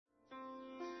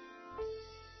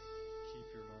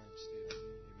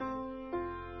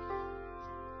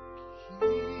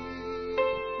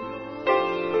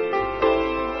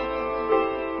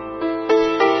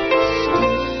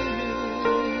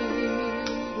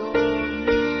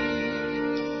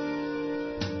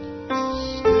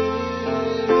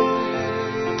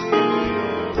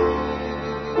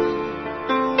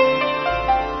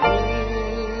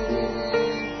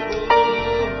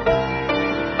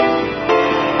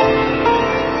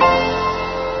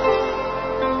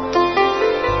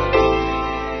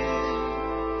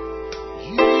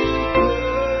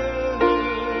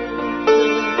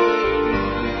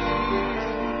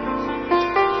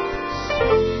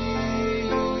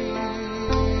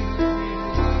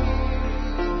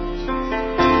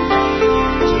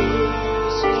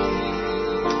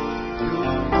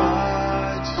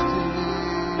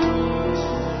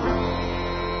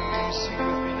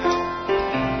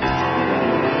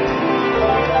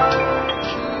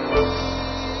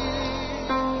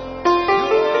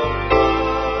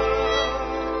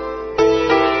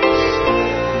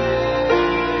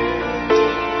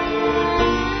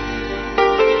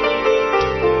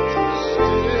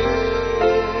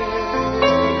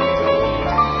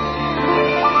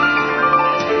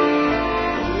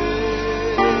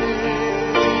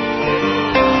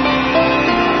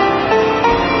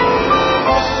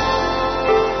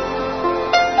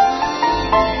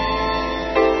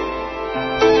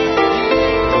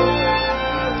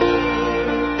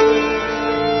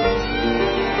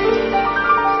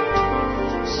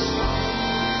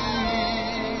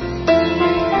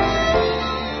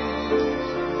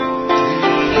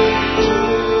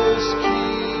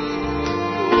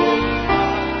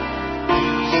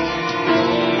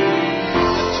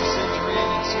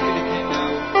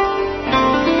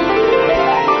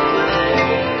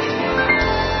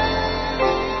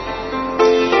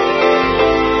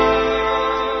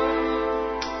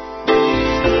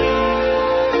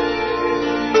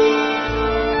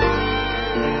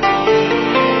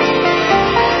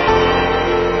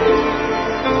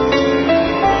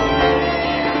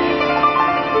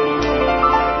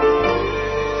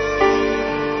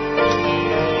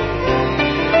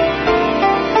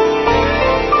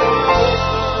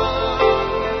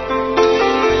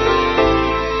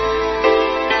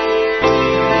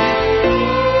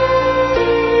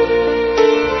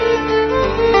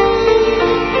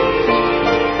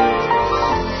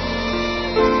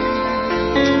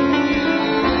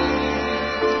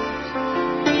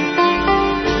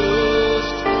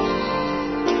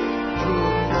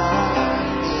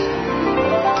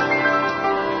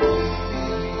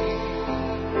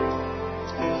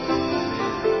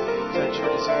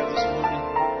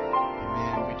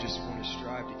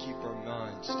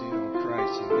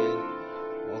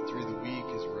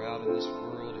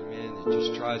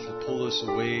just tries to pull us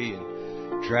away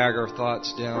and drag our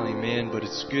thoughts down, amen. But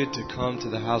it's good to come to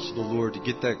the house of the Lord to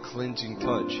get that cleansing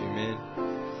touch, amen.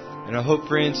 And I hope,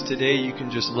 friends, today you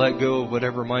can just let go of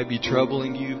whatever might be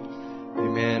troubling you,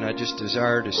 amen. I just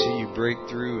desire to see you break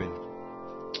through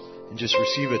and just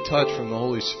receive a touch from the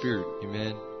Holy Spirit,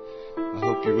 amen. I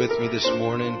hope you're with me this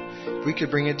morning. If we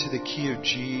could bring it to the key of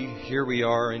G, here we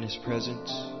are in His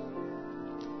presence.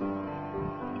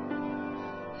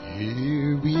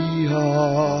 Here we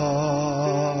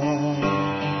are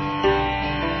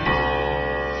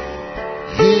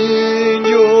in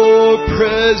your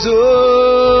presence,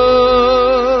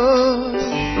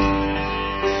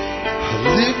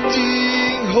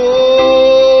 lifting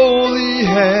holy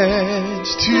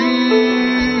hands to you,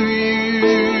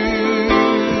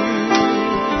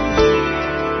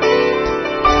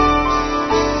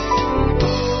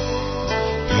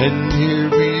 and here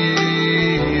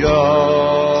we are.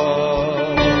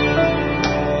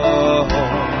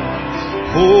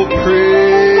 Oh,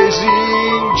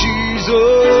 praising Jesus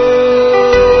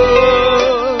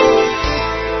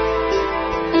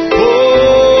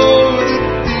for the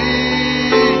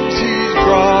things He's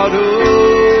brought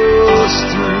us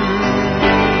through.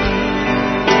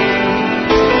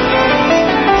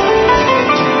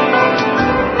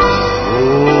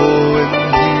 Oh, and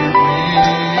here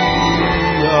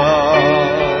we are.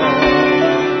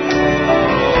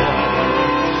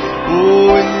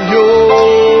 Oh, in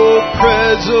your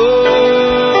presence.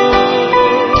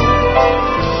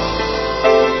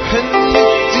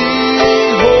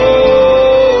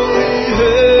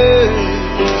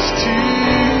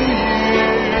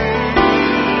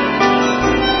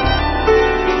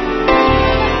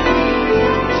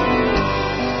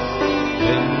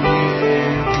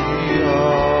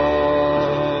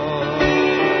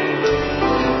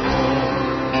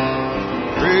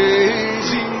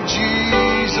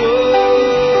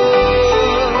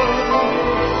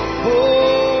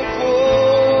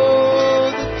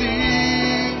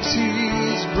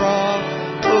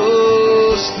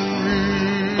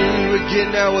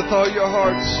 With all your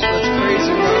hearts, let's praise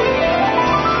Him now.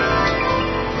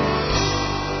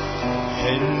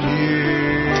 And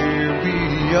here we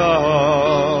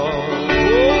are.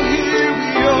 Oh, here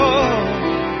we are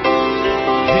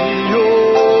in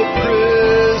your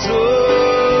presence,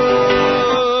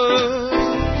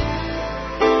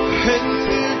 and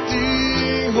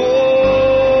lifting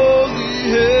holy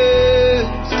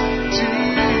hands to you.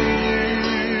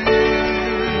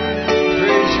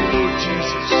 Praise you, Lord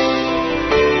Jesus.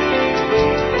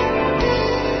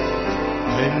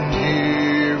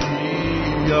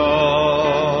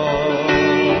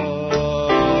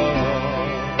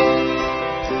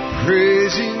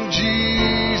 Praising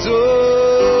Jesus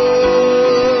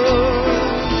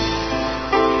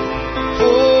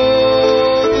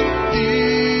for the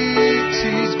things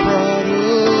He's brought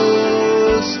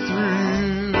us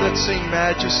through. Let's sing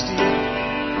Majesty.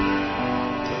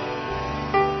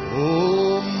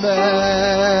 Oh, Majesty.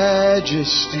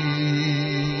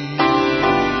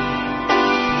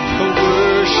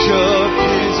 Worship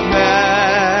His majesty.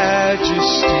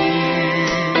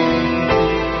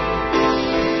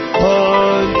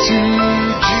 Unto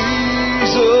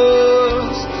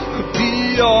Jesus be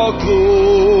all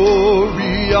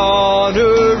glory,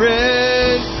 honor,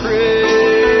 and praise.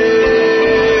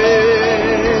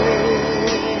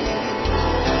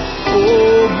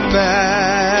 Oh,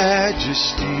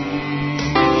 majesty,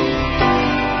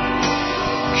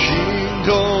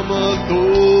 kingdom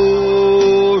authority.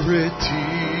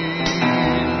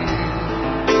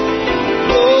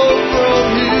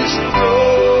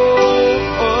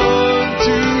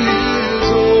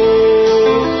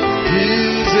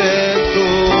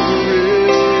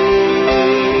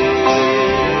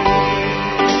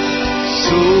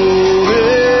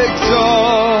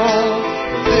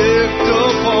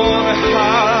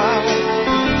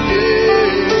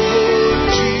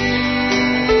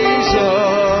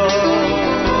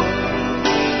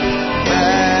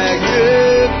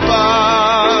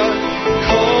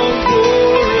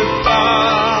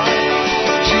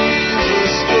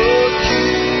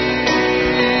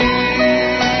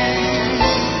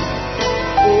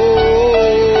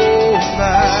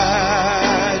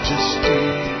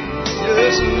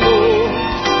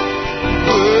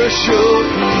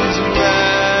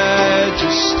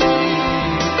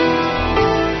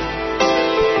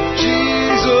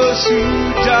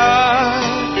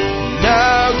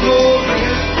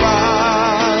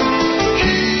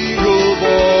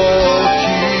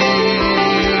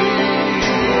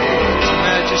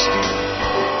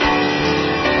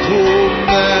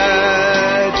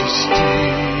 Majesty,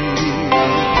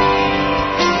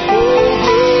 oh,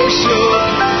 worship.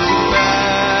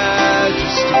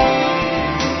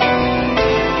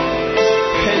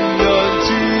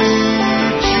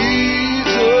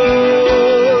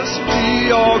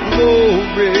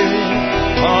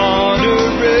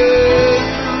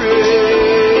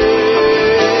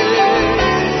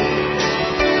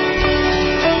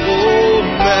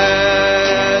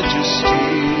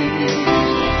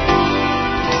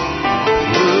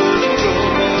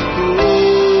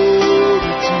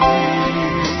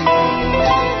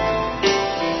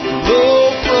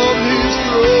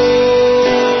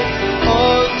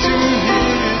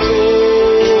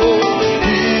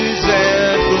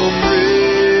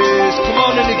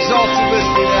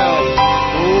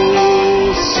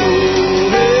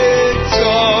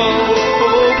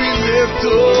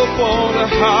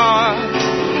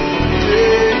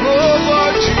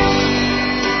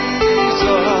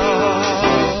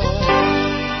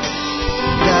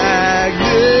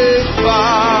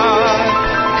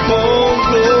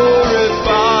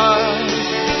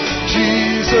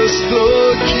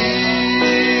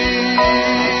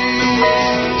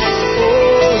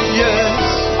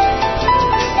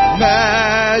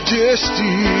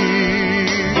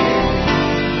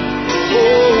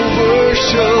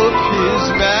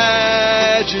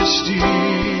 majesty.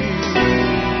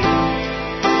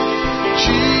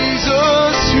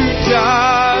 Jesus who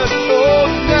died, oh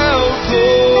now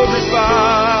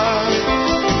glorified,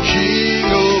 King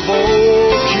of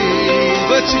all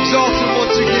kings. Let's exalt Him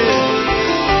once again.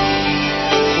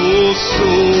 Oh,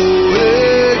 so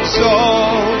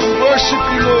exalt. We worship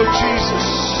You, Lord Jesus.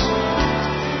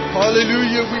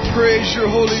 Hallelujah. We praise Your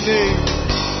holy name.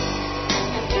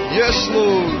 Yes,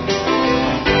 Lord.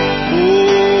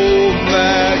 Oh,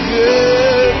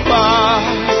 magnify,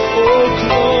 oh,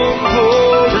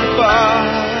 glorify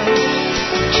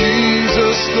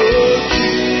Jesus the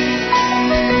King.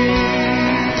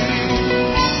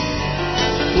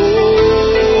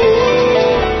 Oh,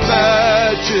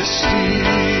 majesty.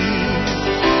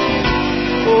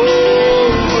 Oh,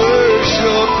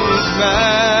 worship His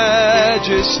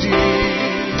majesty.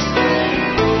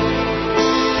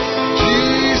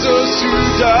 Jesus who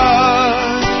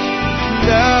died,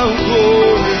 now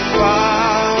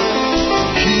glorified,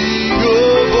 King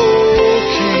of all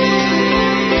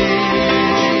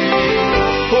kings.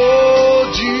 Oh,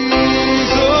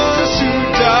 Jesus who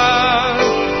died,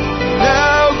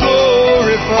 now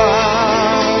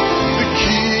glorified, the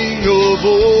King of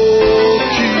all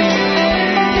kings.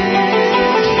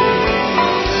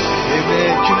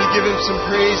 Amen. Can you give Him some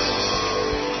praise?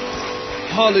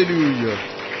 Hallelujah.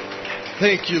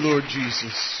 Thank You, Lord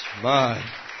Jesus. My.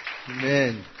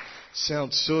 Amen.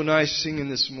 Sounds so nice singing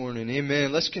this morning.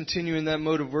 Amen. Let's continue in that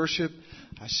mode of worship.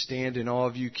 I stand in awe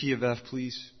of You. Key of F,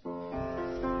 please.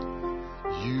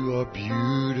 You are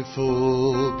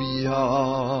beautiful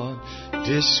beyond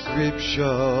description.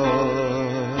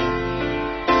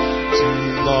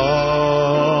 Too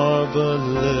marvelous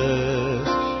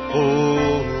for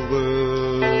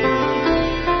words.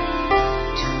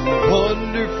 Too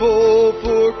wonderful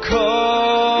for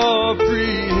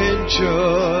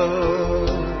comprehension,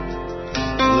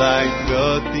 like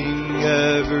nothing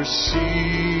ever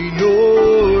seen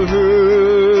or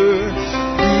heard.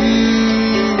 Who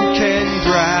can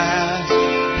grasp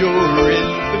Your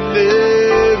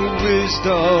infinite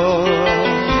wisdom?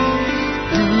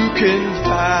 Who can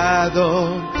fathom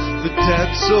the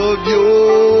depths of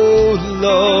Your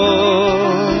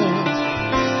love?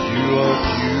 You are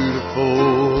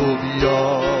beautiful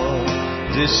beyond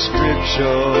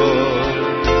description.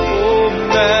 Oh,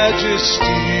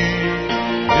 majesty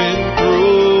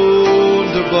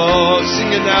enthroned above.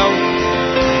 Sing it now.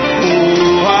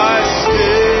 Oh, I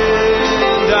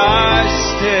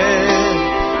stand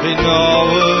in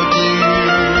awe of You.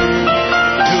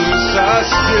 'Cause I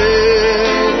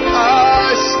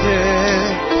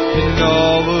stand in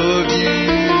awe of You.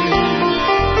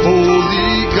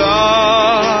 Holy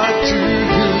God, to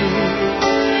whom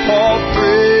all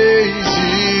praise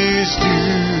is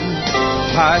due.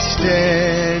 I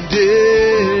stand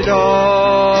in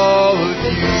awe of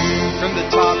You. From the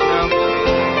top now.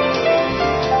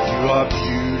 You are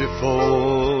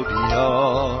beautiful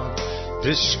beyond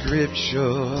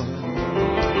description.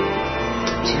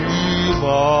 Too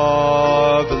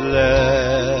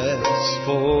marvelous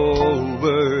for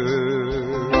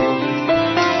words.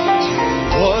 Too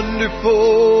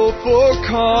wonderful for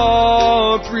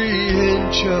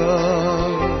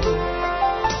comprehension.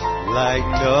 Like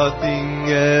nothing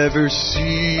ever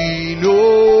seen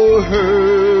or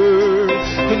heard.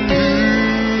 And who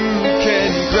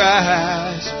can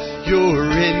grasp Your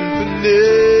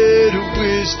infinite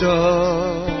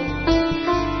wisdom?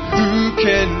 Who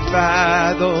can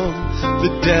fathom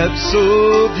the depths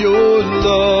of Your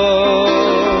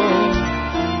love?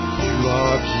 You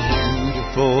are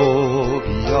beautiful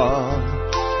beyond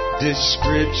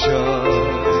description.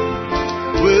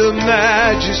 With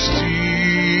majesty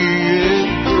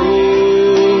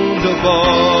enthroned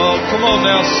above. Come on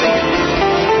now, sing it.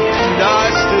 And I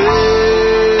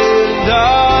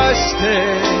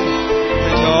stand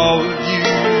in awe of You.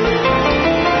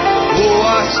 Oh, I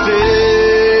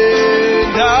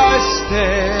stand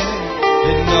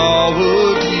in awe of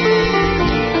You.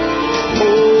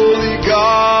 Holy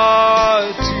God,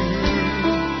 to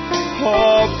whom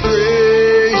all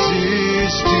praise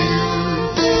is due.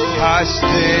 I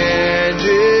stand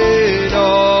in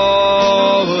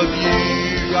awe of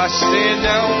You. I stand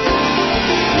now.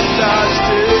 And I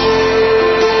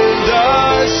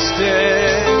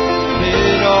stand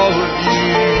in awe of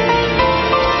You.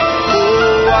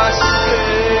 Oh, I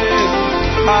stand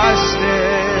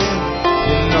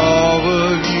in awe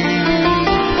of You.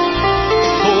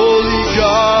 Holy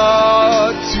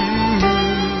God, to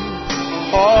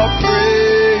whom all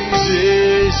praise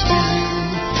is due.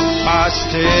 I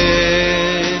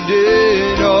stand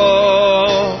in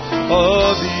awe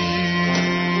of You.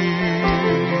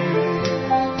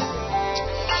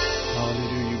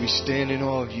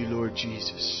 Lord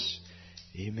Jesus.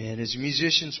 Amen. As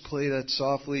musicians play that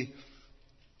softly,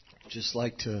 I'd just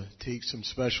like to take some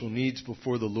special needs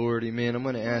before the Lord. Amen. I'm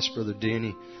going to ask Brother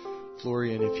Danny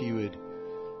Florian if he would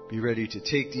be ready to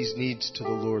take these needs to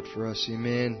the Lord for us.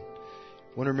 Amen. I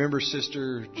want to remember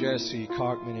Sister Jessie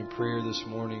Cockman in prayer this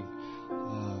morning.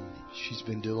 She's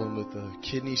been dealing with a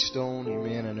kidney stone.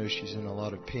 Amen. I know she's in a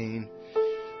lot of pain.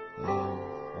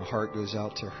 My heart goes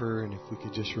out to her, and if we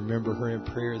could just remember her in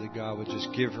prayer, that God would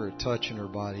just give her a touch in her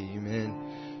body.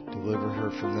 Amen. Deliver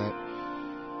her from that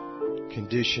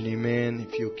condition. Amen.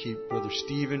 If you'll keep Brother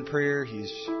Steve in prayer,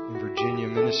 he's in Virginia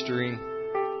ministering.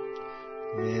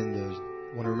 Amen.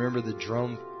 I want to remember the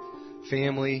Drum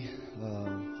family.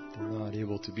 They're not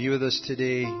able to be with us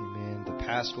today. Amen. The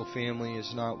Pascal family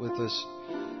is not with us.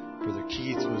 Brother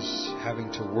Keith was having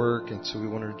to work, and so we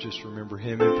want to just remember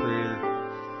him in prayer.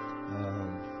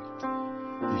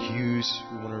 The Hughes,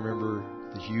 we want to remember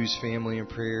the Hughes family in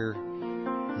prayer.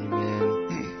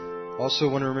 Amen. Also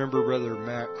want to remember Brother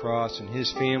Matt Cross and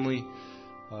his family.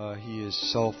 He is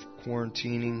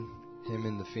self-quarantining, him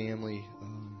and the family.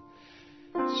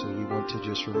 So we want to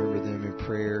just remember them in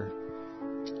prayer.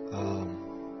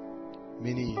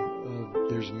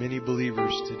 There's many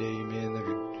believers today, amen, that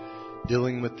are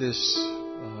dealing with this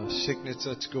sickness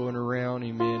that's going around.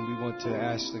 Amen. We want to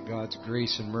ask that God's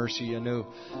grace and mercy. I know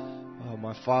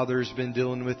my father's been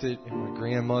dealing with it, and my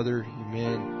grandmother.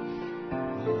 Amen.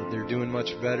 They're doing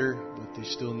much better, but they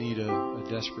still need a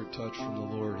desperate touch from the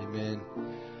Lord. Amen.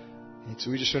 And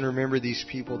so we just want to remember these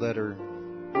people that are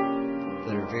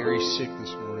very sick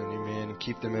this morning. Amen. And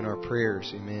keep them in our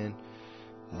prayers. Amen.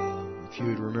 If you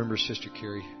would remember Sister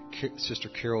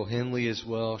Carol Henley as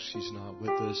well. She's not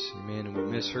with us. Amen. And we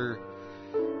miss her.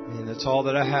 And that's all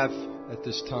that I have at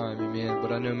this time. Amen.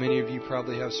 But I know many of you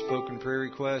probably have spoken prayer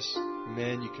requests.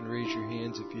 Amen. You can raise your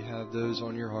hands if you have those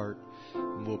on your heart,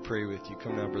 and we'll pray with you.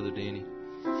 Come now, Brother Danny.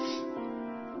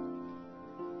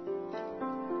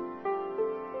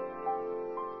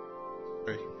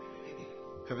 Pray.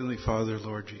 Heavenly Father,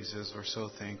 Lord Jesus, we're so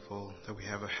thankful that we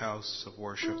have a house of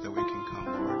worship that we can come,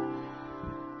 Lord.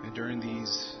 And during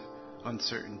these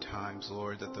uncertain times,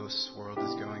 Lord, that this world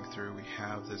is going through, we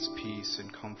have this peace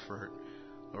and comfort,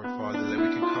 Lord Father, that we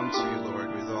can come to you, Lord,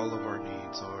 with all of our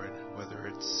needs, Lord, whether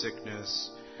it's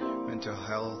sickness, mental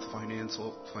health,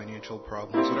 financial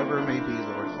problems, whatever it may be,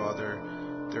 Lord Father,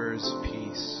 there is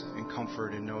peace and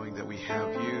comfort in knowing that we have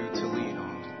you to lean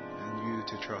on and you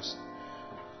to trust.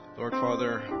 Lord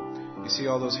Father, you see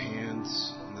all those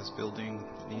hands in this building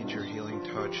that need your healing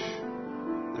touch.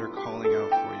 They're calling out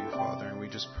for you, Father, and we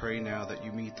just pray now that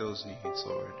you meet those needs,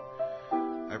 Lord.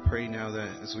 I pray now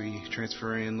that as we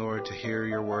transfer in, Lord, to hear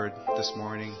your word this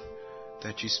morning,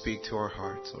 that you speak to our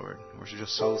hearts, Lord. We're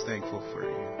just so thankful for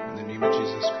you. In the name of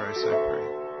Jesus Christ, I pray.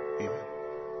 Amen.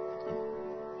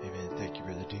 Amen. Thank you,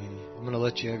 Brother Danny. I'm going to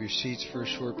let you have your seats for a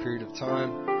short period of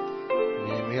time.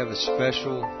 And we have a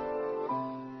special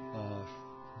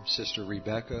from Sister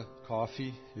Rebecca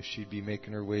Coffee, if she'd be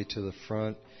making her way to the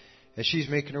front. As she's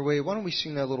making her way, why don't we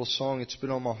sing that little song? It's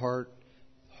been on my heart.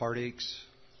 Heartaches,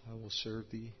 I will serve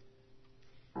thee.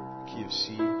 Key of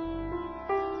C.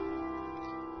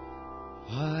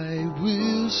 I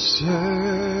will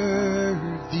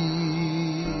serve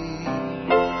thee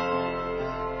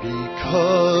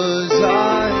because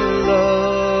I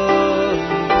love thee.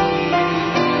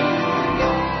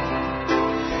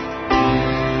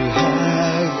 You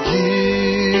have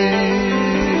given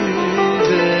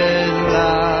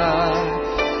life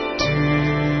to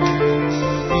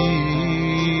me,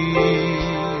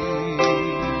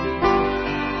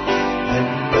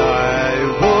 and I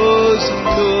was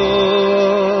nothing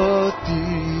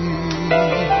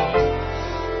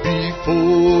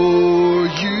before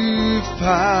you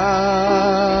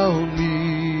found me.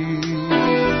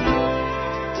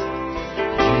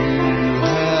 You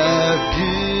have given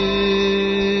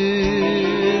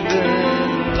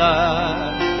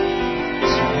life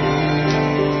to me.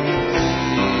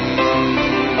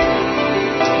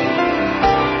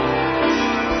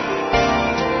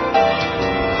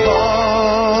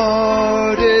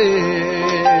 Heartache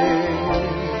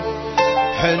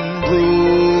and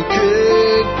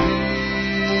broken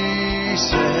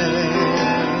pieces,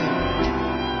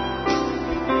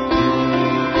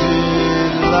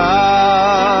 broken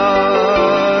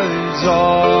lives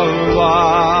are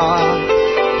why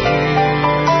you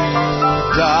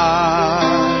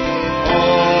died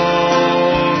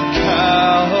on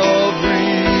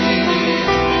Calvary,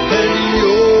 and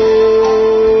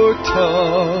your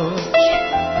touch,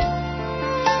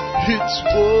 it's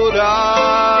what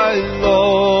I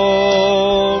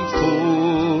long for.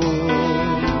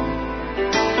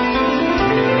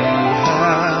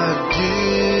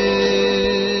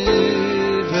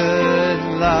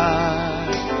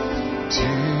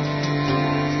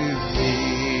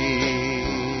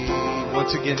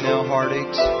 Once again now,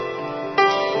 heartaches.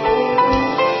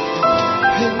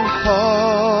 And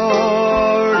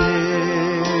heartaches,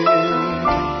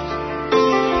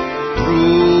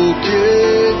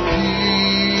 broken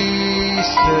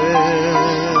pieces,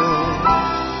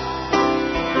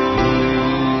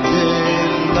 wounded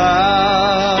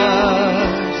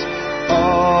lives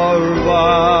are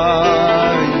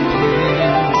winding,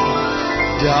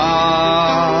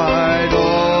 died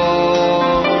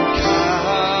on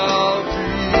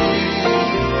Calvary.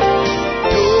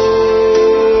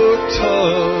 Your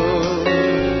touch,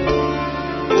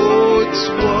 oh, it's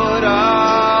what I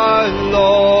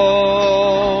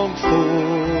long for.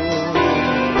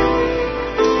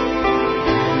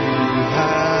 You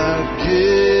have given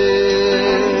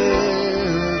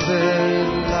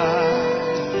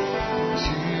life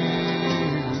to me.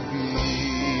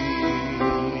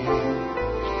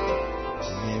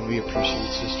 Man, we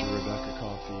appreciate Sister Rebecca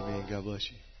Coffee. Man, God bless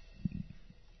you.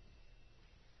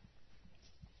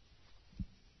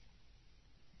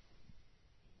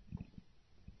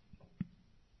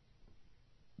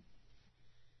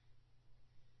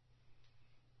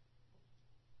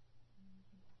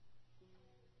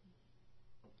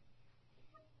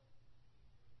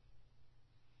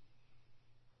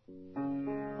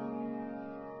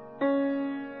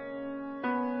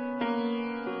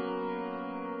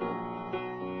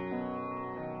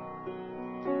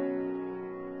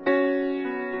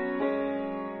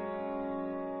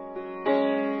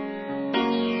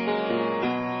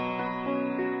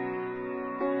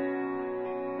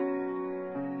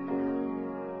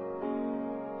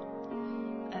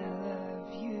 I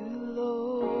love you,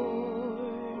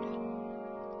 Lord.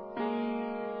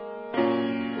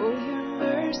 Oh, your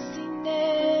mercy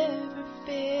never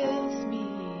fails me.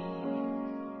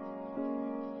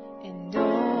 And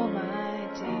all my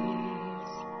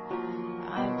days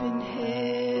I've been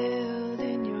held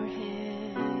in your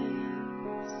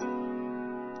hands.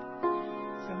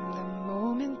 From the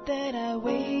moment that I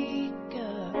wake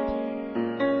up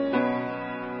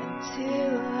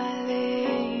until I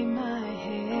lay my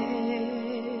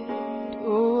head,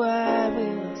 oh, I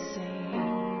will sing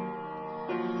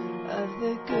of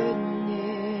the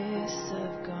goodness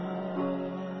of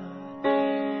God.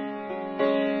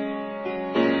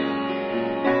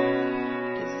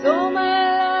 'Cause all my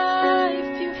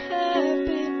life you have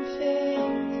been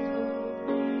faithful.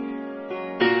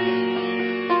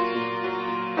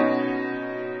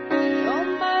 All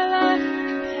my life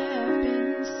you have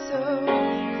been so good.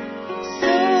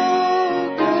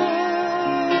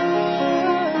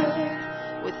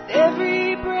 With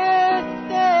every breath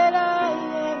that I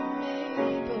am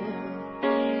able,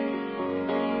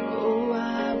 oh, I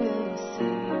will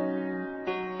sing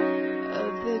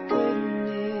of the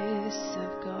goodness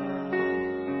of God.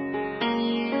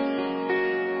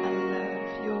 I love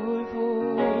your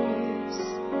voice.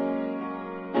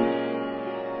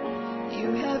 You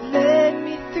have led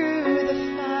me through the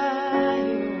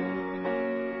fire,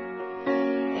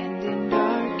 and in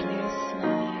darkness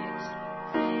night,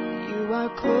 you are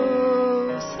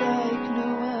close like no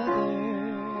other.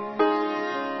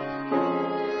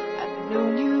 I've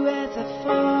known you as a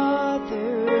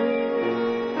father,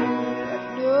 I've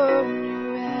known you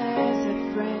as a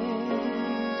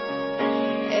friend,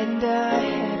 and I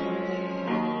have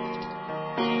lived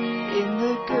in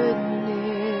the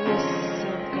goodness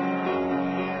of God.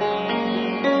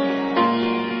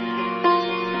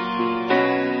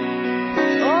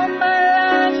 All my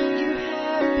life you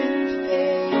have been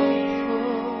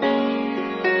faithful,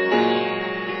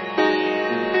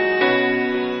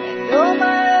 and all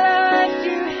my life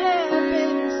you have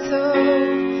been so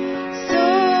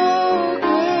good.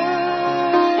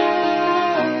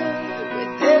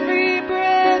 With every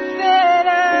breath that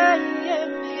I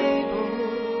am able,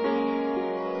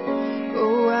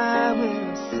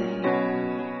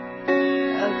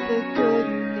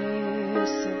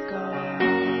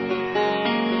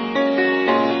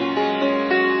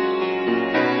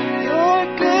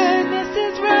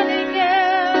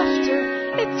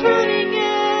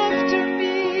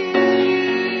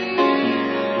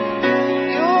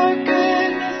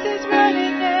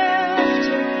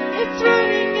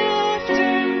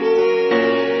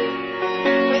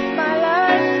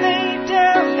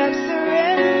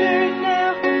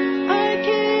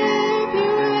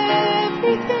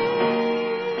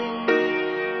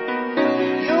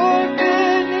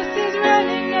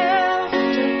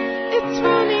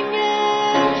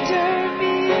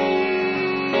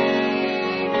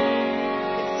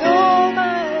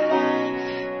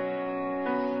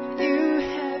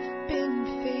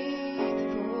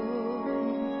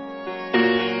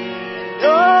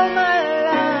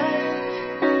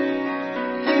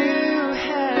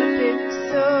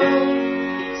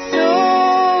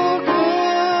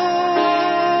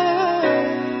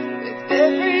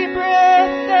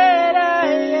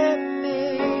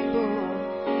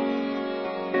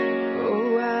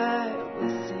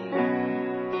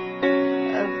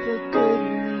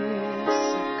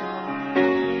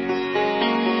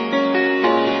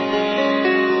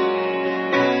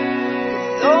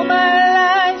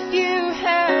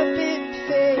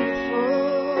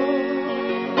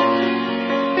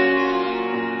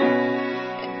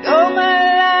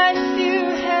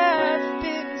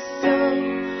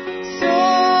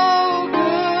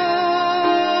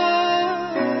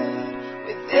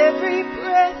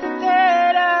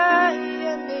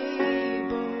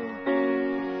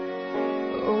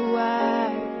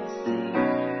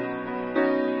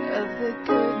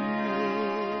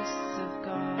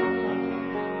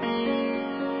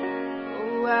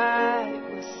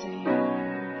 will sing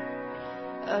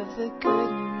of the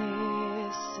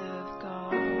goodness of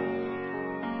God.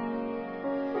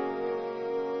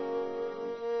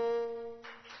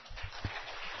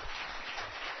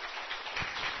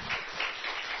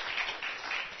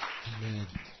 Amen.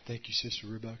 Thank you, Sister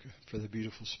Rebecca, for the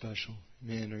beautiful special.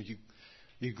 Man, are you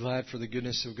glad for the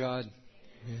goodness of God?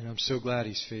 Man, I'm so glad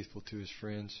He's faithful to His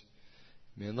friends.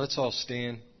 Man, let's all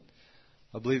stand.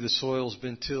 I believe the soil's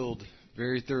been tilled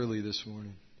very thoroughly this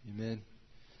morning. Amen.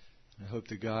 I hope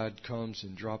that God comes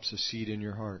and drops a seed in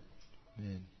your heart.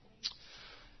 Amen.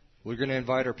 We're going to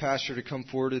invite our pastor to come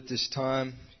forward at this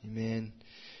time. Amen.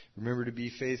 Remember to be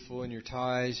faithful in your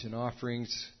tithes and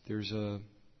offerings. There's a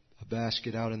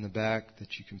basket out in the back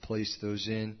that you can place those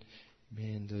in.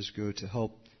 Amen. Those go to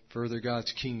help further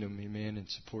God's kingdom. Amen. And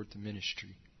support the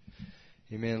ministry.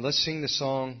 Amen. Let's sing the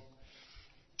song,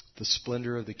 The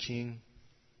Splendor of the King,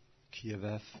 key of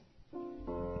F.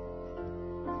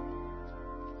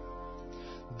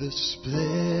 The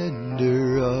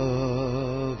splendor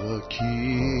of a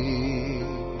king,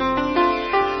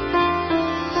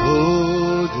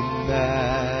 oh, the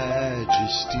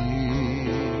majesty,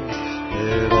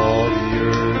 let all the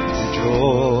earth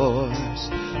rejoice,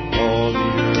 all the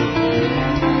earth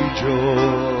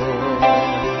rejoice.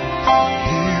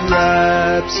 He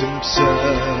wraps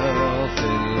himself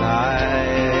in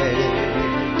light,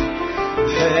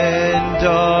 and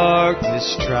darkness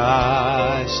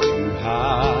tries to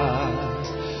hide,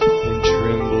 and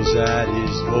trembles at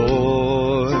His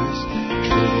voice,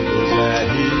 trembles at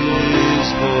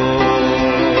His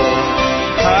voice.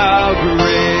 How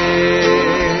great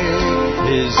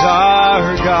is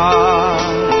our God!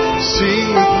 Sing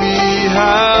with me,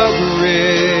 how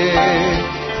great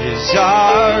is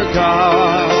our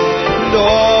God! And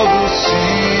all will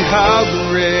see how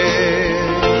great,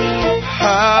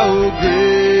 how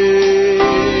great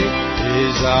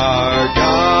is our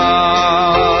God.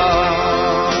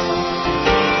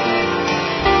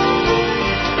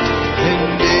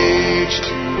 And age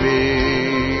to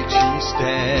age He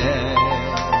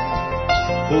stands.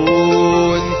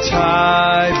 Oh, and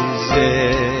time is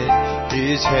at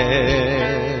His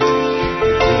hand.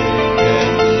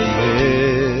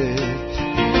 Beginning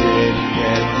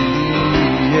and the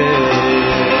end.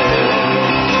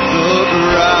 The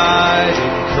bride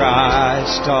in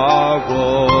Christ our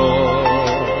Lord.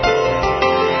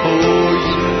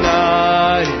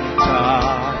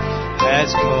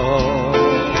 Has come,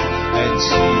 and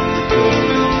soon we're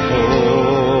going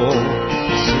home.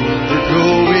 Soon we're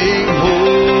going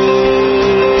home.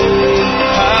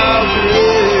 How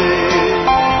great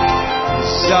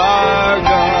is our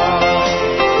God!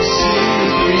 Sing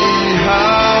with me,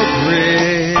 how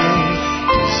great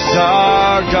is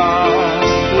our God!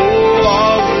 Oh,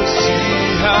 all will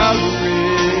see how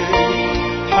great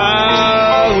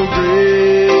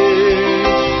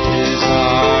is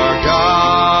our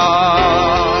God.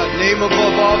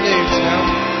 Above all names now.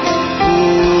 Oh,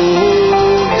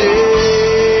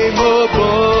 name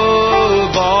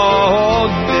above all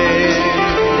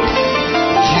names.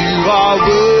 You are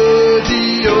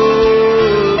worthy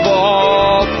of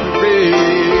all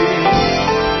praise.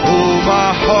 Oh, my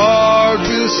heart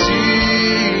will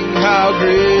sing how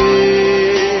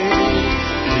great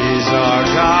is our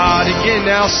God. Again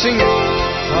now, sing it.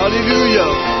 Hallelujah.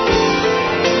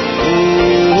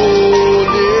 Oh,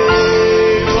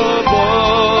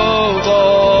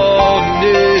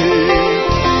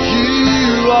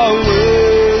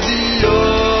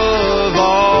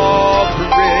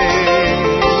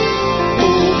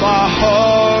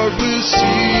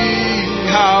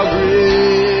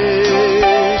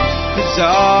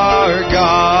 our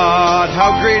God,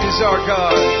 how great is our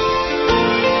God,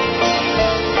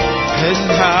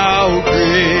 and how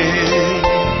great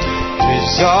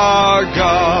is our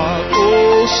God.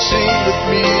 Oh, sing with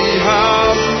me,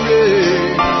 how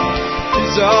great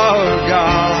is our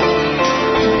God,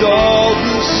 and all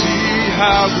will see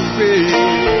how great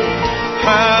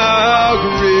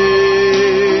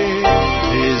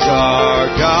is our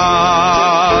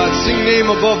God. Sing name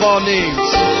above all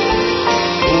names.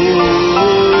 Oh,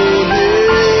 name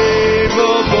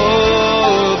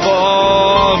above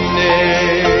all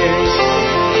names,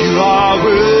 you are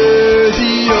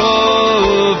worthy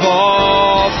of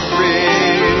all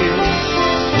praise.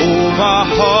 Oh, my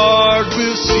heart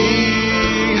will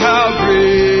sing how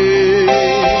great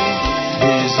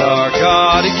is our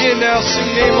God. Again now,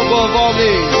 sing name above all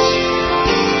names.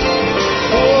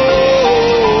 Oh,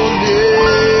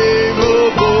 name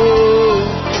above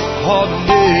all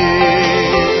names.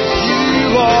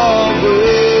 You are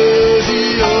worthy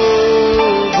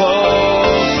of all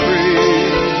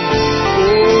praise.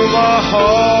 Oh, my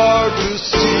heart will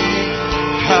sing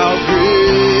how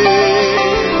great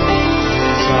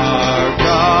is our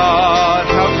God.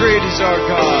 How great is our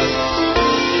God.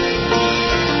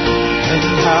 And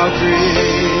how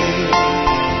great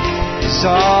is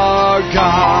our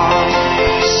God.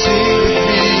 Sing with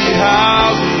me,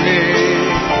 how great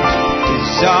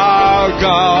is our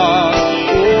God.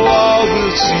 Oh, all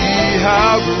will see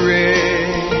how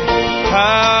great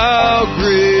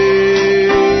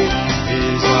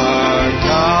is our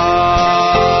God.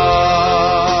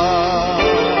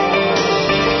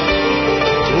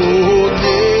 Oh,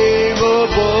 name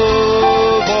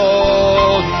above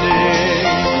all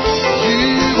names,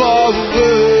 you are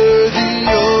worthy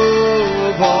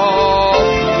of all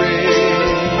praise.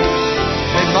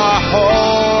 And my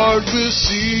heart will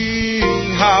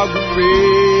sing how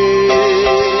great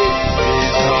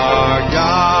is our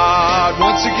God.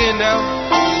 Once again now.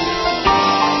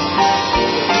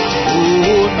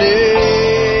 Oh,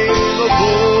 name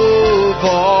above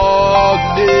all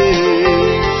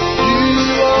names,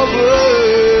 you are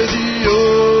worthy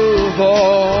of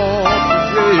all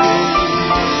praise.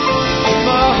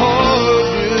 My heart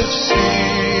will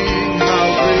sing how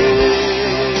great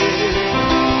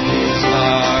is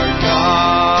our God.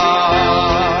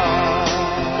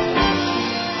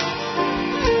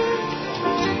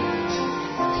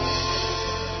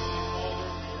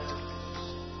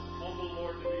 Humble,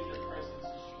 Lord, to be in your presence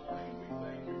this morning. We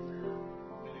thank you for your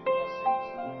many blessings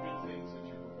and the good things that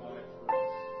you provide for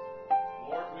us.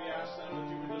 Lord, we ask now that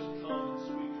you would just come and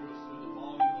speak to us through the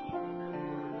volume of your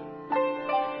word.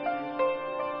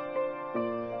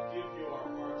 And give you our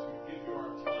hearts, we give you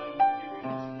our time, we give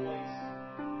you this place.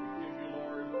 We give you,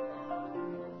 Lord,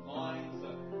 our minds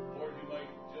that, Lord, you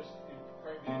might just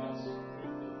impregnate us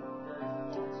with the very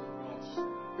thoughts of God.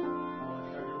 Lord,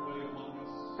 have your way among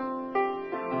us.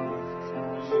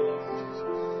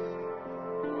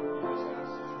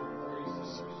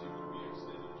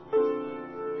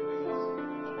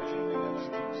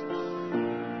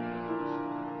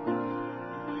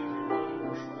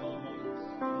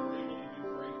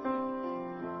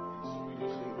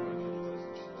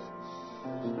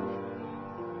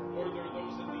 Lord, there are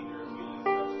those that need your healing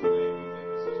touch today. We think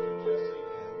of Sister Jessie,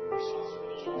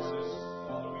 hospital, Lord.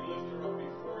 Father, we lift her up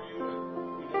before you, and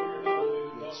we know you're not only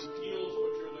the God who heals,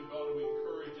 but you're the God who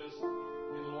encourages,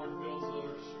 and Lord, builds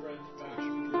her strength back to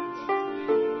her.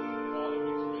 Father,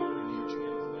 we commit her into your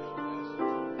hands now, and ask that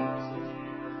you bless her,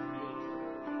 heal her,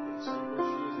 see where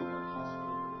she is in that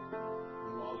hospital.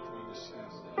 Father, we just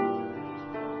ask now that you would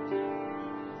just take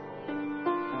control,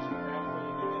 as you have from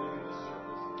the beginning of this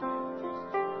service. In the name of Jesus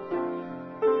Christ.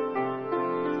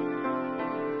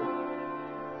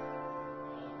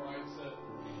 All right, said,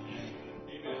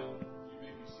 amen. You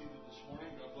may be seated this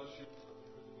morning. God bless you. Good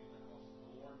to be in the house of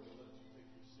the Lord. We'll let you take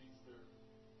your seats there.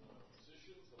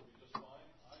 Positions, that'll be just fine.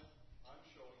 I'm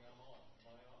showing I'm on.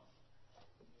 Am I on?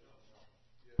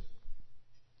 Yes.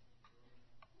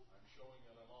 I'm showing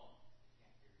that I'm on.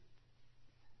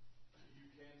 You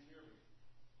can't hear me.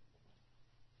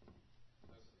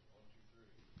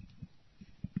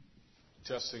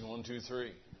 Testing 1, 2, 3. Testing 1, 2,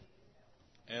 3.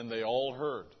 And they all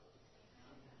heard.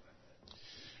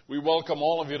 We welcome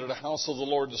all of you to the house of the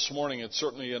Lord this morning. It's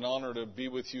certainly an honor to be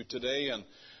with you today. And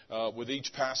with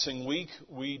each passing week,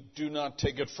 we do not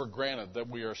take it for granted that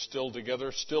we are still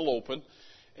together, still open,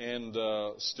 and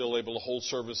still able to hold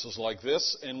services like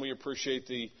this. And we appreciate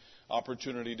the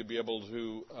opportunity to be able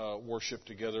to worship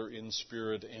together in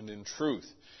spirit and in truth.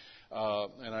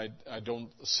 And I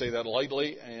don't say that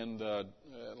lightly, and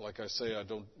like I say,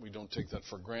 we don't take that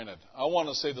for granted. I want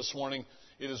to say this morning,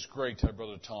 it is great to have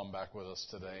Brother Tom back with us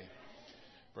today.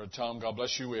 Brother Tom, God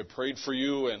bless you. We have prayed for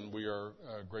you, and we are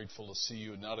grateful to see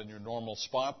you, not in your normal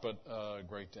spot, but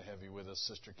great to have you with us.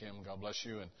 Sister Kim, God bless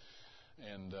you,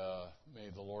 and may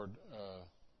the Lord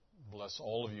bless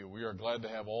all of you. We are glad to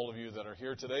have all of you that are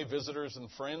here today, visitors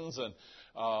and friends, and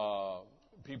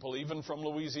people even from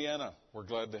Louisiana. We're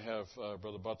glad to have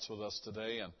Brother Butts with us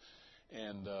today,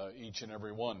 and each and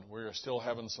every one. We are still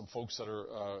having some folks that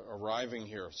are arriving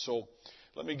here. So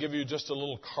let me give you just a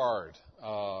little card.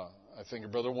 I think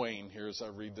of Brother Wayne here as I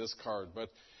read this card. But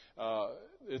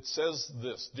it says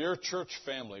this: Dear church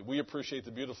family, we appreciate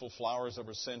the beautiful flowers that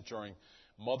were sent during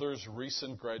Mother's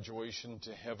recent graduation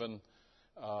to heaven,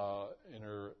 in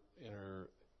her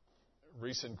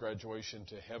recent graduation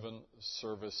to heaven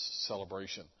service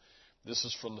celebration. This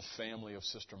is from the family of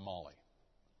Sister Molly.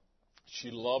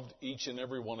 She loved each and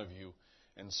every one of you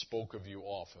and spoke of you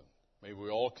often. May we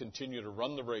all continue to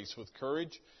run the race with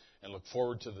courage and look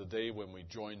forward to the day when we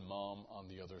join Mom on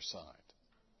the other side.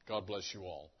 God bless you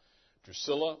all.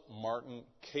 Drusilla, Martin,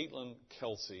 Caitlin,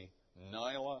 Kelsey,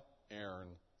 Nyla, Aaron,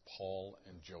 Paul,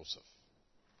 and Joseph.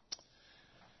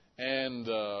 And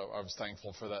I was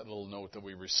thankful for that little note that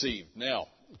we received. Now,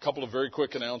 a couple of very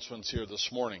quick announcements here this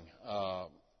morning.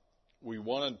 We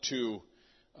wanted to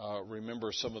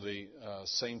remember some of the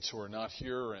saints who are not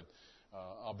here, and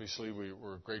obviously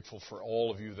we're grateful for all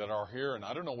of you that are here. And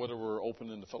I don't know whether we're open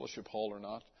in the fellowship hall or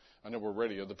not. I know we're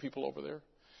ready. Are the people over there?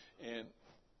 And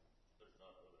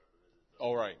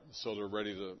all right, so they're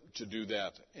ready to do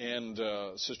that.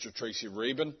 And Sister Tracy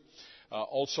Rabin.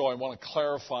 Also, I want to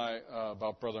clarify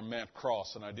about Brother Matt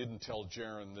Cross, and I didn't tell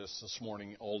Jaron this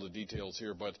morning, all the details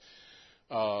here, but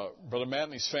Brother Matt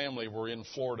and his family were in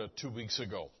Florida 2 weeks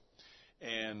ago,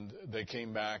 and they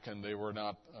came back, and they were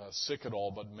not sick at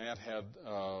all, but Matt had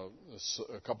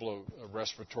a couple of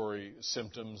respiratory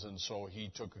symptoms, and so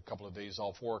he took a couple of days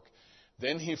off work.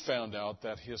 Then he found out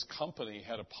that his company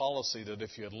had a policy that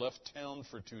if you had left town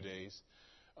for 2 days,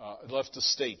 left the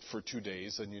state for 2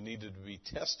 days, and you needed to be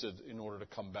tested in order to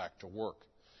come back to work.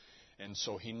 And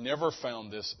so he never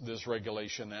found this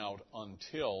regulation out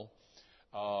until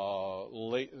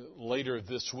later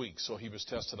this week. So he was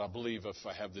tested, I believe, if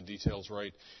I have the details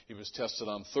right, he was tested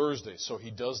on Thursday. So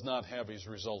he does not have his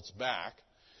results back.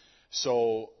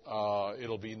 So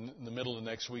it'll be in the middle of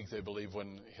next week, they believe,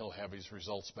 when he'll have his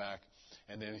results back,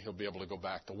 and then he'll be able to go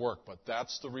back to work. But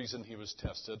that's the reason he was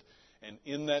tested. And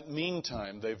in that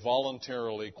meantime, they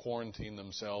voluntarily quarantined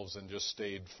themselves and just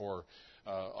stayed for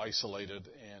isolated.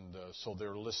 And so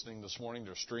they're listening this morning.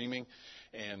 They're streaming.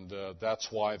 And that's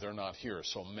why they're not here.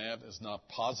 So Matt is not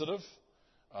positive.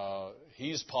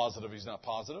 He's positive. He's not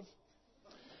positive.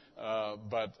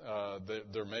 But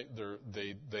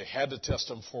they had to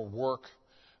test him for work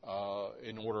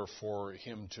in order for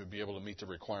him to be able to meet the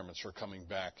requirements for coming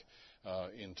back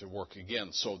into work again.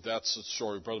 So that's the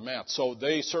story of Brother Matt. So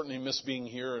they certainly miss being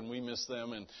here, and we miss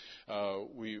them, and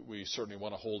we certainly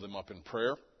want to hold them up in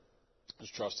prayer.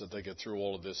 Just trust that they get through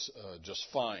all of this just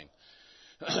fine.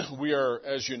 We are,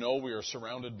 as you know, we are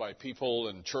surrounded by people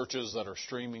and churches that are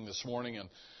streaming this morning, and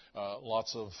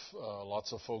lots of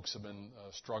folks have been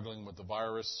struggling with the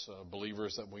virus,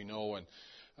 believers that we know, and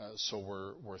so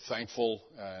we're thankful,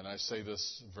 and I say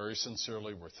this very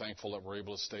sincerely. We're thankful that we're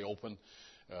able to stay open.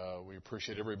 We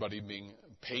appreciate everybody being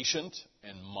patient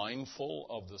and mindful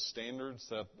of the standards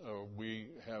that we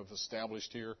have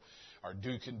established here. Our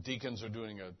deacons are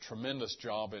doing a tremendous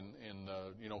job in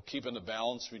keeping the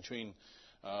balance between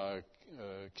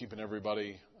keeping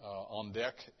everybody on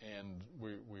deck, and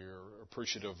we're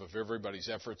appreciative of everybody's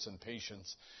efforts and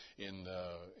patience in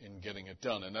getting it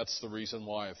done. And that's the reason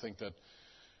why I think that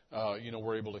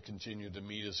we're able to continue to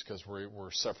meet, is because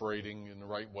we're separating in the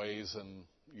right ways, and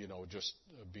just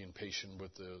being patient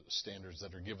with the standards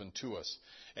that are given to us.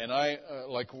 And I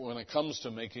like when it comes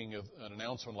to making an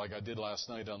announcement like I did last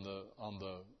night on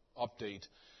the update.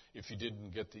 If you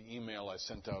didn't get the email, I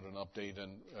sent out an update,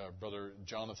 and Brother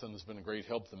Jonathan has been a great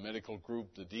help, the medical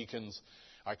group, the deacons.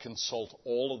 I consult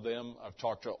all of them. I've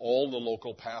talked to all the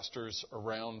local pastors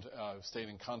around. I've stayed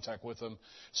in contact with them,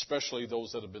 especially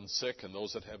those that have been sick and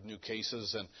those that have new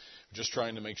cases, and just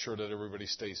trying to make sure that everybody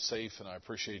stays safe, and I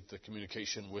appreciate the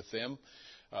communication with them.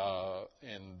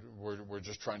 And we're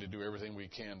just trying to do everything we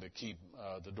can to keep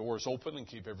the doors open and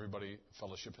keep everybody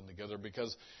fellowshipping together,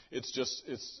 because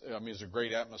it's a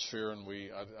great atmosphere, and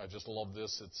I just love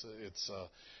this. It's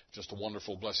just a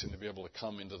wonderful blessing to be able to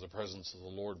come into the presence of the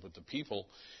Lord with the people.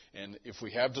 And if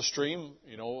we have to stream,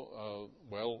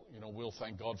 we'll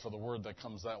thank God for the word that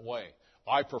comes that way.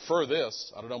 I prefer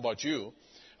this. I don't know about you.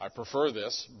 I prefer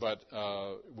this, but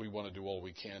we want to do all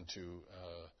we can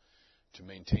to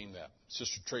maintain that.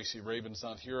 Sister Tracy Rabin's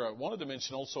not here. I wanted to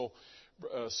mention also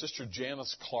Sister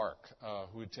Janice Clark,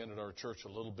 who attended our church a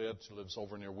little bit. She lives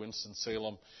over near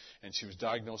Winston-Salem, and she was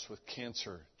diagnosed with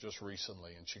cancer just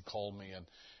recently, and she called me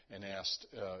and asked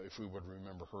if we would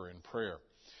remember her in prayer.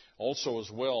 Also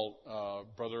as well,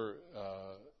 Brother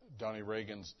Donnie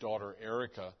Reagan's daughter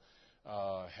Erica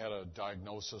had a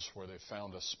diagnosis where they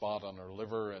found a spot on her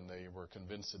liver, and they were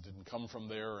convinced it didn't come from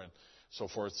there, and so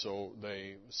forth. So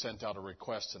they sent out a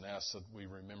request and asked that we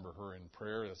remember her in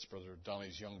prayer. That's Brother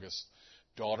Donnie's youngest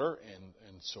daughter, and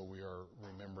so we are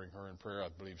remembering her in prayer. I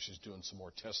believe she's doing some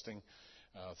more testing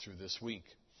through this week.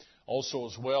 Also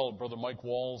as well, Brother Mike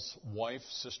Wall's wife,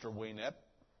 Sister Waynette,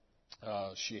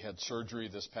 she had surgery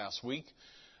this past week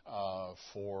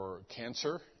for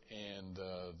cancer, and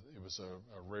it was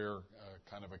a rare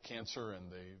kind of a cancer,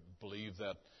 and they believe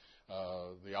that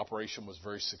the operation was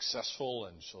very successful,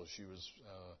 and so she was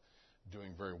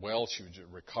doing very well. She was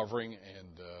recovering,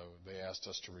 and they asked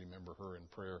us to remember her in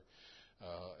prayer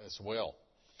as well.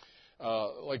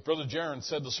 like Brother Jaron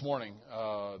said this morning,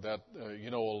 that,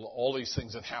 all these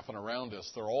things that happen around us,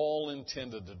 they're all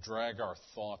intended to drag our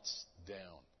thoughts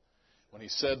down. When he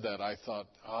said that, I thought,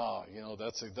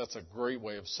 that's a great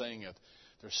way of saying it.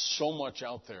 There's so much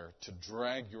out there to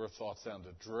drag your thoughts down,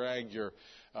 to drag your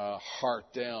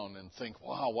heart down and think,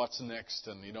 wow, what's next?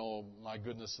 And, my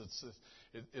goodness,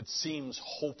 it seems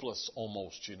hopeless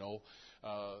almost,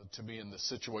 to be in the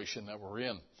situation that we're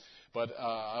in. But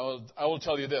I will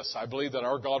tell you this. I believe that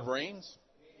our God reigns,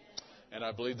 and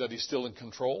I believe that He's still in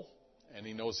control, and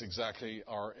He knows exactly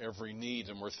our every need,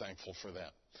 and we're thankful for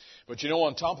that. But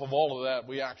on top of all of that,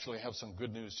 we actually have some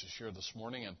good news to share this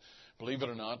morning, and believe it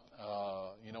or not,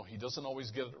 he doesn't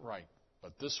always get it right.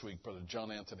 But this week, Brother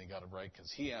John Anthony got it right because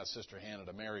he asked Sister Hannah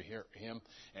to marry him,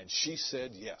 and she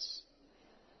said yes.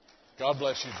 God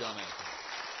bless you, John Anthony.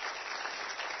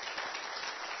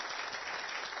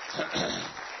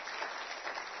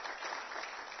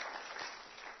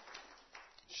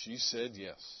 She said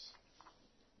yes.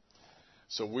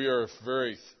 So we are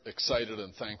very excited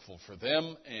and thankful for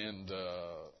them, and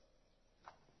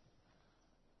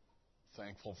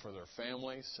thankful for their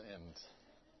families, and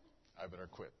I better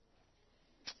quit.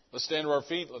 Let's stand to our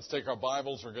feet. Let's take our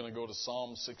Bibles. We're going to go to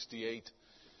Psalm 68.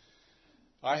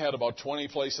 I had about 20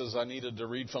 places I needed to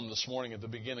read from this morning at the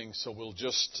beginning, so we'll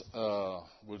just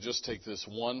take this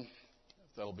one.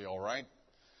 If that'll be all right.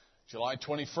 July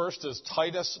 21st is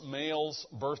Titus Male's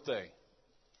birthday.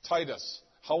 Titus,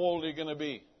 how old are you going to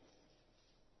be?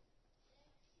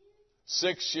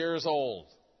 6 years old.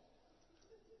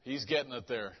 He's getting it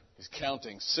there. He's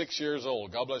counting. 6 years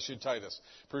old. God bless you, Titus.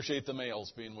 Appreciate the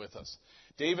males being with us.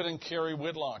 David and Carrie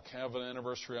Whitlock have an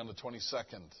anniversary on the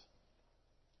 22nd.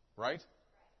 Right?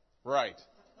 Right.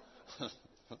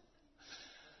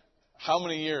 How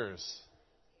many years?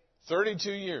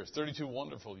 32 years. 32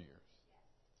 wonderful years.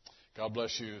 God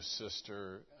bless you,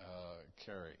 Sister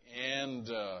Carrie. And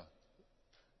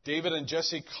David and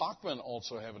Jessie Cockman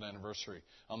also have an anniversary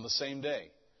on the same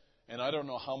day. And I don't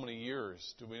know how many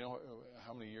years. Do we know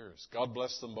how many years? God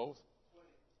bless them both.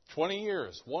 20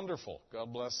 years. Wonderful.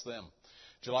 God bless them.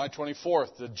 July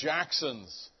 24th, the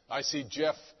Jacksons. I see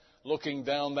Jeff looking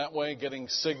down that way, getting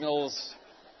signals.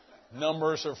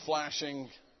 Numbers are flashing.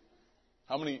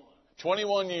 How many?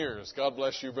 21 years. God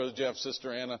bless you, Brother Jeff,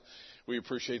 Sister Anna. We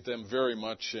appreciate them very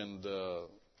much and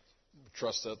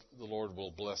trust that the Lord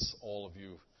will bless all of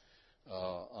you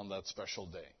on that special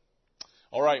day.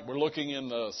 All right, we're looking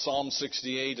in Psalm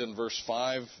 68 and verse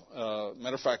 5.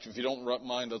 Matter of fact, if you don't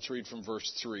mind, let's read from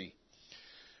verse 3.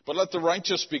 But let the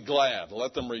righteous be glad.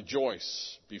 Let them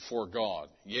rejoice before God.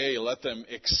 Yea, let them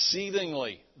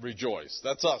exceedingly rejoice.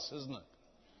 That's us, isn't it?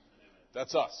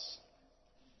 That's us.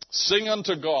 Sing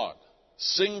unto God.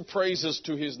 Sing praises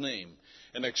to His name.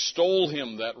 And extol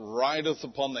Him that rideth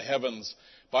upon the heavens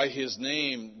by His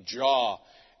name, Jah,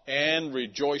 and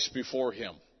rejoice before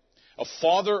Him. A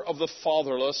father of the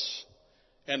fatherless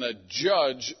and a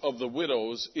judge of the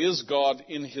widows is God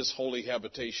in His holy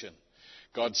habitation.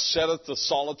 God setteth the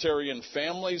solitary in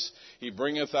families. He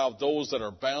bringeth out those that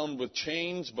are bound with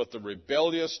chains, but the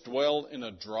rebellious dwell in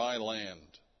a dry land.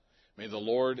 May the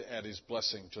Lord add His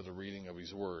blessing to the reading of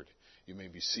His word. You may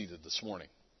be seated this morning.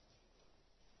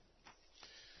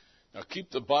 Now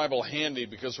keep the Bible handy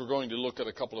because we're going to look at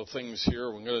a couple of things here.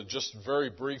 We're going to just very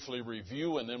briefly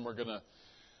review, and then we're going to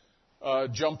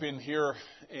jump in here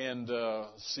and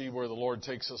see where the Lord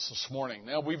takes us this morning.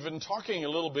 Now, we've been talking a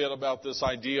little bit about this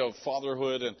idea of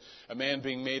fatherhood and a man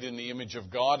being made in the image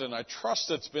of God, and I trust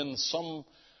it's been somewhat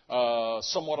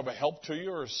of a help to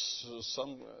you, or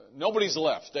nobody's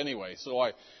left anyway, so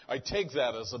I take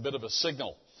that as a bit of a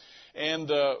signal. And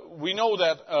we know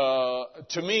that,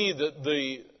 to me,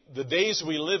 the days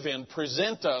we live in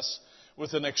present us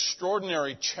with an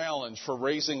extraordinary challenge for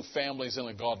raising families in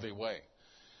a godly way.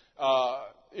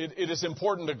 It is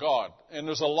important to God, and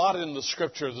there's a lot in the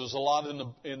Scripture. There's a lot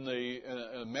in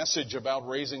the message about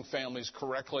raising families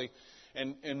correctly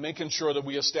and making sure that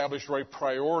we establish right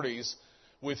priorities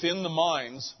within the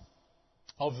minds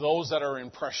of those that are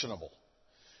impressionable.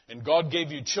 And God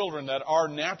gave you children that are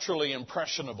naturally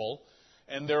impressionable,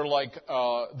 and they're like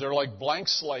blank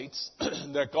slates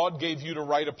that God gave you to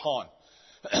write upon.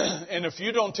 And if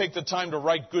you don't take the time to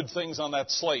write good things on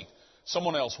that slate,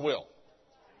 someone else will.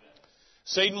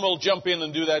 Satan will jump in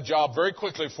and do that job very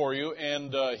quickly for you,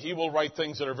 and he will write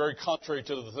things that are very contrary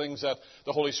to the things that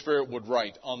the Holy Spirit would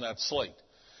write on that slate.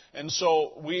 And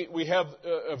so we have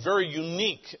a very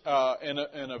unique and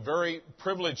a very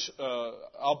privileged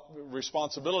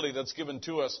responsibility that's given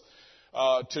to us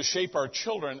to shape our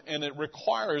children, and it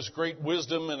requires great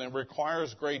wisdom and it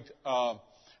requires great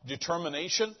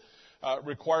determination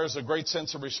requires a great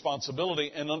sense of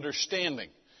responsibility and understanding.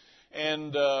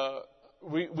 And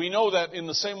we know that in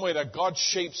the same way that God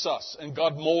shapes us, and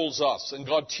God molds us, and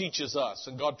God teaches us,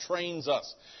 and God trains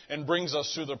us, and brings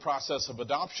us through the process of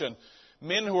adoption,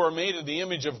 men who are made in the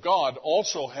image of God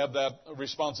also have that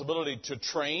responsibility to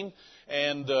train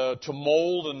and to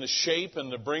mold and to shape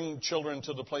and to bring children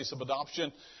to the place of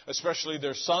adoption, especially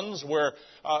their sons, where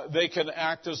they can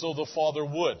act as though the father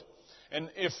would. And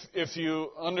if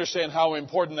you understand how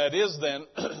important that is, then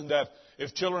that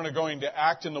if children are going to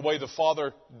act in the way the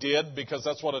father did, because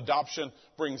that's what adoption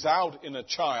brings out in a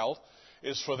child,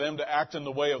 is for them to act in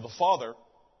the way of the father,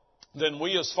 then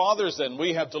we as fathers, then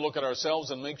we have to look at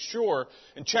ourselves and make sure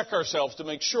and check ourselves to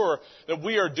make sure that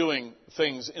we are doing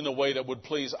things in a way that would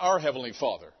please our Heavenly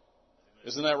Father.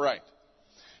 Isn't that right?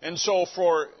 And so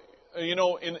in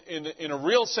a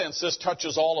real sense, this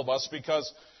touches all of us,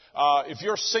 because if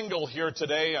you're single here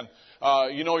today, and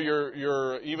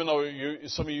you're even though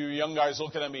some of you young guys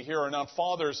looking at me here are not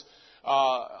fathers,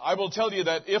 I will tell you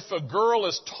that if a girl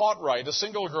is taught right, a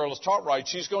single girl is taught right,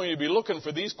 she's going to be looking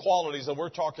for these qualities that we're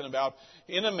talking about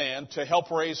in a man to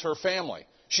help raise her family.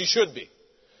 She should be.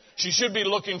 She should be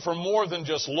looking for more than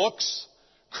just looks,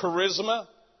 charisma.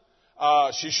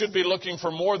 She should be looking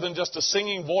for more than just a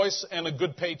singing voice and a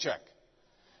good paycheck.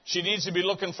 She needs to be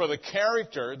looking for the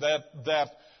character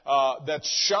that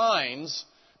shines,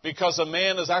 because a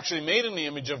man is actually made in the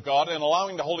image of God, and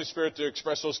allowing the Holy Spirit to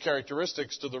express those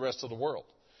characteristics to the rest of the world.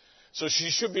 So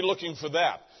she should be looking for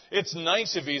that. It's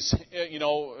nice if he's,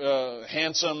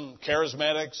 handsome,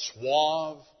 charismatic,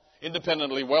 suave,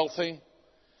 independently wealthy.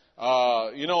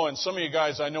 And some of you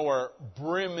guys I know are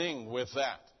brimming with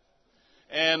that.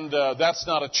 And that's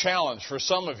not a challenge for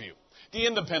some of you. The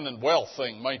independent wealth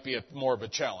thing might be more of a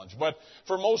challenge. But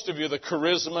for most of you, the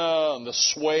charisma and the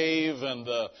suave and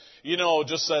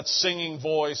just that singing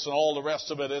voice and all the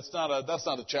rest of it, that's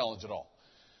not a challenge at all.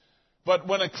 But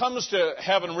when it comes to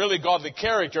having really godly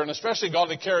character, and especially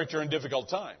godly character in difficult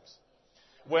times,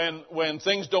 when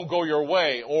things don't go your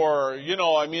way, or,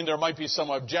 there might be some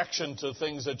objection to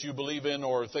things that you believe in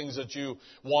or things that you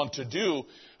want to do,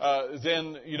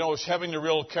 then, having the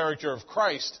real character of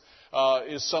Christ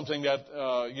is something that,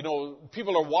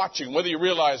 people are watching. Whether you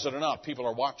realize it or not, people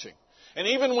are watching. And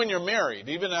even when you're married,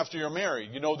 even after you're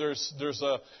married, there's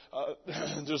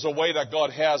a way that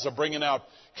God has of bringing out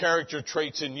character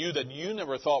traits in you that you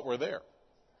never thought were there.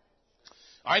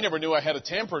 I never knew I had a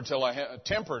temper till I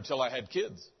had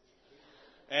kids.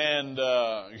 And,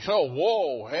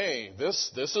 whoa, hey,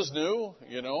 this is new,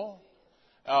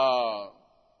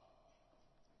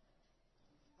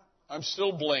 I'm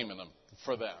still blaming them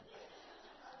for that.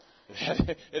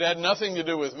 It had nothing to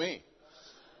do with me.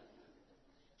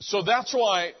 So that's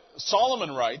why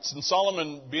Solomon writes, and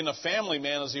Solomon being a family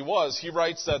man as he was, he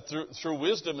writes that through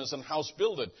wisdom is an house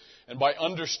builded, and by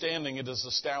understanding it is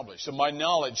established. And by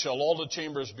knowledge shall all the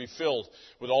chambers be filled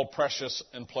with all precious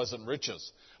and pleasant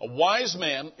riches. A wise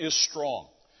man is strong.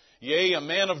 Yea, a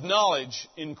man of knowledge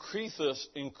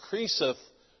increaseth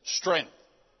strength.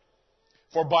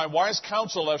 For by wise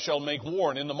counsel thou shalt make war,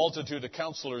 and in the multitude of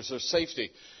counselors there's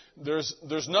safety.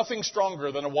 There's nothing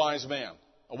stronger than a wise man.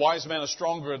 A wise man is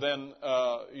stronger than,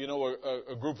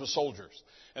 a group of soldiers.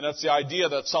 And that's the idea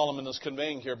that Solomon is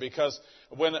conveying here, because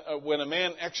when a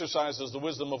man exercises the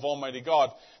wisdom of Almighty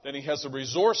God, then he has the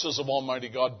resources of Almighty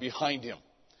God behind him.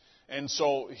 And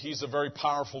so he's a very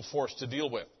powerful force to deal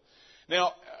with.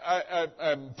 Now,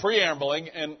 I'm preambling,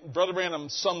 and Brother Branham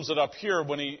sums it up here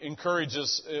when he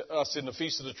encourages us in the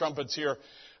Feast of the Trumpets here,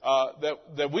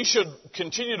 that we should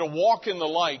continue to walk in the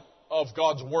light of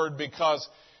God's Word, because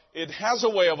it has a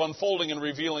way of unfolding and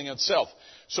revealing itself.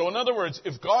 So in other words,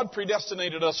 if God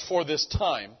predestinated us for this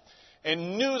time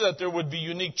and knew that there would be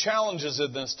unique challenges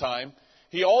in this time,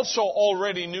 He also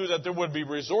already knew that there would be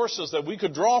resources that we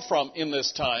could draw from in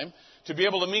this time to be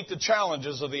able to meet the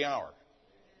challenges of the hour.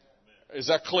 Is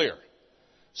that clear?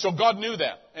 So God knew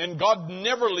that. And God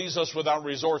never leaves us without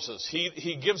resources.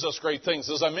 He gives us great things.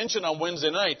 As I mentioned on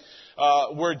Wednesday night,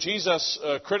 where Jesus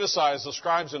criticized the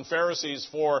scribes and Pharisees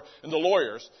and the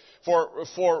lawyers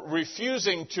for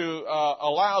refusing to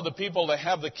allow the people to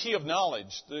have the key of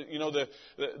knowledge,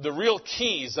 the real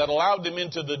keys that allowed them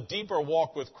into the deeper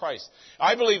walk with Christ.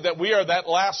 I believe that we are that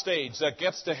last stage that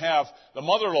gets to have the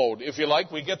mother lode, if you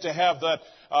like. We get to have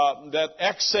that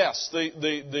excess,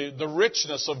 the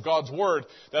richness of God's Word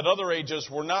that other ages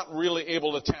were not really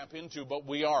able to tap into, but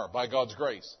we are by God's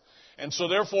grace. And so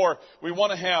therefore, we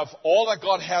want to have all that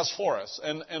God has for us,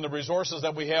 and the resources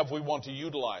that we have, we want to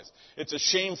utilize. It's a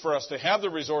shame for us to have the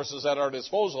resources at our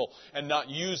disposal and not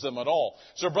use them at all.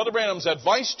 So Brother Branham's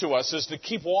advice to us is to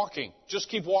keep walking. Just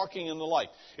keep walking in the light.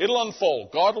 It'll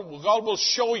unfold. God will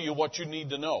show you what you need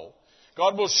to know.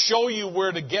 God will show you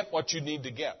where to get what you need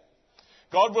to get.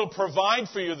 God will provide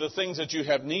for you the things that you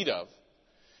have need of.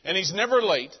 And He's never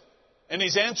late, and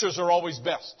His answers are always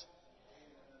best.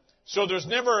 So there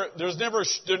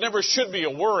never should be a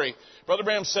worry. Brother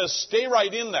Branham says, stay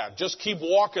right in that. Just keep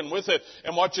walking with it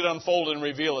and watch it unfold and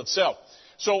reveal itself.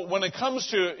 So when it comes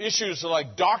to issues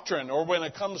like doctrine, or when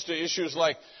it comes to issues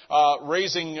like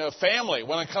raising a family,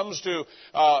 when it comes to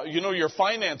your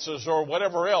finances or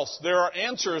whatever else, there are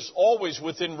answers always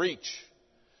within reach.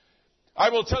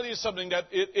 I will tell you something, that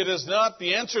it is not,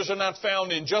 the answers are not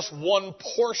found in just one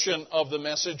portion of the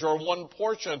message or one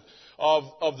portion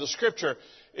of the Scripture.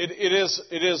 It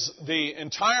is the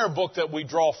entire book that we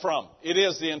draw from. It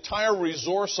is the entire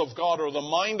resource of God, or the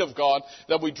mind of God,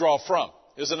 that we draw from.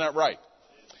 Isn't that right?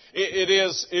 It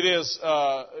is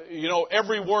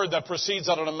every word that proceeds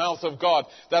out of the mouth of God,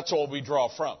 that's all we draw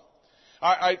from.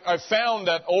 I found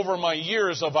that over my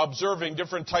years of observing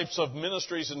different types of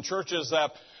ministries and churches,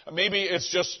 that maybe it's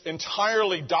just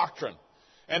entirely doctrine.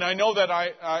 And I know that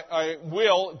I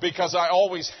will, because I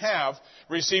always have,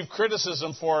 received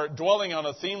criticism for dwelling on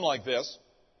a theme like this.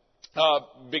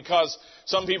 Because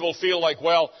some people feel like,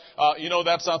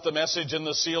 that's not the message, and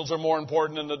the seals are more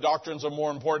important, and the doctrines are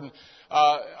more important.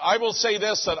 I will say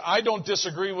this, that I don't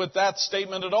disagree with that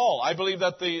statement at all. I believe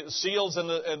that the seals and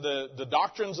the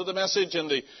doctrines of the message, and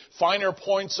the finer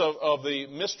points of the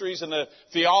mysteries and the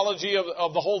theology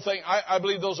of the whole thing, I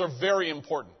believe those are very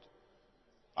important.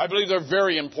 I believe they're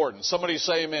very important. Somebody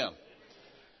say amen.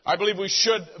 I believe we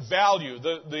should value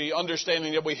the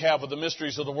understanding that we have of the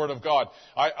mysteries of the Word of God.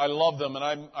 I love them,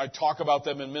 and I talk about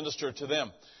them and minister to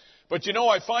them. But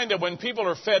I find that when people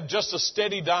are fed just a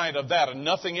steady diet of that and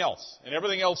nothing else, and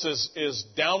everything else is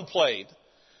downplayed,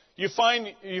 you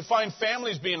find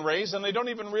families being raised, and they don't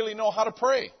even really know how to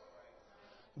pray.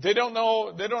 They don't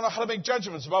know how to make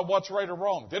judgments about what's right or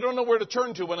wrong. They don't know where to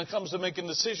turn to when it comes to making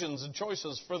decisions and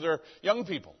choices for their young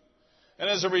people. And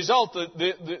as a result,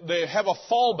 they have a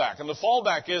fallback. And the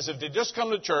fallback is, if they just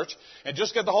come to church and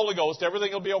just get the Holy Ghost,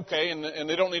 everything will be okay, and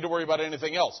they don't need to worry about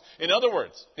anything else. In other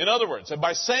words, and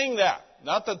by saying that,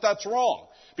 not that that's wrong,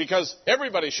 because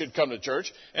everybody should come to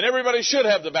church, and everybody should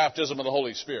have the baptism of the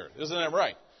Holy Spirit. Isn't that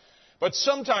right? But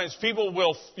sometimes people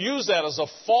will use that as a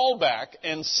fallback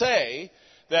and say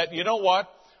that, you know what,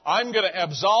 I'm going to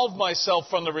absolve myself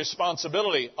from the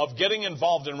responsibility of getting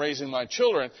involved in raising my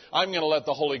children. I'm going to let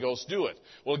the Holy Ghost do it.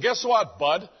 Well, guess what,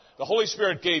 bud? The Holy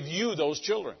Spirit gave you those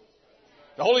children.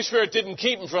 The Holy Spirit didn't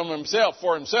keep them for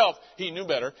himself. He knew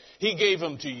better. He gave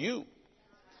them to you,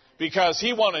 because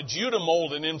He wanted you to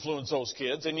mold and influence those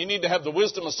kids. And you need to have the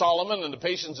wisdom of Solomon and the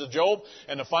patience of Job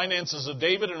and the finances of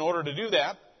David in order to do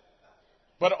that.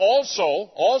 But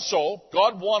also,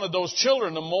 God wanted those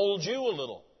children to mold you a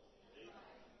little.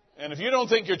 And if you don't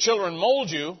think your children mold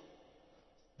you,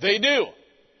 they do.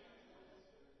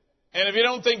 And if you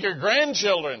don't think your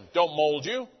grandchildren don't mold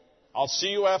you, I'll see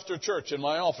you after church in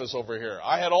my office over here.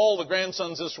 I had all the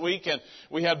grandsons this week, and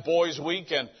we had Boys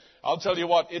Week, and I'll tell you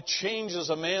what, it changes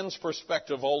a man's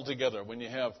perspective altogether when you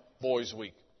have Boys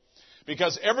Week.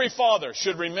 Because every father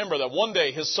should remember that one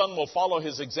day his son will follow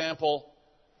his example,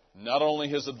 not only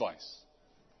his advice.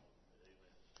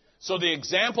 So the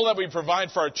example that we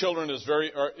provide for our children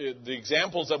the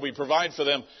examples that we provide for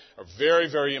them are very,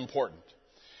 very important.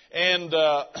 And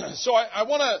so I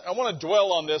want to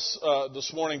dwell on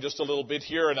this morning just a little bit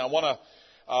here, and I want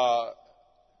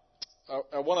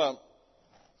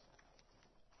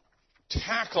to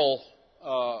tackle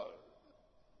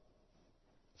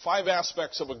 5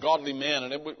 aspects of a godly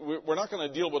man, and we're not going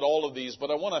to deal with all of these, but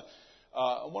I want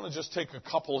to just take a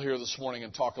couple here this morning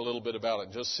and talk a little bit about it,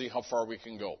 and just see how far we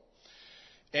can go.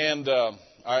 And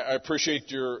I appreciate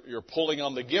your pulling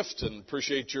on the gift, and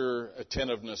appreciate your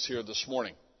attentiveness here this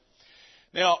morning.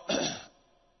 Now,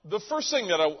 the first thing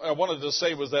that I wanted to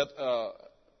say was that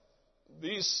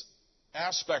these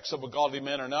aspects of a godly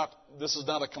man this is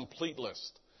not a complete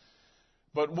list.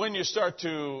 But when you start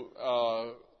to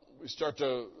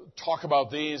talk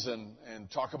about these and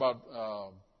talk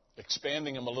about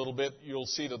expanding them a little bit, you'll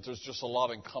see that there's just a lot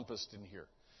encompassed in here.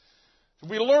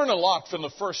 We learn a lot from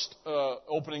the first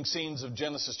opening scenes of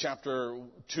Genesis chapter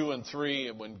 2 and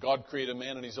 3, when God created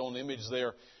man in His own image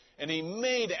there. And He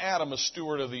made Adam a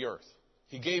steward of the earth.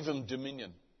 He gave him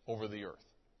dominion over the earth.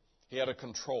 He had a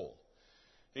control.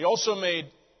 He also made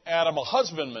Adam a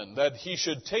husbandman, that he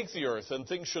should take the earth and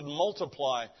things should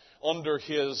multiply under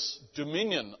his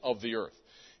dominion of the earth.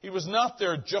 He was not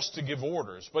there just to give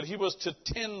orders, but he was to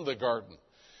tend the garden.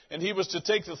 And he was to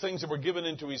take the things that were given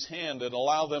into his hand and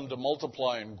allow them to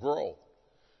multiply and grow.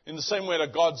 In the same way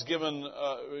that God's given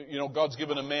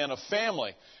a man a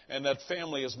family, and that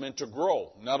family is meant to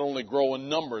grow. Not only grow in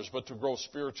numbers, but to grow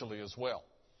spiritually as well.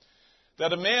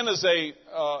 That a man is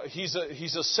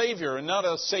he's a savior, and not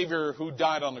a savior who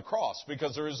died on the cross,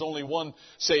 because there is only one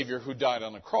savior who died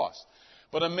on the cross.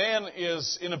 But a man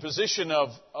is in a position of,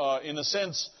 in a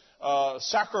sense,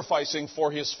 sacrificing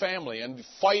for his family and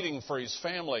fighting for his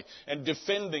family and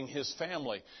defending his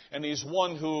family. And he's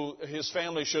one who his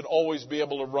family should always be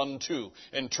able to run to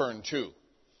and turn to.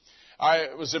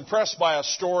 I was impressed by a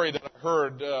story that I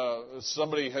heard.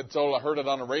 Somebody had told, I heard it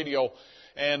on the radio.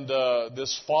 And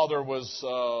this father was,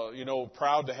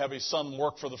 proud to have his son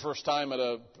work for the first time at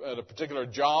a particular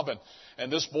job,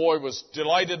 and this boy was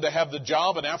delighted to have the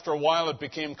job. And after a while, it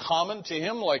became common to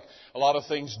him, like a lot of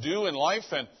things do in life.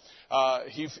 And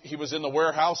he was in the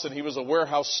warehouse, and he was a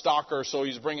warehouse stocker, so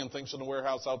he's bringing things from the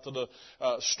warehouse out to the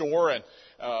store. And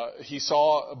he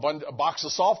saw a box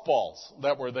of softballs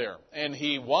that were there, and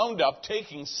he wound up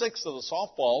taking 6 of the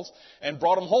softballs and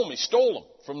brought them home. He stole them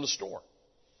from the store.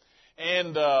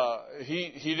 And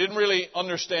he didn't really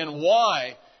understand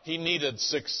why he needed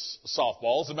 6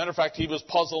 softballs. As a matter of fact, he was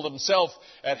puzzled himself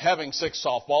at having 6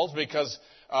 softballs because,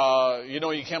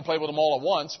 you can't play with them all at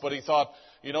once. But he thought,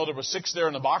 there were 6 there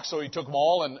in the box, so he took them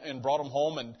all and brought them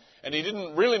home. And he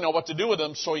didn't really know what to do with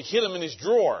them, so he hid them in his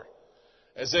drawer,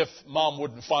 as if Mom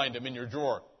wouldn't find them in your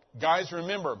drawer. Guys,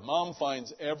 remember, Mom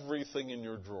finds everything in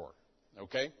your drawer,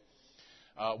 okay?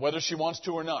 Whether she wants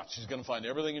to or not, she's going to find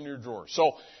everything in your drawer.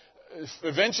 So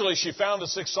eventually, she found the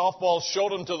 6 softballs,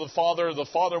 showed them to the father. The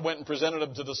father went and presented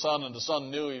them to the son, and the son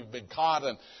knew he'd been caught.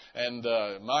 And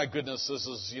my goodness, this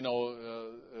is,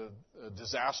 a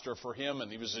disaster for him.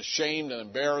 And he was ashamed and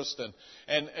embarrassed.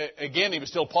 And again, he was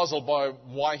still puzzled by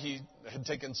why he had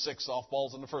taken 6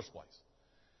 softballs in the first place.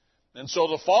 And so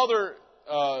the father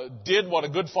did what a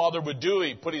good father would do.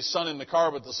 He put his son in the car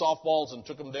with the softballs and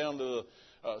took him down to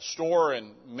the store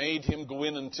and made him go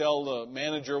in and tell the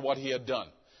manager what he had done.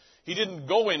 He didn't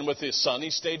go in with his son.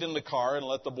 He stayed in the car and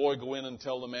let the boy go in and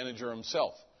tell the manager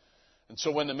himself. And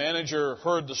so when the manager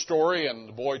heard the story and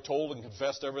the boy told and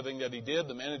confessed everything that he did,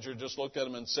 the manager just looked at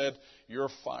him and said, "You're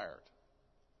fired."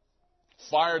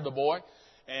 Fired the boy,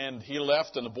 and he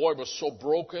left, and the boy was so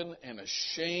broken and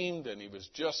ashamed, and he was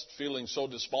just feeling so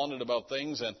despondent about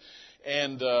things.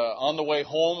 And on the way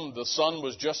home, the son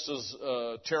was just as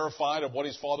terrified of what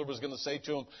his father was going to say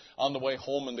to him on the way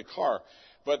home in the car.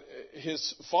 But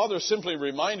his father simply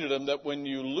reminded him that when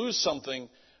you lose something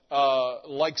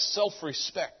like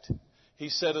self-respect, he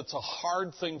said it's a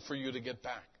hard thing for you to get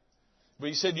back. But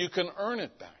he said you can earn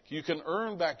it back. You can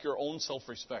earn back your own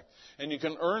self-respect. And you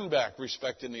can earn back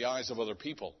respect in the eyes of other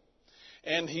people.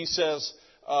 And he says,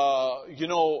 there's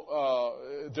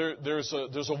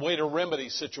a way to remedy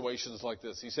situations like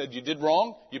this. He said, you did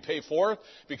wrong, you pay for it,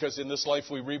 because in this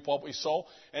life we reap what we sow.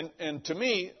 And to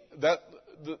me, that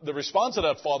the response of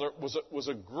that father was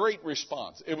a great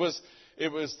response. It was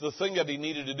the thing that he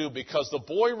needed to do, because the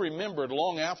boy remembered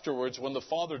long afterwards when the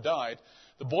father died.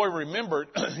 The boy remembered,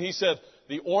 he said,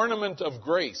 the ornament of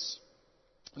grace.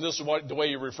 And this is the way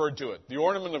he referred to it. The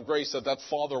ornament of grace that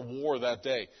father wore that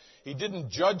day. He didn't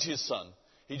judge his son.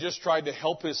 He just tried to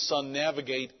help his son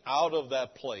navigate out of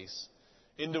that place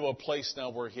into a place now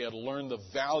where he had learned the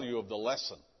value of the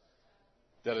lesson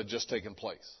that had just taken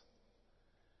place.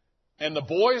 And the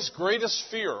boy's greatest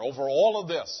fear over all of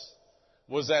this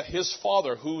was that his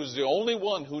father, who was the only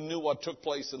one who knew what took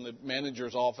place in the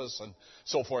manager's office and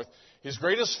so forth, his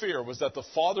greatest fear was that the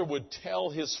father would tell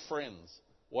his friends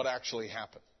what actually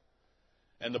happened.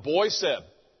 And the boy said,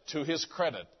 to his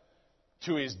credit,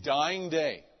 to his dying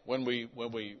day, when we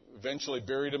eventually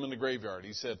buried him in the graveyard,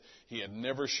 he said he had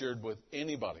never shared with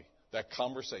anybody that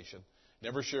conversation,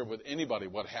 never shared with anybody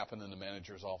what happened in the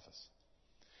manager's office.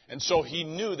 And so he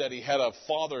knew that he had a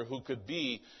father who could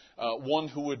be one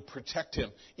who would protect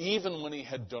him, even when he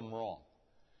had done wrong.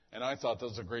 And I thought that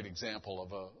was a great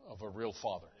example of a real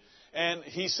father. And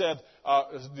he said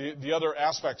the other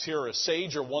aspects here are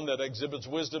sage, or one that exhibits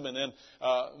wisdom, and then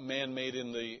man made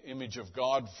in the image of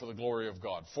God for the glory of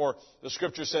God. For the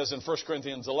Scripture says in 1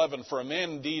 Corinthians 11, for a man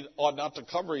indeed ought not to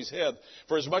cover his head,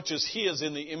 for as much as he is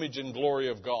in the image and glory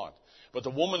of God. But the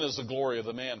woman is the glory of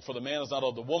the man. For the man is not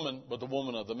of the woman, but the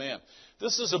woman of the man.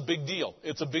 This is a big deal.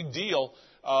 It's a big deal,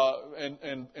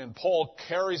 and Paul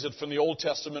carries it from the Old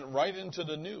Testament right into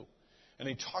the New. And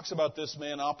he talks about this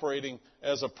man operating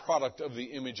as a product of the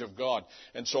image of God.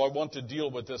 And so I want to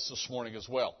deal with this morning as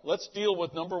well. Let's deal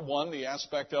with number one, the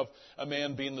aspect of a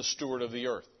man being the steward of the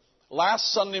earth.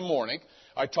 Last Sunday morning,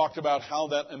 I talked about how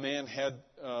that a man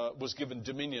was given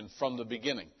dominion from the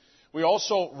beginning. We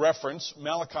also reference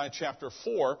Malachi chapter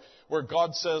 4, where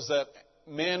God says that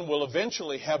man will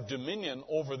eventually have dominion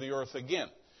over the earth again.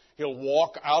 He'll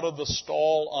walk out of the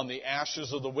stall on the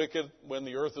ashes of the wicked when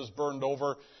the earth is burned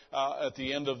over at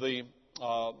the end of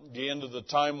the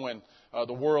time when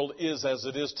the world is as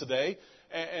it is today.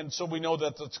 And so we know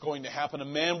that that's going to happen. A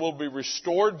man will be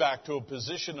restored back to a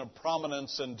position of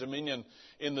prominence and dominion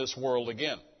in this world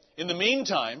again. In the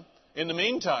meantime,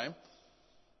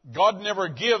 God never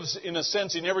gives, in a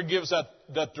sense, He never gives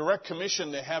that direct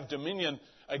commission to have dominion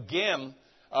again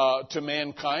to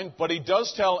mankind. But He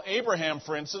does tell Abraham,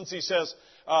 for instance, He says,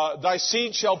 thy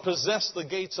seed shall possess the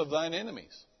gates of thine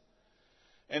enemies.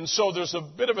 And so there's a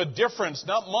bit of a difference,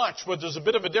 not much, but there's a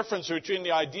bit of a difference between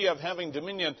the idea of having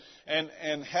dominion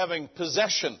and having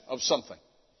possession of something.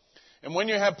 And when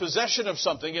you have possession of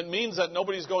something, it means that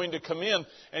nobody's going to come in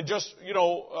and just,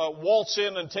 waltz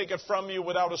in and take it from you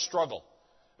without a struggle.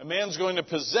 A man's going to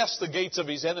possess the gates of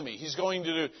his enemy. He's going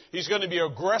to be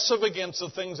aggressive against the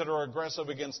things that are aggressive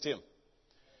against him.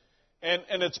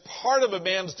 And it's part of a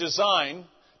man's design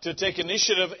to take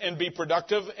initiative and be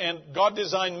productive. And God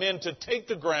designed men to take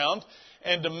the ground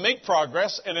and to make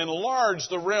progress and enlarge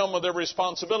the realm of their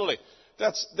responsibility.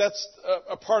 That's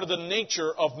a part of the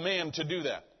nature of man to do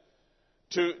that.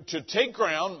 To take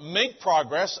ground, make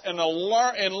progress, and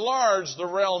enlarge the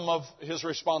realm of his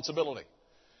responsibility.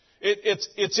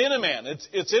 It's in a man.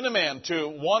 It's in a man to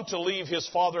want to leave his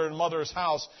father and mother's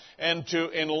house and to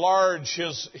enlarge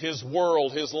his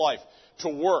world, his life, to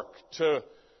work, to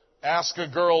ask a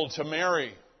girl to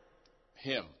marry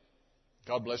him.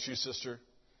 God bless you, sister.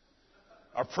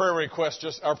 Our prayer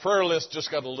list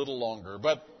just got a little longer,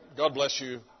 but God bless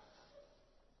you.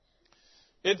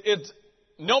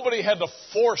 Nobody had to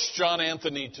force John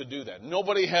Anthony to do that.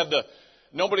 Nobody had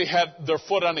their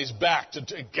foot on his back to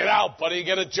get out, buddy,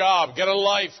 get a job, get a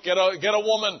life, get a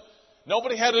woman.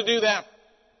 Nobody had to do that.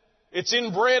 It's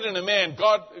inbred in a man.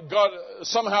 God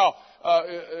somehow,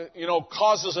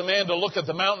 causes a man to look at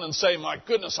the mountain and say, my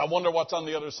goodness, I wonder what's on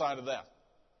the other side of that.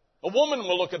 A woman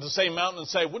will look at the same mountain and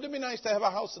say, wouldn't it be nice to have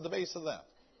a house at the base of that?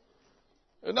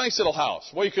 A nice little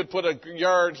house. Well, you could put a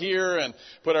yard here and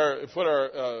put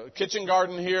our kitchen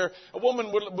garden here. A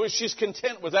woman she's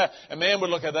content with that. A man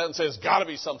would look at that and say, there's got to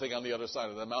be something on the other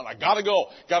side of that mountain. I got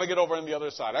to get over on the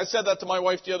other side. I said that to my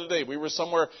wife the other day. We were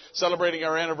somewhere celebrating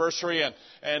our anniversary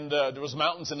and there was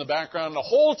mountains in the background. And the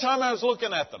whole time I was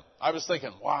looking at them, I was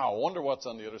thinking, wow, I wonder what's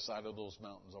on the other side of those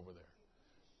mountains over there.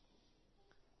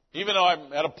 Even though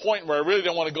I'm at a point where I really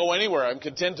don't want to go anywhere, I'm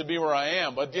content to be where I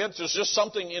am. But yet there's just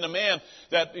something in a man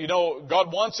that,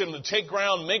 God wants him to take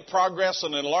ground, make progress,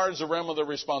 and enlarge the realm of their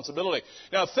responsibility.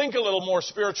 Now think a little more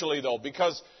spiritually, though,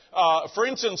 because, for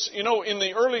instance, in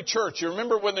the early church, you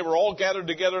remember when they were all gathered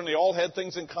together and they all had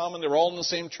things in common? They were all in the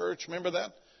same church. Remember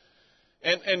that?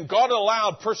 And God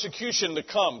allowed persecution to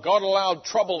come. God allowed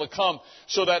trouble to come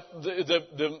so that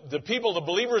the people, the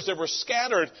believers, they were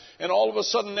scattered, and all of a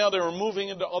sudden now they were moving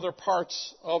into other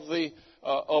parts of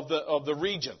the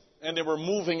region. And they were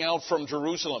moving out from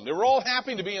Jerusalem. They were all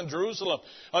happy to be in Jerusalem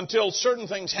until certain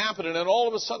things happened, and then all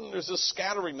of a sudden there's this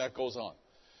scattering that goes on.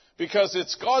 Because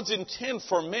it's God's intent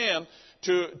for man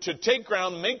to take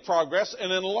ground, make progress,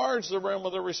 and enlarge the realm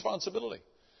of their responsibility.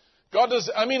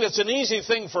 It's an easy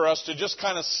thing for us to just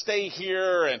kind of stay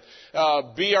here and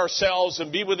be ourselves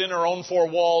and be within our own four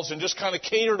walls and just kind of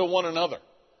cater to one another.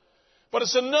 But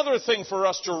it's another thing for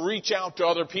us to reach out to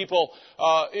other people,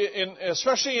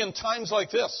 especially in times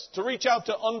like this, to reach out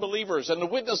to unbelievers and to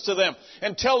witness to them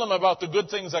and tell them about the good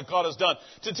things that God has done,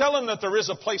 to tell them that there is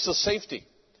a place of safety,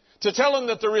 to tell them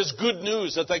that there is good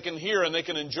news that they can hear and they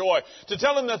can enjoy, to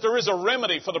tell them that there is a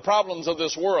remedy for the problems of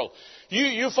this world.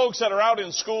 You folks that are out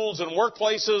in schools and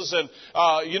workplaces and,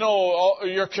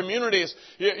 your communities,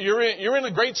 you're in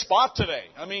a great spot today.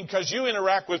 Because you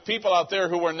interact with people out there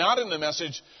who are not in the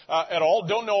message at all,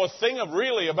 don't know a thing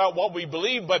really about what we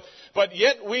believe, but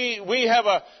yet we have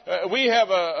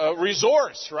a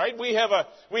resource, right? We have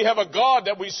a God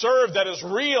that we serve that is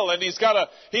real, and He's got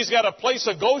a place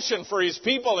of Goshen for His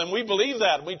people, and we believe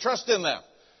that, and we trust in that.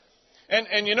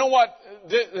 And you know what?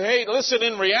 Hey, listen,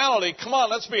 in reality, come on,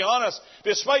 let's be honest.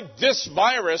 Despite this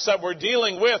virus that we're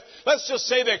dealing with, let's just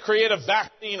say they create a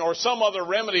vaccine or some other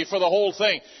remedy for the whole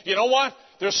thing. You know what?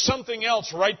 There's something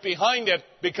else right behind it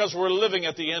because we're living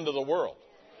at the end of the world.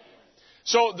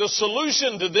 So the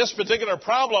solution to this particular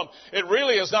problem, it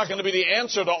really is not going to be the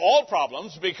answer to all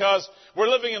problems, because we're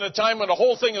living in a time when the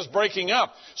whole thing is breaking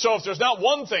up. So if there's not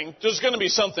one thing, there's going to be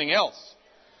something else.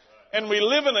 And we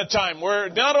live in a time where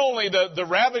not only the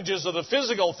ravages of the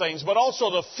physical things, but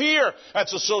also the fear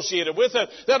that's associated with it,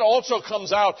 that also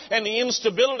comes out. And the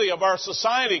instability of our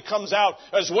society comes out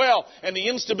as well. And the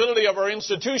instability of our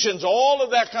institutions, all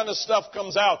of that kind of stuff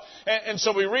comes out. And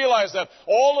so we realize that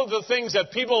all of the things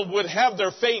that people would have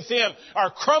their faith in are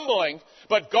crumbling.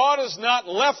 But God has not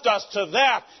left us to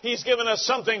that. He's given us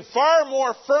something far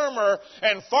more firmer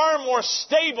and far more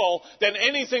stable than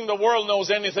anything the world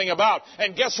knows anything about.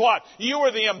 And guess what? You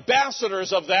are the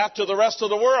ambassadors of that to the rest of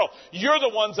the world. You're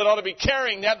the ones that ought to be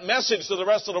carrying that message to the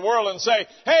rest of the world and say,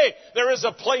 hey, there is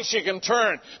a place you can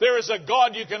turn. There is a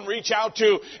God you can reach out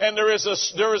to. And there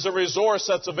is a resource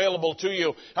that's available to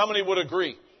you. How many would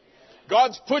agree?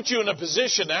 God's put you in a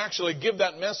position to actually give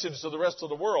that message to the rest of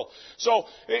the world. So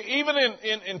even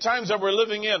in times that we're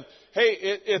living in,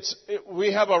 hey,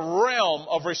 we have a realm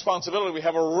of responsibility. We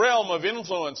have a realm of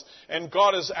influence. And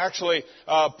God has actually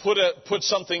put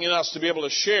something in us to be able to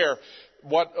share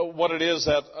what it is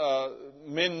that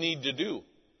men need to do.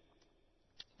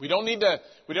 We don't need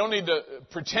to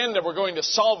pretend that we're going to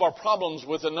solve our problems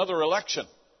with another election.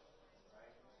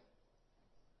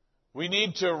 We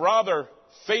need to rather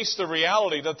face the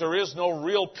reality that there is no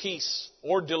real peace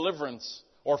or deliverance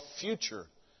or future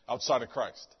outside of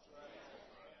Christ.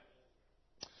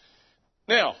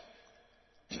 Now,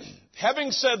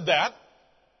 having said that,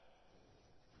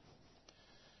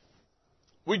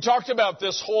 we talked about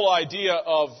this whole idea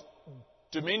of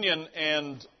dominion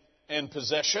and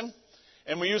possession,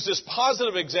 and we used this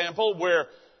positive example where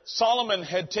Solomon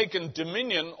had taken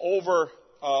dominion over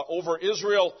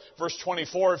Israel. Verse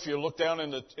 24, if you look down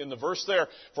in the verse there,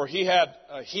 for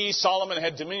Solomon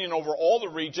had dominion over all the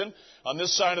region on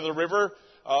this side of the river,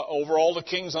 over all the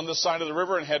kings on this side of the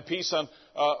river, and had peace on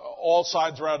all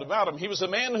sides round about him. He was a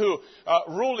man who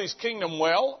ruled his kingdom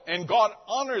well, and God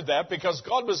honored that because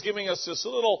God was giving us this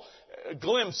little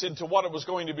glimpse into what it was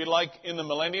going to be like in the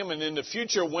millennium and in the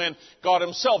future when God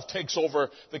himself takes over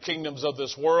the kingdoms of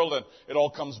this world and it all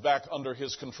comes back under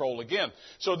his control again.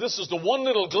 So this is the one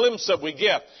little glimpse that we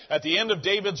get at the end of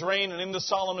David's reign and into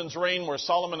Solomon's reign, where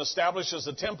Solomon establishes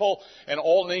the temple and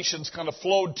all nations kind of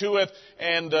flowed to it,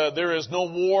 and there is no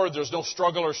war, there's no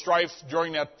struggle or strife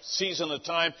during that season of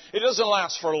time. It doesn't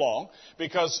last for long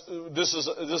because this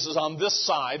is on this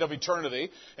side of eternity,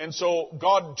 and so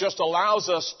God just allows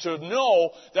us to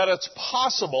know that it's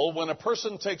possible when a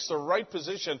person takes the right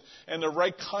position and the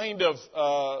right kind of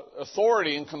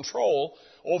authority and control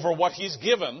over what he's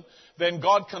given, then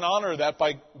God can honor that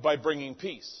by bringing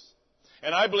peace.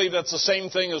 And I believe that's the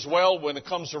same thing as well when it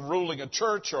comes to ruling a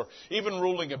church or even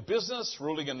ruling a business,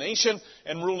 ruling a nation,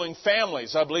 and ruling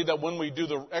families. I believe that when we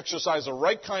exercise the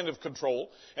right kind of control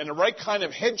and the right kind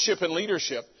of headship and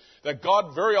leadership, that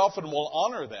God very often will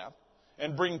honor that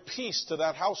and bring peace to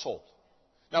that household.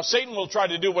 Now, Satan will try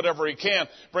to do whatever he can,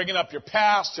 bringing up your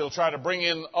past. He'll try to bring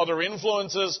in other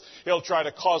influences. He'll try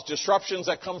to cause disruptions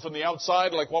that come from the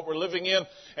outside, like what we're living in.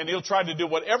 And he'll try to do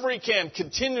whatever he can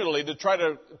continually to try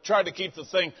to keep the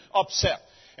thing upset.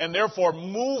 And therefore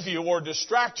move you or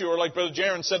distract you, or like Brother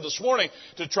Jaron said this morning,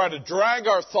 to try to drag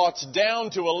our thoughts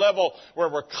down to a level where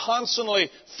we're constantly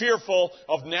fearful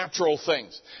of natural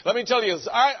things. Let me tell you,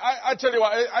 I tell you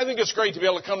what, I think it's great to be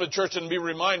able to come to church and be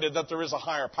reminded that there is a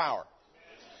higher power.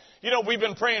 You know, we've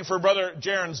been praying for Brother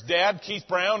Jaron's dad, Keith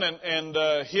Brown,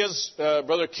 and his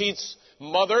Brother Keith's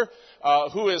mother,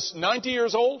 who is 90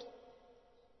 years old.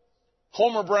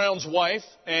 Homer Brown's wife,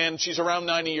 and she's around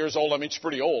 90 years old. I mean, she's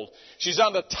pretty old. She's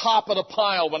on the top of the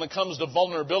pile when it comes to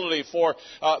vulnerability for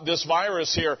this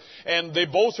virus here. And they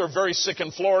both are very sick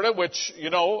in Florida, which, you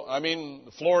know, I mean,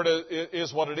 Florida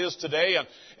is what it is today.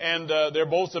 And they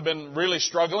both have been really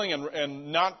struggling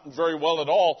and not very well at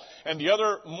all. And the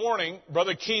other morning,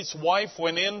 Brother Keith's wife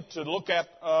went in to look at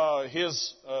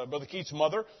Brother Keith's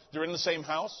mother. They're in the same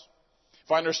house.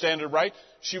 If I understand it right,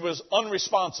 she was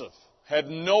unresponsive. Had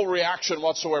no reaction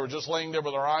whatsoever, just laying there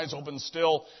with her eyes open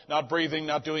still, not breathing,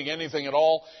 not doing anything at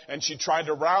all. And she tried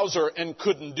to rouse her and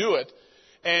couldn't do it.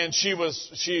 And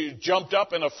she jumped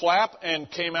up in a flap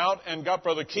and came out and got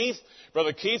Brother Keith.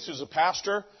 Brother Keith, who's a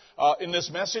pastor in this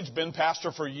message, been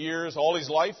pastor for years, all his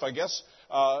life, I guess,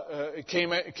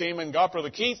 came and got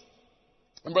Brother Keith.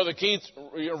 And Brother Keith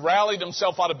rallied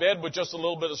himself out of bed with just a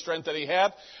little bit of strength that he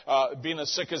had, being as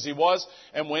sick as he was,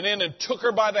 and went in and took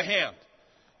her by the hand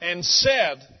and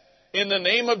said, in the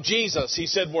name of Jesus, he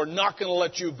said, we're not going to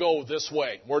let you go this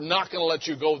way. We're not going to let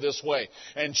you go this way.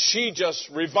 And she just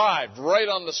revived right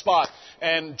on the spot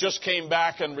and just came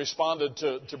back and responded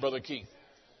to Brother Keith.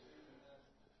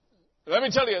 Let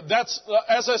me tell you, that's,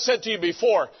 as I said to you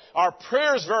before, our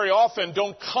prayers very often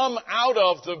don't come out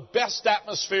of the best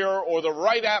atmosphere or the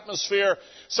right atmosphere.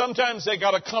 Sometimes they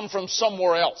got to come from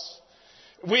somewhere else.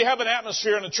 We have an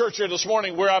atmosphere in the church here this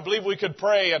morning where I believe we could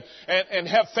pray and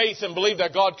have faith and believe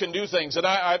that God can do things. And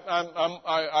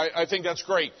I think that's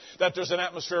great, that there's an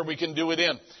atmosphere we can do it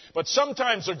in. But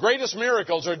sometimes the greatest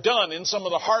miracles are done in some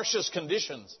of the harshest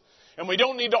conditions. And we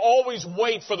don't need to always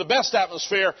wait for the best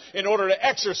atmosphere in order to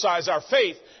exercise our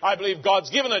faith. I believe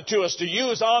God's given it to us to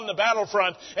use on the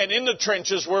battlefront and in the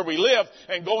trenches where we live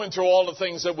and going through all the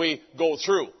things that we go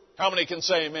through. How many can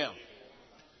say amen?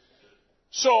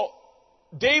 So,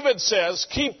 David says,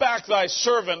 keep back thy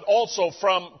servant also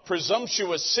from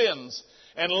presumptuous sins,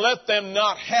 and let them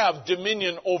not have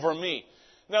dominion over me.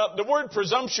 Now, the word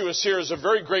presumptuous here is a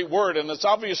very great word, and it's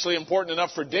obviously important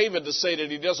enough for David to say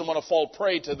that he doesn't want to fall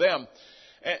prey to them.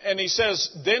 And he says,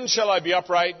 then shall I be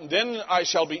upright, and then I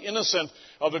shall be innocent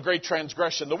of a great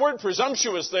transgression. The word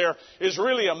presumptuous there is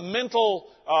really a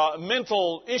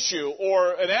mental issue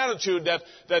or an attitude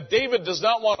that David does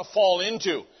not want to fall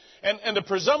into. And the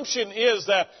presumption is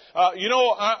that,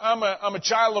 I'm a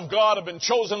child of God. I've been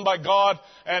chosen by God,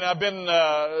 and I've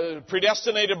been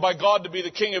predestinated by God to be the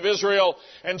king of Israel.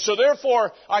 And so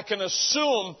therefore, I can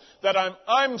assume that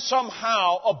I'm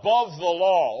somehow above the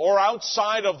law or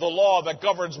outside of the law that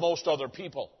governs most other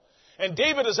people. And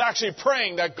David is actually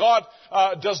praying that God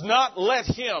does not let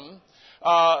him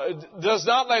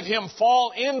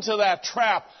fall into that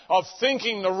trap of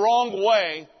thinking the wrong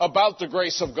way about the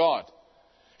grace of God.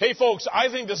 Hey, folks, I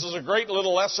think this is a great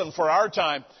little lesson for our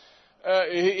time.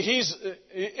 You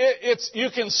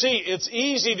can see it's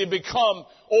easy to become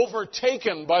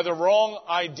overtaken by the wrong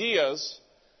ideas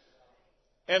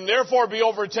and therefore be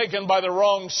overtaken by the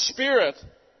wrong spirit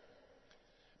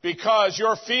because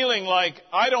you're feeling like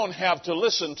I don't have to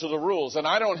listen to the rules and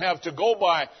I don't have to go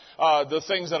by the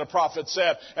things that a prophet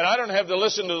said and I don't have to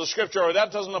listen to the scripture or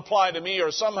that doesn't apply to me or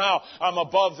somehow I'm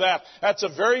above that. That's a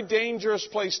very dangerous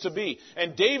place to be.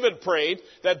 And David prayed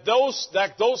that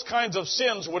those kinds of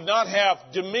sins would not have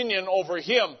dominion over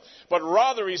him, but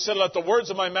rather he said, let the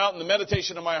words of my mouth and the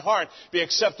meditation of my heart be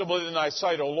acceptable in thy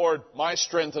sight, O Lord, my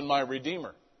strength and my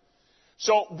redeemer.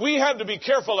 So we have to be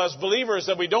careful as believers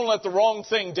that we don't let the wrong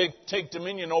thing take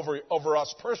dominion over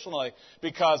us personally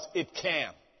because it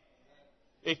can.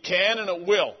 It can and it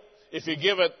will if you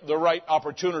give it the right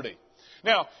opportunity.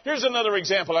 Now, here's another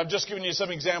example. I've just given you some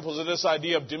examples of this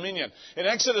idea of dominion. In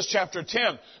Exodus chapter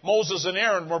 10, Moses and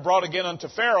Aaron were brought again unto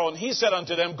Pharaoh, and he said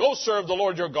unto them, go serve the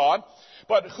Lord your God,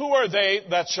 but who are they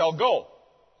that shall go?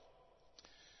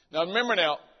 Now remember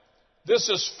this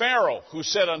is Pharaoh who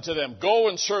said unto them, go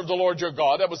and serve the Lord your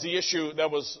God. That was the issue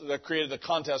that created the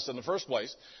contest in the first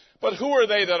place. But who are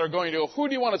they that are going to go? Who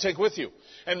do you want to take with you?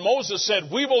 And Moses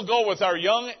said, we will go with our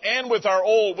young and with our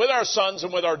old, with our sons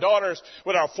and with our daughters,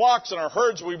 with our flocks and our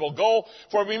herds we will go,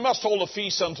 for we must hold a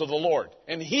feast unto the Lord.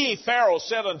 And he, Pharaoh,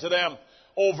 said unto them,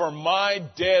 over my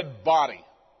dead body.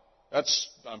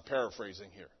 I'm paraphrasing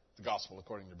here, the gospel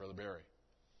according to Brother Barry.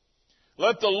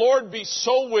 Let the Lord be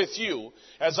so with you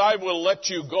as I will let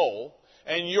you go,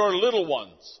 and your little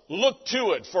ones. Look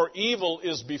to it, for evil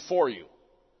is before you.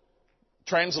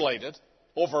 Translated,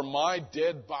 over my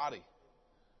dead body.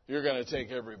 You're going to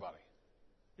take everybody.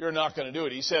 You're not going to do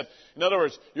it. He said, in other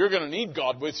words, you're going to need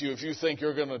God with you if you think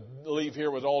you're going to leave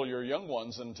here with all your young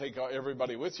ones and take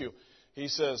everybody with you. He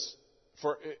says,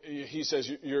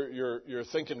 you're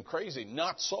thinking crazy.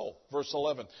 Not so. Verse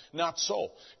 11. Not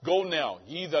so. Go now,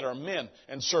 ye that are men,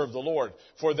 and serve the Lord,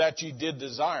 for that ye did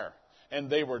desire. And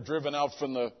they were driven out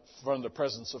from the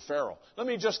presence of Pharaoh. Let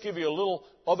me just give you a little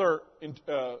other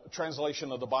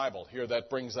translation of the Bible here that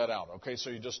brings that out. Okay, so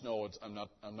you just know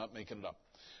I'm not making it up.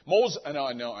 Moses, I know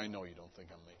you don't think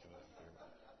I'm making it up.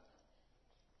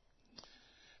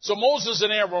 So Moses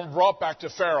and Aaron were brought back to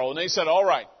Pharaoh, and they said, all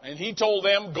right. And he told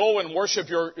them, go and worship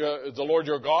the Lord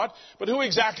your God. But who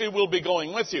exactly will be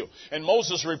going with you? And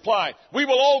Moses replied, we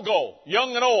will all go,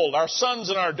 young and old, our sons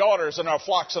and our daughters and our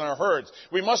flocks and our herds.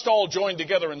 We must all join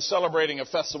together in celebrating a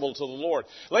festival to the Lord.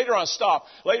 Later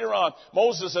on,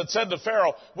 Moses had said to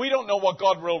Pharaoh, we don't know what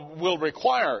God will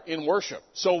require in worship.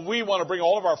 So we want to bring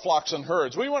all of our flocks and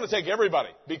herds. We want to take everybody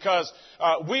because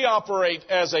we operate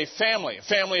as a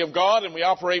family of God, and we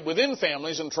operate operate within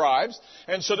families and tribes.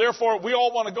 And so therefore, we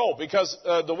all want to go because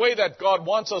the way that God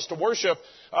wants us to worship,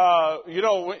 we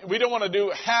don't want to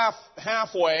do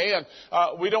halfway, and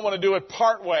we don't want to do it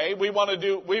part way. We want to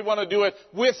do it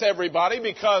with everybody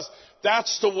because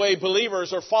that's the way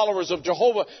believers or followers of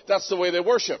Jehovah, that's the way they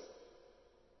worship.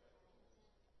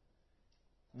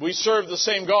 We serve the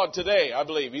same God today, I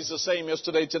believe. He's the same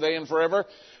yesterday, today, and forever,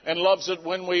 and loves it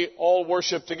when we all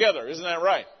worship together. Isn't that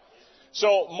right?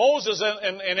 So Moses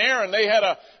and Aaron, they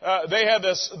had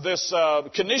this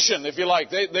condition, if you like.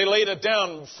 They laid it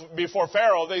down before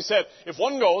Pharaoh. They said, if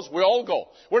one goes, we all go.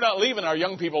 We're not leaving our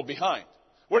young people behind.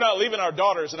 We're not leaving our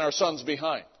daughters and our sons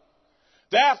behind.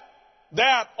 That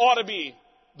ought to be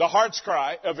the heart's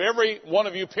cry of every one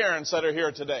of you parents that are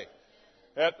here today.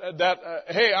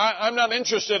 Hey, I'm not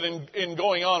interested in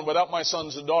going on without my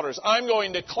sons and daughters. I'm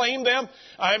going to claim them.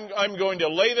 I'm going to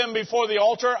lay them before the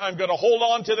altar. I'm going to hold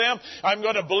on to them. I'm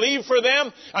going to believe for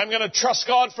them. I'm going to trust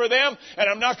God for them. And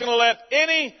I'm not going to let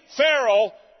any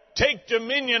Pharaoh take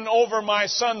dominion over my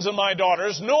sons and my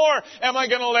daughters, nor am I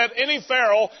going to let any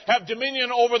Pharaoh have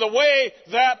dominion over the way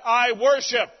that I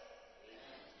worship.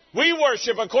 We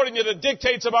worship according to the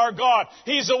dictates of our God.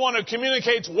 He's the one who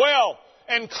communicates well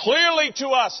and clearly to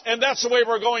us, and that's the way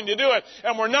we're going to do it.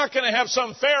 And we're not going to have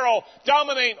some Pharaoh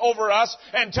dominate over us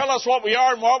and tell us what we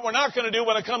are and what we're not going to do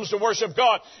when it comes to worship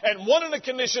God. And one of the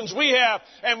conditions we have,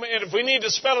 and if we need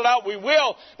to spell it out, we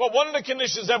will, but one of the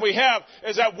conditions that we have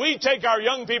is that we take our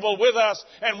young people with us,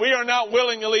 and we are not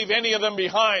willing to leave any of them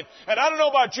behind. And I don't know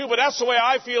about you, but that's the way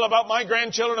I feel about my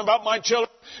grandchildren, about my children.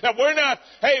 That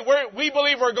we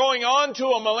believe we're going on to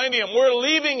a millennium. We're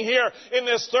leaving here in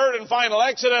this third and final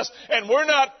Exodus, and we're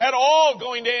not at all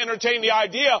going to entertain the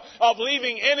idea of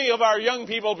leaving any of our young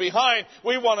people behind.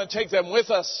 We want to take them with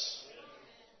us.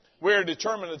 We're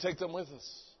determined to take them with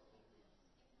us.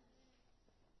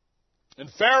 And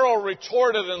Pharaoh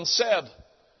retorted and said,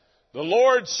 the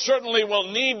Lord certainly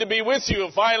will need to be with you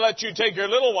if I let you take your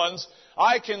little ones.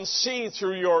 I can see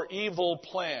through your evil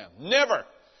plan. Never.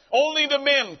 Only the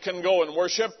men can go and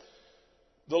worship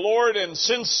the Lord, and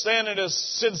since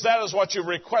that is what you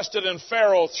requested, and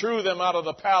Pharaoh threw them out of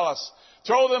the palace.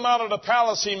 Throw them out of the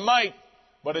palace he might,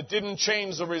 but it didn't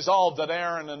change the resolve that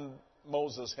Aaron and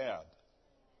Moses had.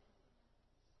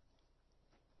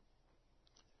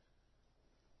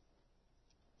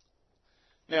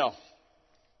 Now,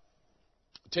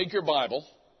 take your Bible,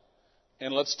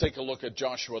 and let's take a look at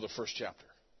Joshua, the first chapter.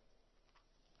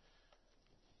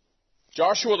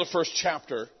 Joshua, the first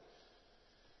chapter,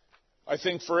 I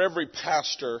think for every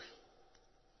pastor,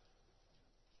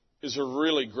 is a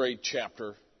really great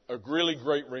chapter, a really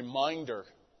great reminder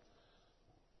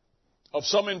of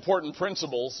some important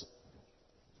principles.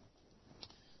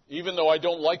 Even though I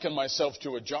don't liken myself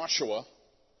to a Joshua,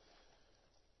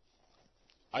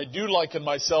 I do liken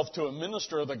myself to a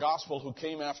minister of the gospel who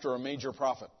came after a major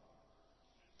prophet.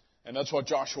 And that's what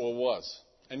Joshua was.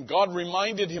 And God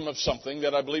reminded him of something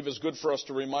that I believe is good for us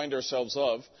to remind ourselves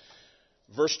of.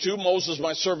 Verse 2, Moses,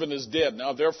 my servant, is dead.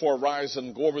 Now therefore arise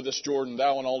and go over this Jordan,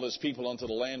 thou and all this people, unto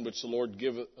the land which the Lord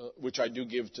which I do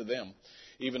give to them,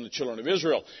 even the children of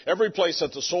Israel. Every place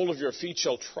that the sole of your feet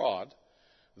shall trod,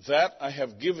 that I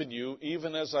have given you,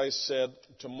 even as I said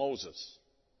to Moses.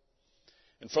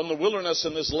 And from the wilderness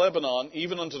in this Lebanon,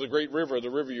 even unto the great river, the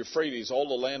river Euphrates, all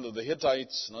the land of the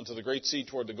Hittites, and unto the great sea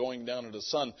toward the going down of the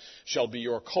sun, shall be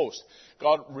your coast.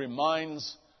 God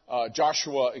reminds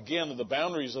Joshua again of the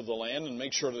boundaries of the land and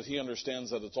make sure that he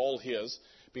understands that it's all his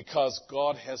because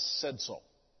God has said so.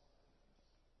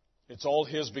 It's all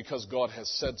his because God has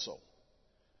said so.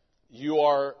 You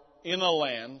are in a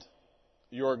land,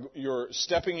 you're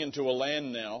stepping into a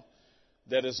land now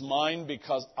that is mine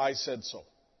because I said so.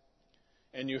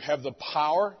 And you have the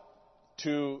power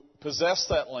to possess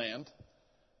that land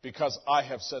because I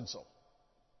have said so.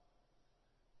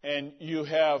 And you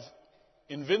have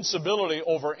invincibility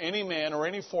over any man or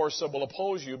any force that will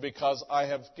oppose you because I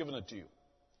have given it to you.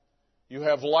 You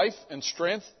have life and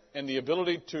strength and the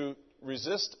ability to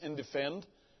resist and defend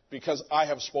because I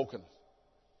have spoken.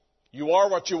 You are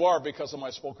what you are because of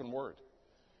my spoken word.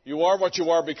 You are what you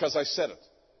are because I said it.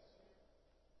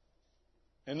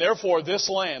 And therefore, this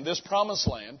land, this promised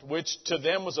land, which to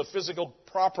them was a physical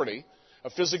property, a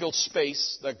physical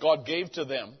space that God gave to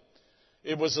them,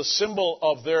 it was a symbol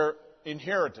of their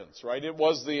inheritance, right? It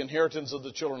was the inheritance of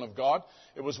the children of God.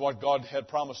 It was what God had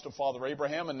promised to Father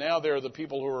Abraham, and now they're the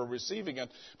people who are receiving it.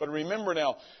 But remember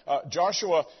now,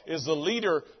 Joshua is the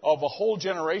leader of a whole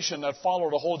generation that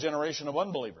followed a whole generation of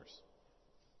unbelievers.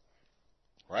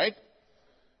 Right?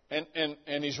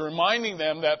 And he's reminding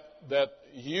them that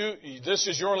this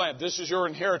is your land, this is your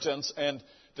inheritance, and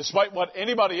Despite what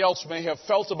anybody else may have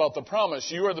felt about the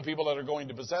promise, you are the people that are going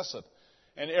to possess it.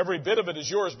 And every bit of it is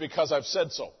yours because I've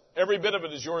said so. Every bit of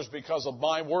it is yours because of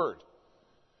my word.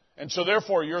 And so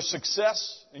therefore, your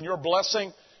success and your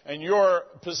blessing and your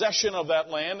possession of that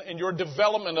land and your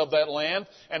development of that land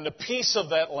and the peace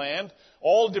of that land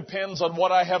all depends on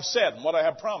what I have said and what I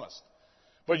have promised.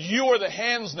 But you are the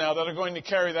hands now that are going to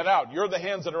carry that out. You're the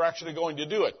hands that are actually going to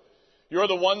do it. You're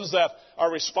the ones that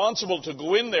are responsible to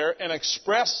go in there and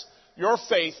express your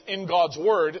faith in God's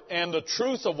word and the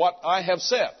truth of what I have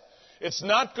said. It's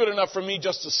not good enough for me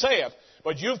just to say it,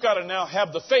 but you've got to now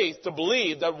have the faith to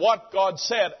believe that what God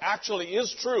said actually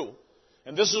is true.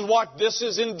 And this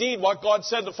is indeed what God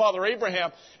said to Father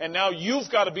Abraham. And now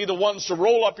you've got to be the ones to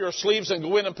roll up your sleeves and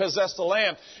go in and possess the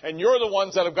land. And you're the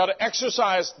ones that have got to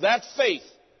exercise that faith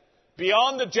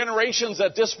beyond the generations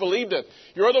that disbelieved it.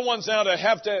 You're the ones now that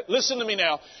have to, listen to me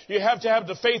now, you have to have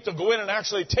the faith to go in and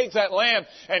actually take that land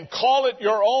and call it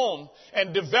your own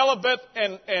and develop it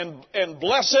and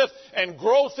bless it and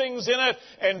grow things in it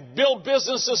and build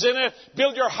businesses in it,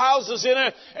 build your houses in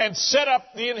it and set up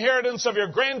the inheritance of your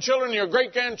grandchildren, your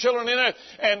great-grandchildren in it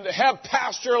and have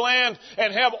pasture land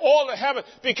and have it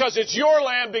because it's your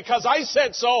land because I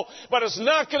said so, but it's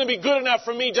not going to be good enough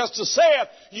for me just to say it.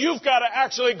 You've got to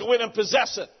actually go in and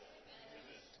possess it.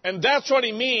 And that's what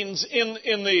he means in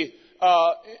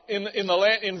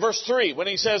verse 3 when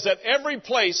he says that every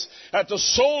place that the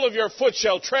sole of your foot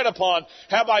shall tread upon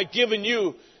have I given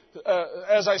you,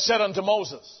 as I said unto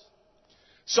Moses.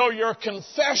 So your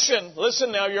confession,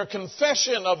 listen now, your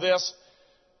confession of this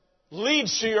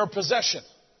leads to your possession.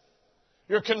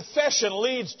 Your confession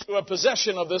leads to a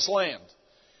possession of this land.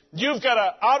 You've got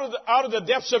to, out of the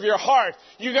depths of your heart,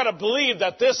 you've got to believe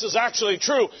that this is actually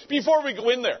true before we go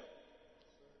in there.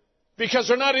 Because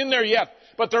they're not in there yet,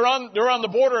 but they're on the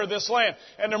border of this land,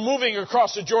 and they're moving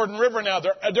across the Jordan River now.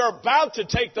 They're about to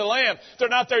take the land. They're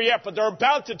not there yet, but they're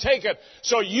about to take it.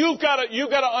 So you've got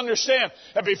to understand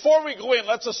that before we go in,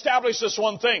 let's establish this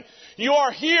one thing. You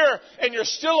are here and you're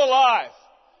still alive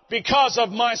because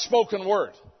of my spoken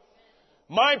word.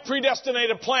 My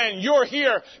predestinated plan, you're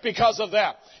here because of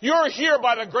that. You're here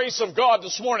by the grace of God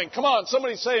this morning. Come on,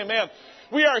 somebody say amen.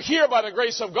 We are here by the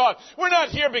grace of God. We're not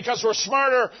here because we're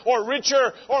smarter or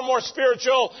richer or more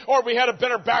spiritual or we had a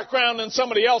better background than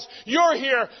somebody else. You're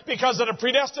here because of the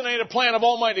predestinated plan of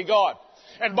Almighty God.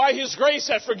 And by His grace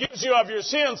that forgives you of your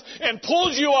sins and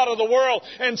pulls you out of the world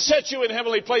and sets you in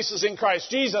heavenly places in Christ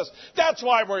Jesus. That's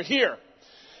why we're here.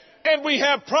 And we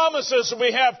have promises, and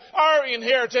we have our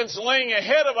inheritance laying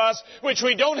ahead of us, which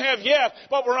we don't have yet,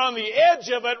 but we're on the edge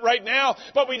of it right now,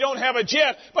 but we don't have it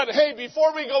yet. But hey,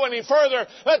 before we go any further,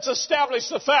 let's establish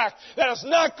the fact that it's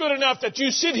not good enough that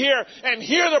you sit here and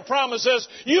hear the promises.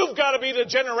 You've got to be the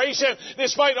generation,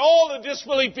 despite all the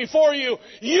disbelief before you,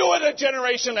 you are the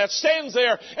generation that stands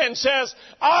there and says,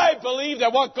 I believe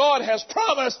that what God has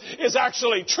promised is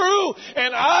actually true,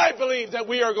 and I believe that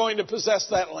we are going to possess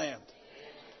that land.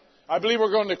 I believe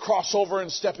we're going to cross over and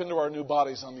step into our new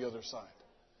bodies on the other side.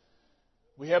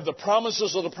 We have the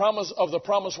promises of the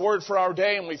promised word for our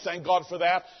day, and we thank God for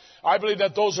that. I believe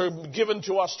that those are given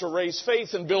to us to raise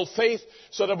faith and build faith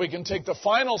so that we can take the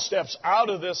final steps out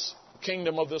of this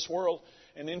kingdom of this world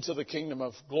and into the kingdom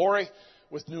of glory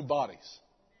with new bodies.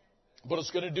 But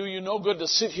it's going to do you no good to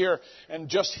sit here and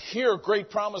just hear great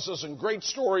promises and great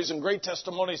stories and great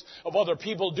testimonies of other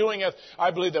people doing it. I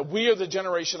believe that we are the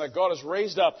generation that God has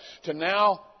raised up to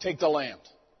now take the land.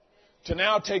 To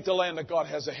now take the land that God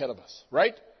has ahead of us.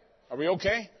 Right? Are we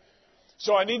okay?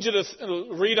 So I need you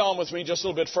to read on with me just a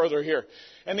little bit further here.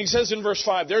 And he says in verse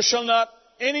 5, there shall not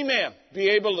any man be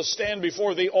able to stand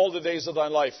before thee all the days of thy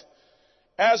life.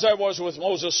 As I was with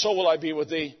Moses, so will I be with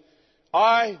thee.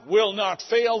 I will not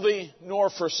fail thee nor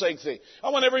forsake thee. I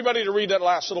want everybody to read that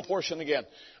last little portion again.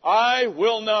 I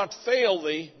will not fail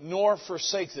thee nor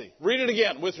forsake thee. Read it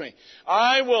again with me.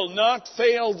 I will not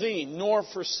fail thee nor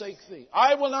forsake thee.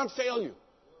 I will not fail you.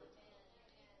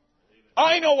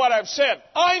 I know what I've said.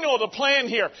 I know the plan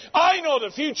here. I know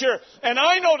the future. And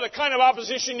I know the kind of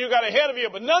opposition you got ahead of you.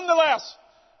 But nonetheless,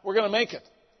 we're going to make it.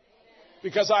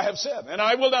 Because I have said. And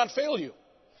I will not fail you.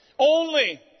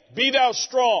 Only be thou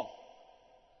strong.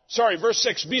 Verse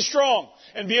 6, be strong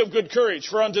and be of good courage,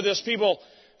 for unto this people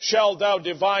shalt thou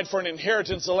divide for an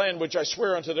inheritance the land which I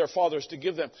swear unto their fathers to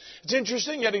give them. It's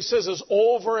interesting that he says this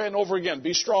over and over again,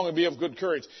 be strong and be of good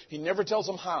courage. He never tells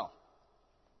them how.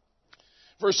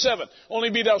 Verse 7, only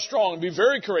be thou strong and be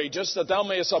very courageous, that thou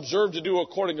mayest observe to do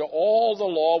according to all the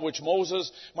law which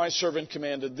Moses my servant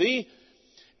commanded thee.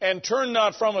 and turn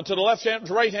not from it to the left hand,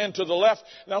 to right hand, to the left.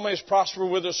 Thou mayest prosper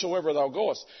whithersoever thou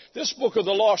goest. This book of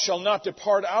the law shall not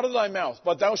depart out of thy mouth,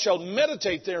 but thou shalt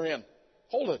meditate therein.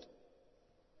 Hold it.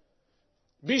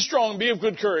 Be strong, be of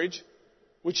good courage,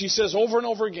 which he says over and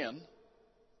over again.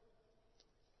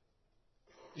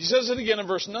 He says it again in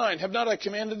verse 9. Have not I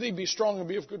commanded thee, be strong and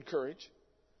be of good courage?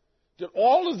 That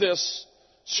all of this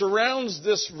surrounds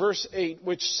this verse 8,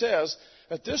 which says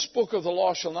that this book of the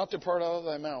law shall not depart out of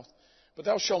thy mouth, but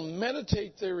thou shalt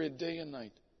meditate therein day and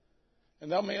night,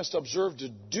 and thou mayest observe to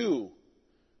do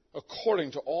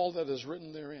according to all that is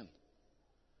written therein.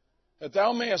 That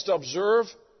thou mayest observe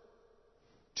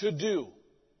to do.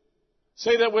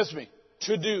 Say that with me.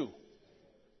 To do.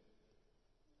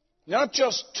 Not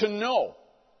just to know.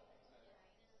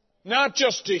 Not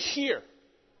just to hear.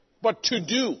 But to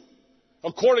do.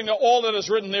 According to all that is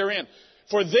written therein.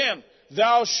 For then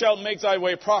thou shalt make thy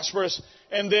way prosperous,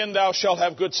 and then thou shalt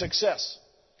have good success.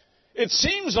 It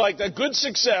seems like that good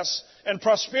success and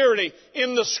prosperity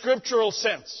in the scriptural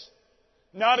sense,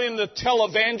 not in the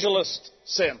televangelist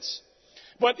sense,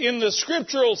 but in the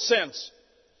scriptural sense,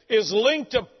 is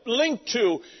linked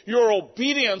to your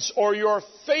obedience or your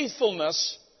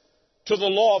faithfulness to the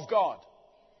law of God.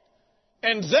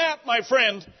 And that, my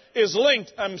friend, is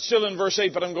linked, I'm still in verse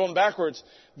 8, but I'm going backwards.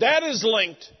 That is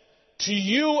linked to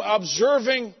you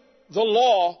observing the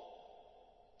law,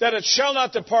 that it shall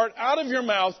not depart out of your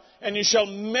mouth, and you shall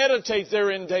meditate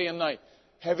therein day and night.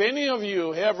 Have any of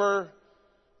you ever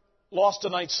lost a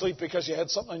night's sleep because you had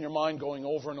something on your mind going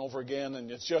over and over again, and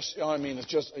it's just,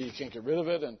 you can't get rid of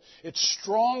it, and it's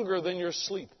stronger than your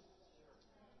sleep.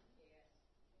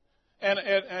 And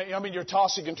you're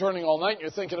tossing and turning all night, and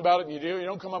you're thinking about it, and you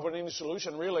don't come up with any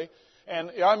solution, really.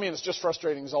 And, it's just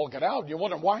frustrating as all get out. You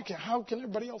wonder, how can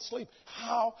everybody else sleep?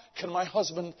 How can my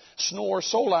husband snore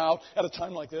so loud at a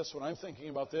time like this when I'm thinking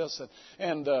about this?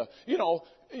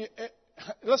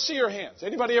 Let's see your hands.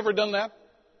 Anybody ever done that?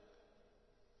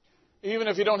 Even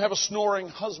if you don't have a snoring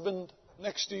husband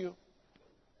next to you?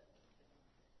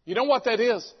 You know what that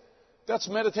is? That's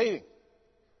meditating.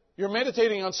 You're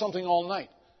meditating on something all night.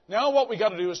 Now what we got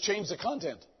to do is change the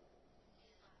content.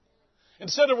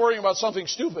 Instead of worrying about something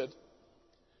stupid,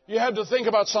 you have to think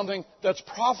about something that's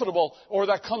profitable or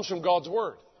that comes from God's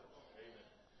Word.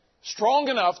 Strong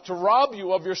enough to rob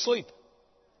you of your sleep.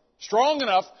 Strong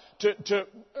enough to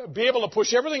be able to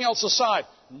push everything else aside.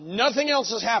 Nothing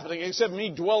else is happening except me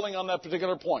dwelling on that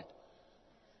particular point.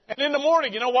 And in the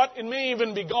morning, you know what? It may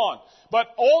even be gone. But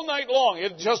all night long,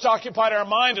 it just occupied our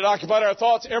mind. It occupied our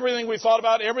thoughts. Everything we thought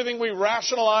about, everything we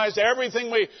rationalized,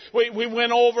 everything we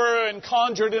went over and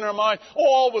conjured in our mind,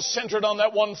 all was centered on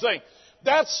that one thing.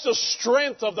 That's the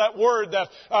strength of that word that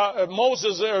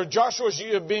Moses or Joshua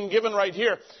have been given right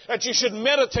here, that you should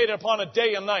meditate upon it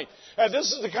day and night. And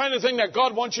this is the kind of thing that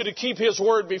God wants you to keep His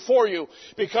word before you,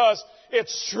 because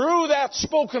it's through that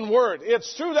spoken word,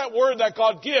 it's through that word that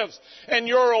God gives, and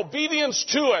your obedience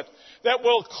to it, that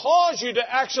will cause you to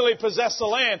actually possess the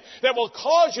land, that will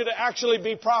cause you to actually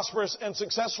be prosperous and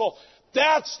successful.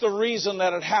 That's the reason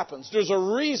that it happens. There's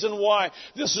a reason why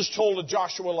this is told to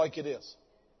Joshua like it is.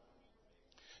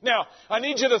 Now, I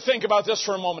need you to think about this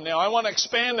for a moment now. I want to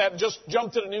expand that and just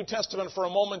jump to the New Testament for a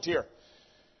moment here.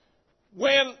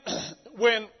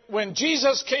 When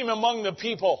Jesus came among the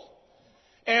people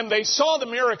and they saw the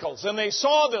miracles and they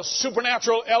saw the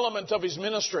supernatural element of His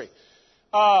ministry,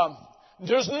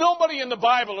 there's nobody in the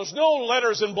Bible, there's no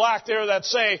letters in black there that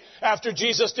say after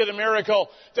Jesus did a miracle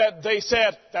that they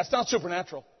said, that's not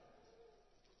supernatural.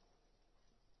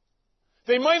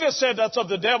 They might have said that's of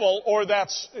the devil, or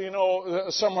that's,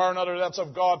 somehow or another that's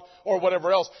of God, or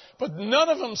whatever else. But none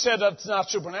of them said that's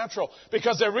not supernatural,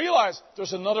 because they realized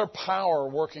there's another power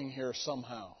working here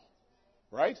somehow.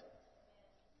 Right?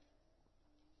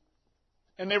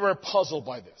 And they were puzzled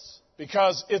by this,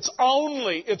 because it's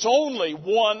only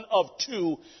one of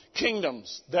two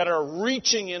kingdoms that are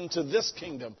reaching into this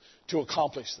kingdom to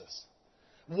accomplish this.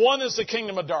 One is the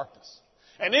kingdom of darkness.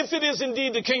 And if it is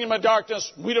indeed the kingdom of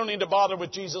darkness, we don't need to bother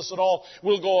with Jesus at all.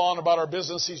 We'll go on about our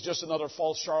business. He's just another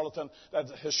false charlatan that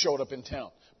has showed up in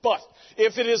town. But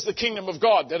if it is the kingdom of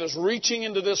God that is reaching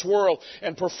into this world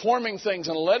and performing things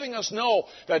and letting us know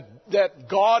that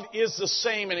God is the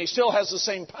same and He still has the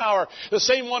same power, the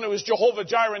same one who is Jehovah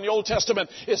Jireh in the Old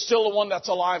Testament is still the one that's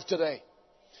alive today.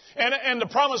 And the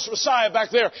promised Messiah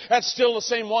back there, that's still the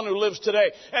same one who lives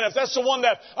today. And if that's the one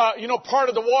that,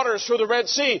 parted the waters through the Red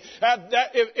Sea,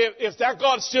 if that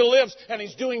God still lives and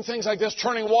He's doing things like this,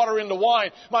 turning water into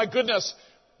wine, my goodness,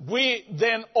 we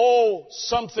then owe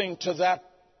something to that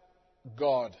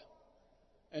God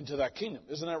and to that kingdom.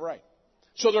 Isn't that right?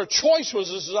 So their choice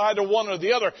was either one or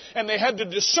the other, and they had to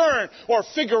discern or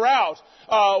figure out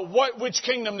which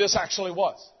kingdom this actually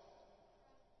was.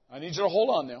 I need you to hold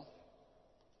on now.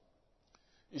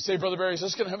 You say, Brother Barry, is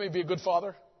this going to help me be a good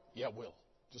father? Yeah, it will.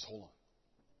 Just hold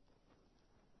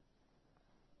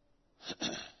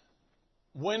on.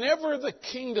 Whenever the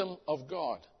kingdom of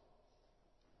God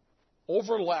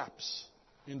overlaps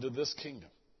into this kingdom,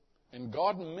 and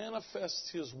God manifests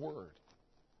His Word,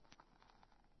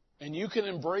 and you can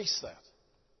embrace that,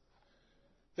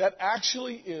 that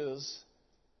actually is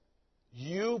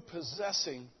you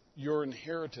possessing your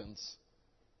inheritance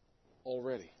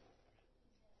already.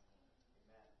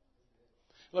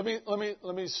 Let me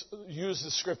use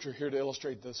the scripture here to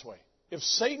illustrate this way. If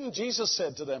Satan, Jesus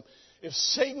said to them, if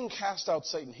Satan cast out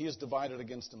Satan, he is divided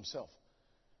against himself.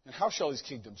 And how shall his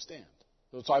kingdom stand?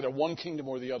 So it's either one kingdom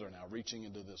or the other now, reaching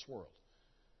into this world.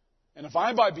 And if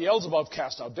I by Beelzebub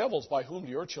cast out devils, by whom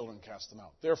do your children cast them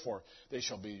out? Therefore, they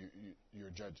shall be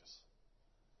your judges.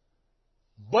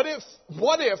 But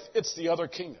what if it's the other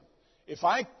kingdom? If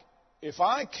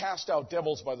I cast out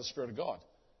devils by the Spirit of God,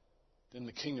 then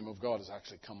the kingdom of God has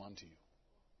actually come unto you.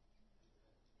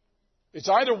 It's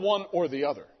either one or the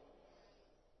other.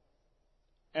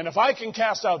 And if I can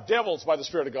cast out devils by the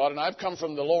Spirit of God, and I've come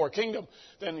from the lower kingdom,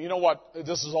 then you know what?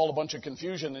 This is all a bunch of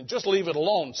confusion, and just leave it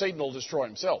alone. Satan will destroy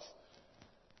himself.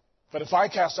 But if I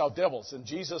cast out devils, then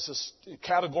Jesus is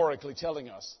categorically telling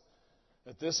us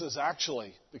that this is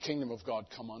actually the kingdom of God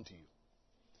come unto you.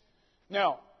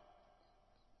 Now,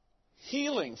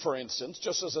 healing, for instance,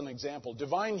 just as an example,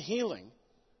 divine healing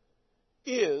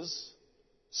is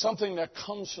something that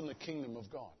comes from the kingdom of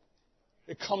God.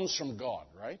 It comes from God,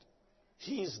 right?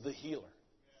 He's the healer.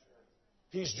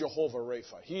 He's Jehovah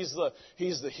Rapha. He's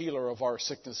the healer of our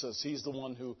sicknesses. He's the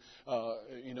one who,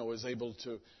 is able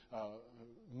to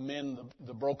mend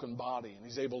the broken body, and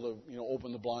He's able to,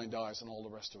 open the blind eyes and all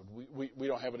the rest of it. We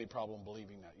don't have any problem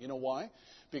believing that. You know why?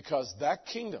 Because that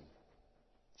kingdom,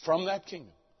 from that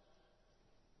kingdom,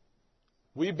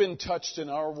 we've been touched in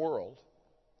our world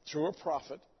through a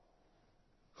prophet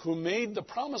who made the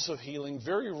promise of healing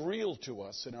very real to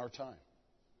us in our time.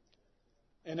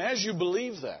 And as you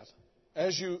believe that,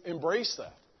 as you embrace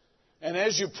that, and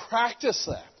as you practice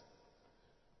that,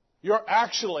 you're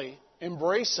actually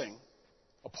embracing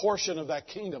a portion of that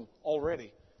kingdom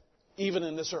already, even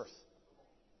in this earth.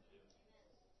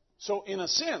 So in a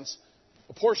sense,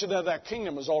 a portion of that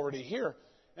kingdom is already here.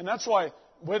 And that's why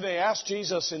when they asked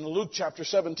Jesus in Luke chapter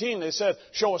 17, they said,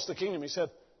 show us the kingdom. He said,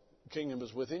 the kingdom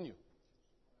is within you.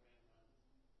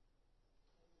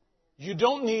 You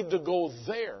don't need to go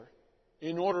there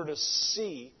in order to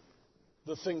see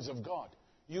the things of God.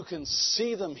 You can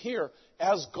see them here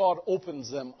as God opens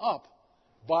them up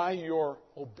by your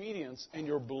obedience and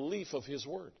your belief of His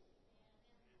Word.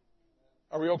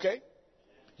 Are we okay?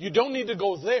 You don't need to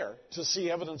go there to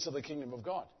see evidence of the kingdom of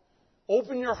God.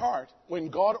 Open your heart when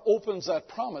God opens that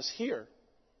promise here,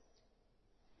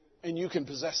 and you can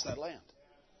possess that land.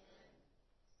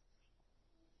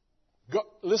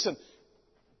 Listen,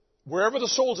 wherever the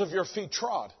soles of your feet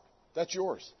trod, that's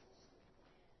yours.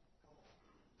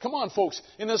 Come on, folks.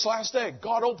 In this last day,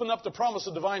 God opened up the promise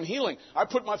of divine healing. I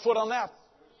put my foot on that.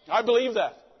 I believe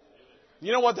that.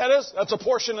 You know what that is? That's a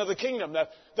portion of the kingdom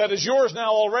that is yours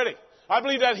now already. I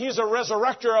believe that He's a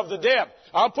resurrector of the dead.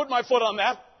 I'll put my foot on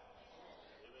that.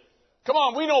 Come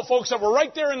on, we know, folks, that were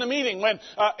right there in the meeting when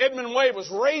Edmund Way was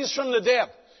raised from the dead.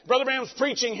 Brother Branham's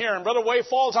preaching here, and Brother Way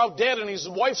falls out dead, and his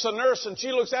wife's a nurse, and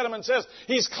she looks at him and says,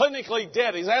 he's clinically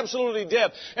dead. He's absolutely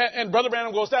dead. And Brother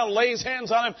Branham goes down, lays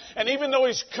hands on him, and even though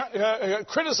he's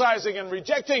criticizing and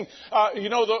rejecting,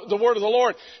 the word of the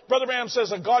Lord, Brother Branham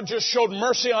says that God just showed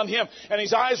mercy on him, and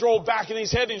his eyes rolled back in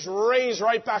his head, and he's raised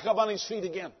right back up on his feet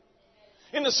again.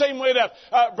 In the same way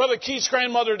that Brother Keith's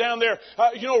grandmother down there,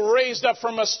 raised up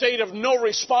from a state of no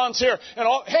response here. And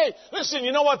hey, listen,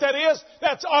 you know what that is?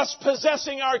 That's us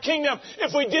possessing our kingdom.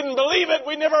 If we didn't believe it,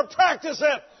 we never practice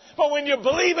it. But when you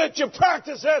believe it, you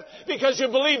practice it because you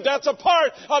believe that's a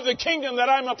part of the kingdom that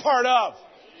I'm a part of.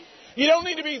 You don't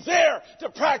need to be there to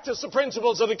practice the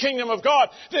principles of the kingdom of God.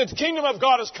 The kingdom of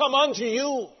God has come unto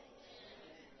you.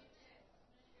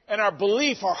 And our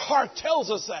belief, our heart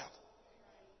tells us that.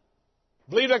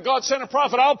 Believe that God sent a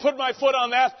prophet. I'll put my foot on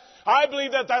that. I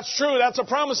believe that that's true. That's a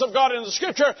promise of God in the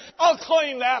Scripture. I'll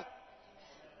claim that.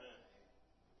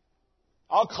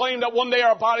 I'll claim that one day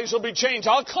our bodies will be changed.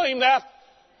 I'll claim that.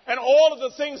 And all of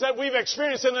the things that we've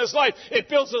experienced in this life, it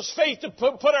builds us faith to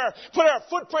put our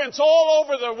footprints all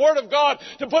over the Word of God,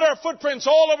 to put our footprints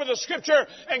all over the Scripture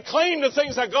and claim the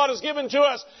things that God has given to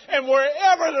us. And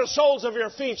wherever the soles of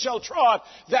your feet shall trod,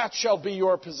 that shall be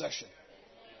your possession.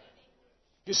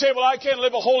 You say, well, I can't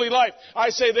live a holy life. I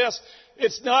say this,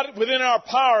 it's not within our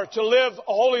power to live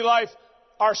a holy life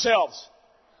ourselves.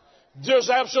 There's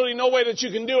absolutely no way that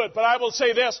you can do it. But I will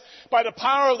say this, by the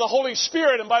power of the Holy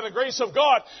Spirit and by the grace of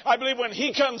God, I believe when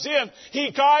He comes in, He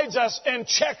guides us and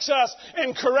checks us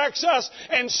and corrects us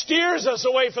and steers us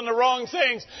away from the wrong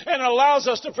things and allows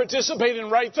us to participate in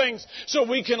right things so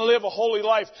we can live a holy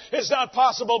life. It's not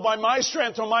possible by my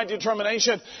strength or my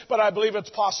determination, but I believe it's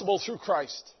possible through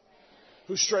Christ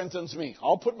who strengthens me.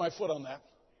 I'll put my foot on that.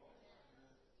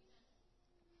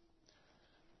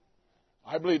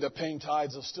 I believe that paying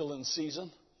tithes is still in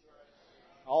season.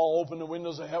 I'll open the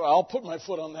windows of heaven. I'll put my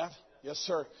foot on that. Yes,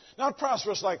 sir. Not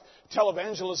prosperous like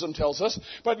televangelism tells us,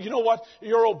 but you know what?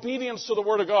 Your obedience to the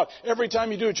Word of God. Every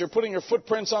time you do it, you're putting your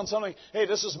footprints on something. Hey,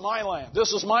 this is my land.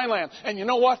 This is my land. And you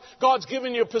know what? God's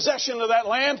given you possession of that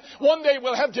land. One day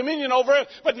we'll have dominion over it,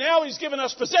 but now He's given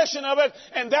us possession of it,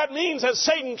 and that means that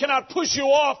Satan cannot push you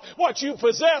off what you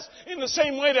possess in the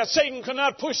same way that Satan could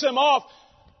not push them off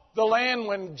the land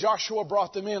when Joshua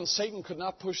brought them in. Satan could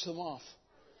not push them off.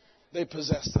 They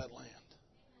possessed that land.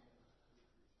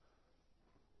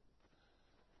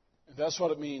 And that's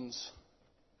what it means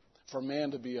for a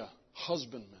man to be a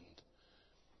husbandman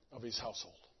of his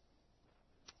household.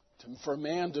 For a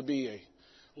man to be a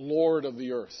lord of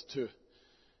the earth. To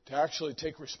actually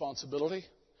take responsibility.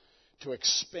 To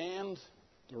expand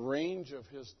the range of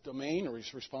his domain or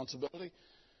his responsibility.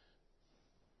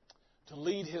 To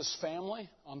lead his family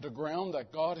on the ground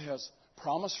that God has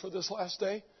promised for this last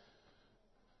day.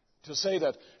 To say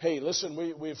that, hey, listen,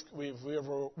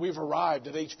 we've arrived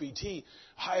at HBT.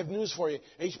 I have news for you.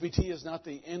 HBT is not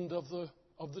the end of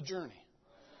the journey.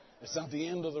 It's not the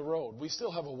end of the road. We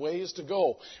still have a ways to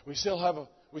go. We still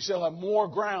have more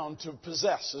ground to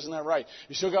possess. Isn't that right?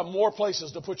 You still got more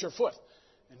places to put your foot.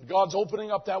 And God's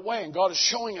opening up that way, and God is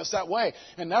showing us that way.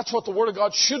 And that's what the Word of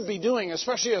God should be doing,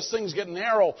 especially as things get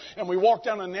narrow and we walk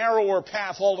down a narrower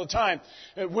path all the time.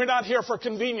 We're not here for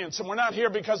convenience, and we're not here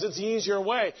because it's the easier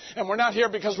way, and we're not here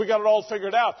because we got it all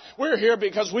figured out. We're here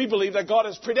because we believe that God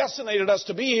has predestinated us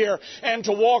to be here and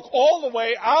to walk all the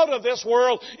way out of this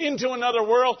world into another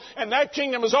world, and that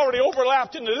kingdom has already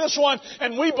overlapped into this one,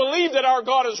 and we believe that our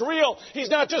God is real. He's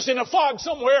not just in a fog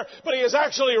somewhere, but He is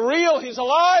actually real. He's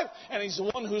alive, and He's the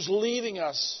one who's leading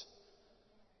us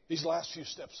these last few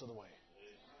steps of the way.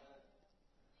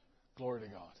 Glory to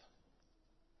God.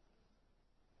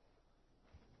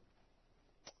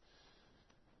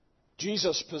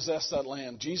 Jesus possessed that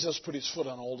land. Jesus put His foot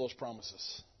on all those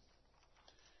promises.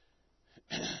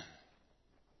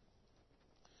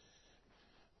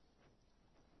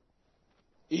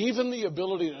 Even the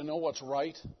ability to know what's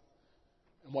right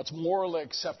and what's morally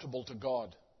acceptable to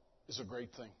God is a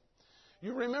great thing.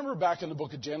 You remember back in the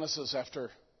book of Genesis after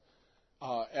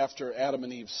Adam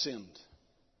and Eve sinned.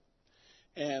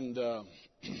 And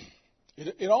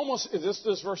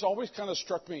this verse always kind of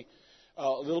struck me a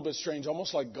little bit strange,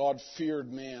 almost like God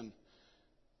feared man.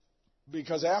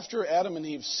 Because after Adam and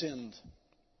Eve sinned,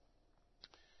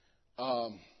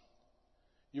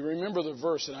 you remember the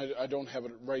verse, and I don't have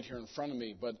it right here in front of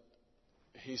me, but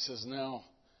He says, now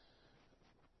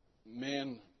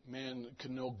man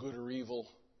can know good or evil.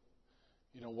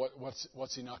 You know,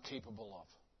 what's he not capable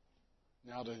of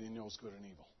now that he knows good and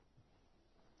evil?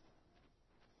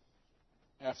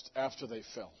 After they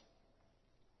fell.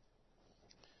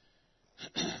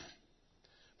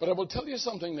 But I will tell you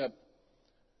something, that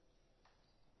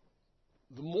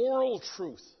the moral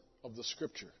truth of the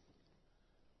Scripture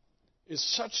is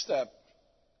such that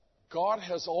God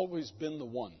has always been the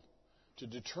one to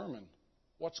determine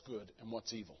what's good and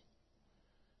what's evil.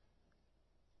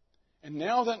 And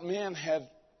now that man had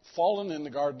fallen in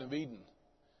the Garden of Eden,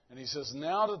 and He says,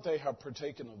 now that they have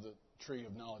partaken of the tree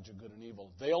of knowledge of good and evil,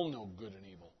 they'll know good and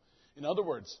evil. In other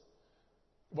words,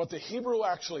 what the Hebrew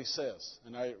actually says,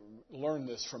 and I learned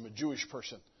this from a Jewish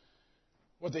person,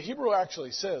 what the Hebrew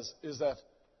actually says is that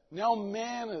now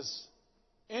man has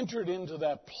entered into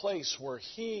that place where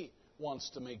he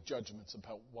wants to make judgments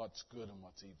about what's good and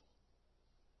what's evil.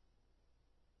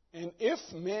 And if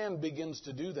man begins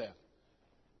to do that,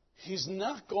 he's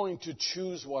not going to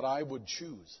choose what I would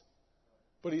choose,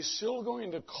 but he's still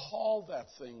going to call that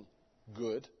thing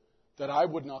good that I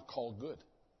would not call good.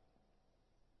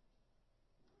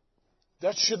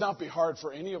 That should not be hard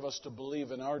for any of us to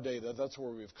believe in our day, that that's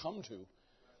where we've come to.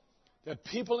 That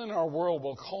people in our world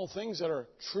will call things that are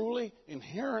truly,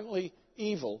 inherently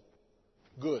evil,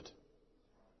 good.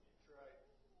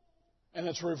 And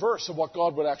it's reverse of what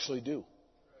God would actually do.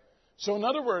 So in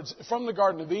other words, from the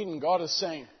Garden of Eden, God is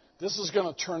saying, this is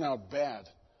going to turn out bad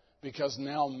because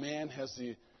now man has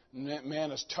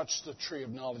Man has touched the tree of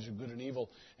knowledge of good and evil,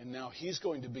 and now he's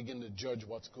going to begin to judge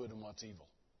what's good and what's evil.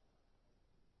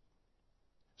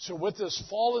 So with this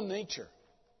fallen nature,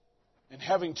 and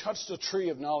having touched the tree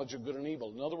of knowledge of good and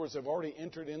evil, in other words, they've already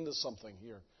entered into something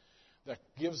here that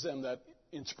gives them that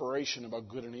inspiration about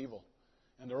good and evil,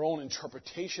 and their own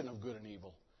interpretation of good and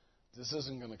evil. This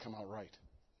isn't going to come out right.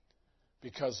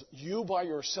 Because you by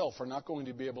yourself are not going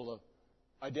to be able to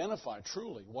identify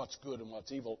truly what's good and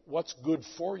what's evil, what's good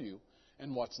for you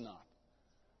and what's not,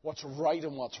 what's right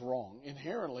and what's wrong.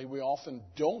 Inherently, we often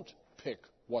don't pick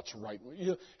what's right.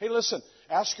 Hey, listen,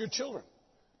 ask your children.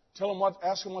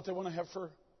 Ask them what they want to have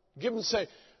for. Give them, say,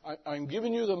 I'm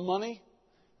giving you the money.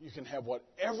 You can have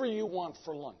whatever you want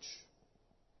for lunch.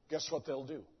 Guess what they'll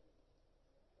do?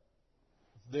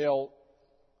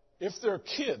 If they're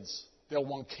kids, they'll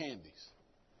want candies.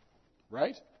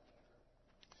 Right?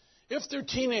 If they're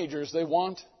teenagers, they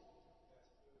want...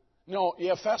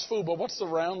 fast food, but what's the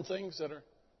round things that are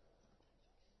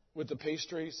with the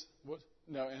pastries?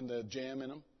 And the jam in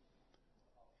them?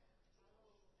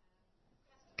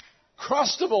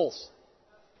 Crustables.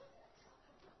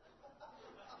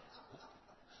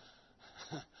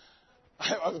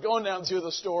 I was going down through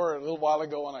the store a little while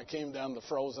ago, and I came down the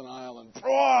frozen aisle, and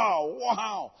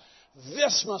wow,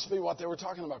 this must be what they were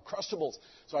talking about, Crustables.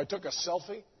 So I took a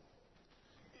selfie.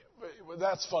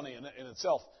 That's funny in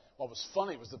itself. What was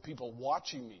funny was the people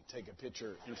watching me take a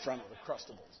picture in front of the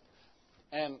Crustables,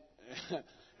 and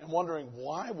wondering,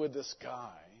 why would this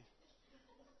guy...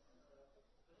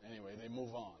 Anyway, they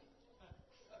move on.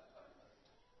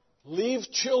 Leave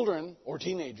children or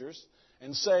teenagers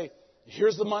and say,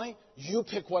 here's the money, you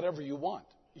pick whatever you want.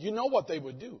 You know what they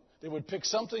would do. They would pick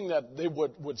something that they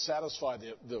would satisfy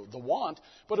the want,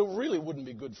 but it really wouldn't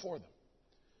be good for them.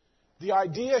 The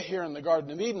idea here in the Garden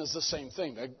of Eden is the same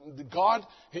thing. God,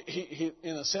 he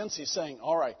in a sense, he's saying,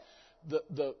 all right,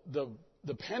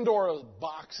 the Pandora's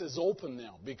box is open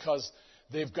now because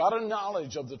they've got a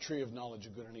knowledge of the tree of knowledge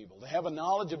of good and evil. They have a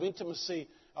knowledge of intimacy,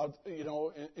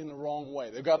 in the wrong way.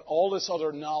 They've got all this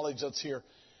other knowledge that's here.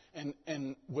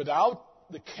 And without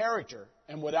the character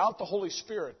and without the Holy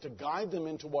Spirit to guide them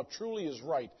into what truly is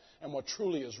right and what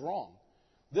truly is wrong,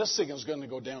 this thing is going to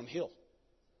go downhill.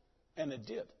 And it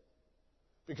did.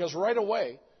 Because right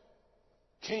away,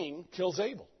 Cain kills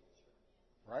Abel.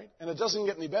 Right? And it doesn't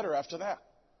get any better after that.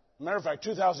 As a matter of fact,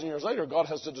 2,000 years later, God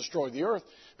has to destroy the earth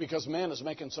because man is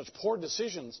making such poor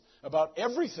decisions about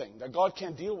everything that God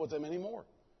can't deal with them anymore.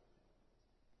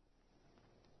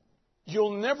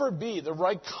 You'll never be the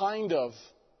right kind of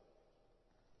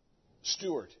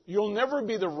steward. You'll never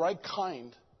be the right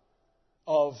kind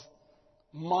of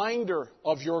minder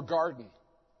of your garden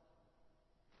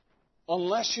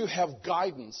unless you have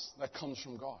guidance that comes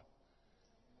from God.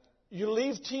 You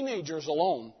leave teenagers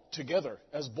alone together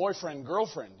as boyfriend,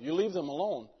 girlfriend. You leave them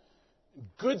alone.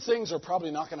 Good things are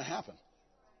probably not going to happen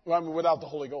without the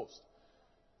Holy Ghost.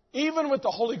 Even with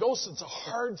the Holy Ghost, it's a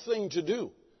hard thing to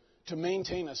do, to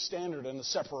maintain a standard and a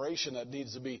separation that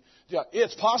needs to be. Yeah,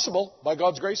 it's possible. By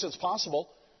God's grace, it's possible.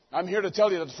 I'm here to tell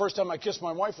you that the first time I kissed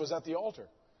my wife was at the altar.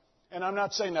 And I'm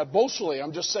not saying that boastfully.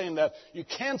 I'm just saying that you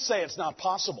can't say it's not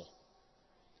possible.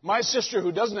 My sister,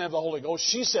 who doesn't have the Holy Ghost,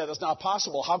 she said it's not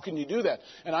possible. How can you do that?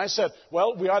 And I said,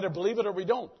 well, we either believe it or we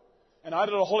don't. And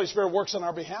either the Holy Spirit works on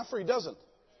our behalf or He doesn't.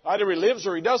 Either He lives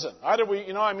or He doesn't. Either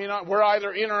we're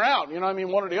either in or out.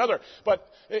 One or the other. But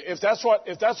if that's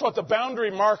what the boundary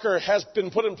marker has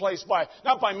been put in place by,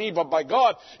 not by me, but by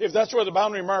God, if that's where the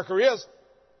boundary marker is,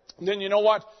 then you know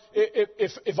what?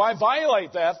 If I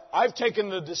violate that, I've taken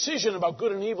the decision about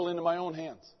good and evil into my own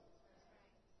hands.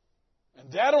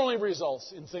 And that only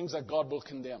results in things that God will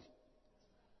condemn.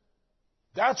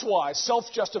 That's why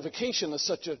self-justification is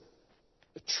such a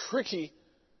tricky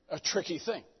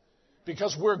thing.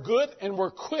 Because we're good and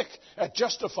we're quick at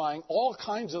justifying all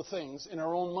kinds of things in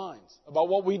our own minds about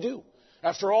what we do.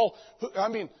 After all,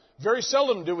 very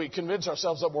seldom do we convince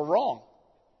ourselves that we're wrong.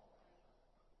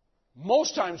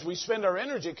 Most times we spend our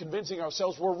energy convincing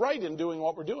ourselves we're right in doing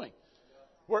what we're doing.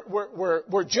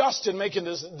 We're just in making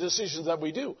the decisions that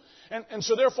we do. And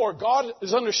so therefore, God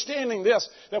is understanding this,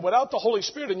 that without the Holy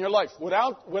Spirit in your life,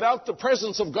 without the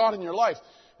presence of God in your life,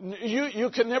 you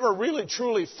can never really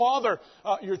truly father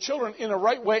your children in a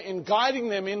right way in guiding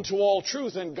them into all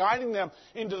truth and guiding them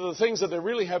into the things that they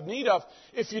really have need of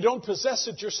if you don't possess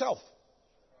it yourself.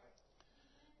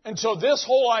 And so this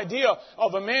whole idea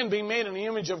of a man being made in the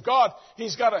image of God,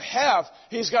 he's got to have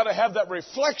that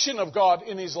reflection of God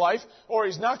in his life, or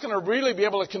he's not going to really be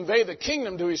able to convey the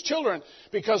kingdom to his children,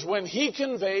 because when he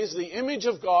conveys the image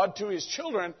of God to his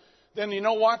children, then you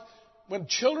know what? When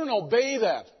children obey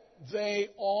that, they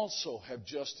also have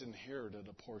just inherited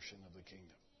a portion of the kingdom.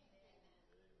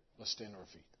 Let's stand on our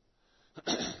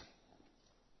feet.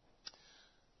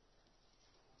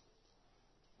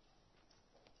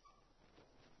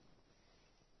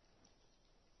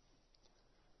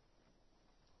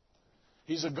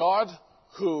 He's a God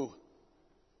who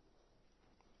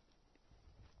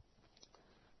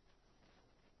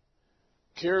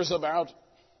cares about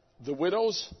the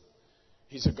widows.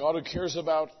 He's a God who cares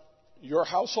about your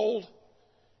household.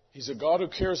 He's a God who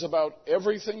cares about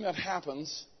everything that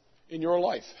happens in your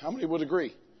life. How many would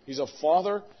agree? He's a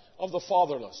father of the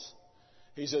fatherless.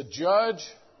 He's a judge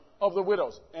of the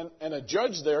widows. And a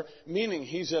judge there, meaning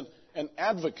he's an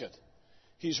advocate.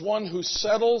 He's one who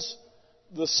settles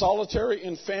the solitary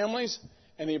in families,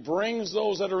 and he brings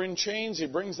those that are in chains, he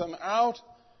brings them out.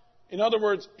 In other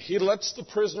words, he lets the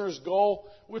prisoners go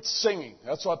with singing.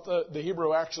 That's what the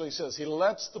Hebrew actually says. He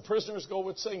lets the prisoners go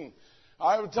with singing.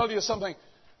 I would tell you something.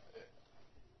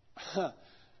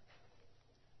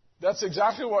 That's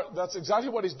exactly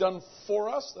what he's done for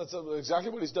us. That's exactly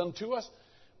what he's done to us.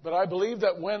 But I believe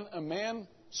that when a man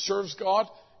serves God,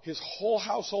 his whole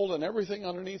household and everything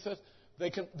underneath it, they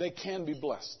can be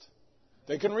blessed.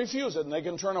 They can refuse it and they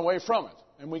can turn away from it.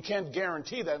 And we can't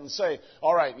guarantee that and say,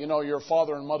 all right, your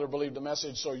father and mother believed the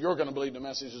message, so you're going to believe the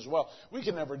message as well. We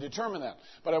can never determine that.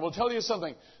 But I will tell you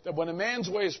something, that when a man's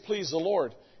ways please the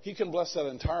Lord, he can bless that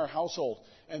entire household.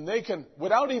 And they can,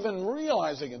 without even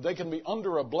realizing it, they can be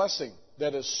under a blessing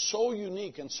that is so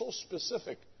unique and so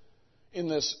specific in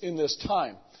this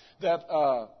time that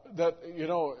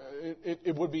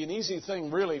it would be an easy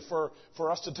thing really for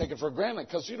us to take it for granted,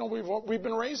 because we've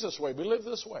been raised this way, we live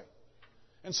this way,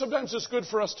 and sometimes it's good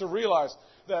for us to realize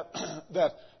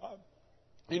that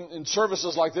in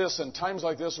services like this and times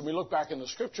like this, when we look back in the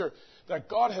Scripture, that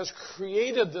God has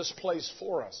created this place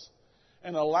for us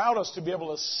and allowed us to be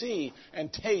able to see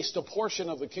and taste a portion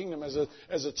of the kingdom as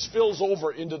it spills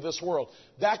over into this world.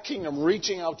 That kingdom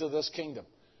reaching out to this kingdom.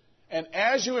 And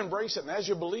as you embrace it and as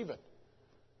you believe it,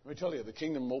 let me tell you, the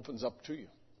kingdom opens up to you.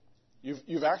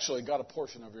 You've actually got a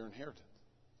portion of your inheritance.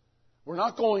 We're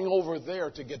not going over there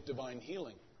to get divine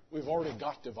healing. We've already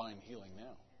got divine healing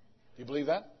now. Do you believe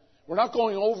that? We're not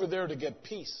going over there to get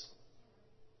peace.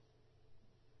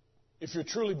 If you're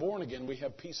truly born again, we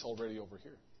have peace already over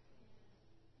here.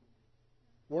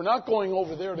 We're not going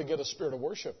over there to get a spirit of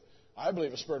worship. I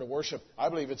believe a spirit of worship. I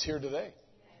believe it's here today.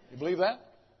 You believe that?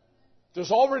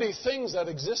 There's already things that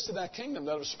exist in that kingdom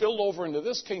that have spilled over into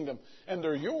this kingdom, and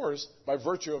they're yours by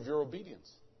virtue of your obedience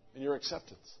and your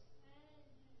acceptance.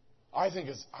 I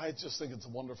just think it's a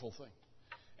wonderful thing.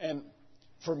 And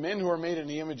for men who are made in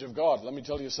the image of God, let me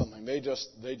tell you something. They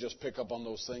just pick up on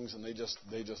those things, and they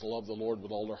just love the Lord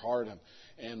with all their heart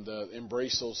and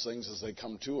embrace those things as they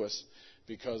come to us,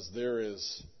 because there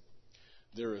is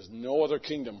no other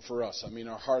kingdom for us. I mean,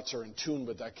 our hearts are in tune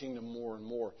with that kingdom more and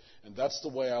more, and that's the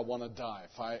way I want to die.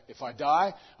 If I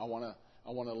die, I want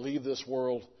to leave this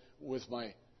world with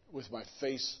my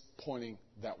face pointing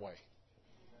that way.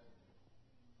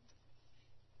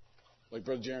 Like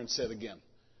Brother Jaron said again,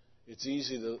 it's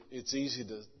easy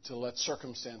to let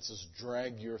circumstances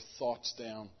drag your thoughts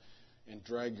down and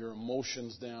drag your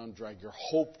emotions down, drag your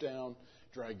hope down,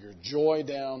 drag your joy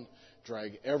down,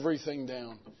 drag everything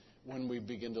down when we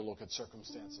begin to look at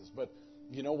circumstances. But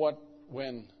you know what?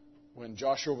 When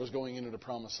Joshua was going into the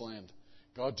promised land,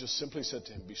 God just simply said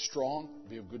to him, be strong,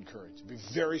 be of good courage. Be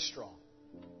very strong.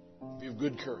 Be of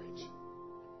good courage.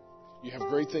 You have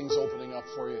great things opening up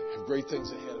for you. You have great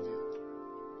things ahead of you.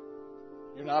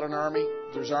 You're not an army.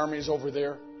 There's armies over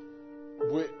there.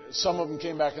 Some of them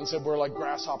came back and said, we're like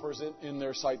grasshoppers in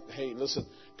their sight. Hey, listen,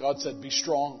 God said, be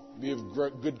strong, be of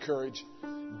good courage,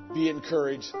 be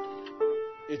encouraged.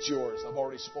 It's yours. I've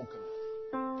already spoken.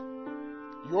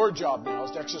 Your job now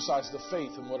is to exercise the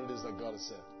faith in what it is that God has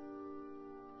said.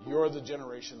 You're the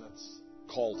generation that's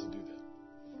called to do that.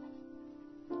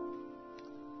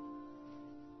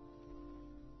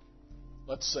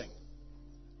 Let's sing.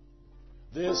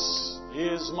 This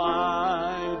is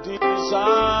my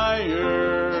desire,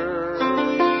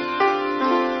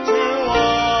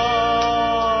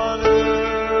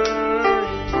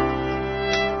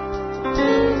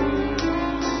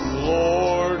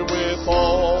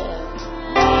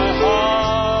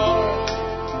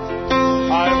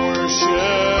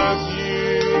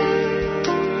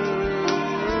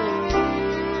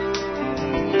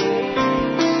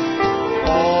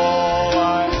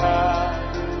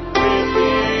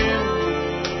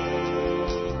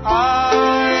 I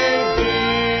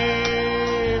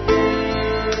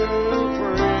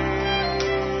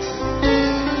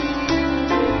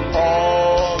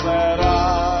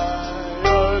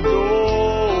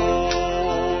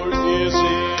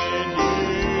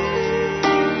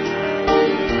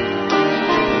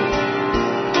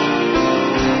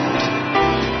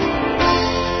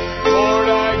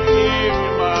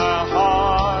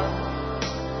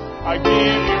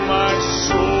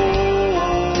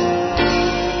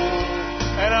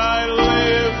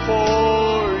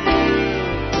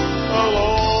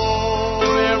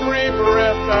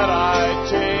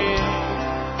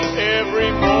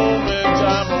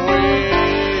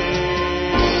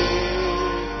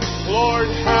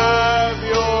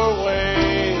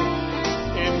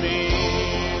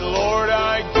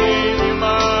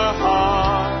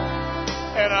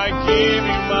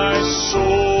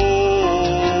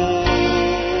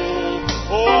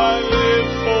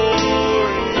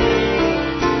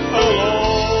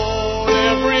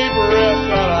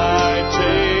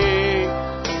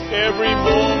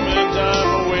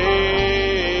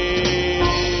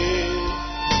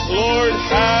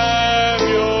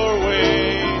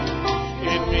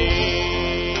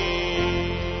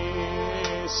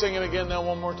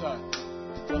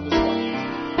one this morning.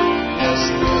 Yes.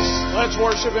 Let's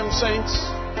worship Him, saints.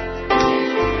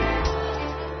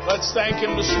 Let's thank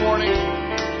Him this morning.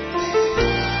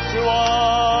 To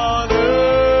honor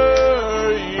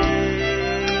You,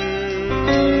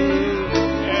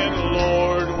 and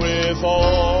Lord, with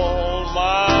all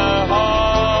my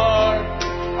heart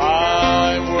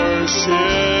I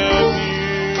worship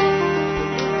You,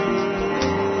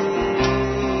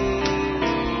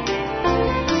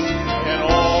 and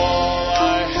all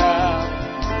I have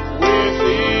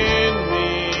within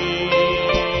me,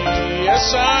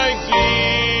 yes, I give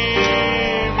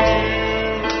You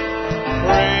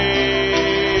praise.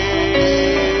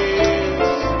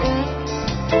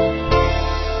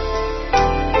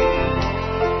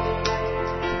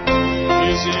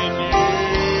 Is in You.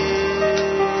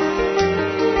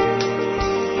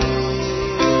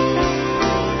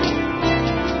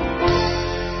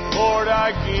 Lord,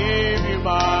 I give You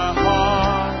my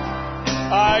heart,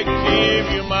 I give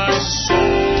You my soul.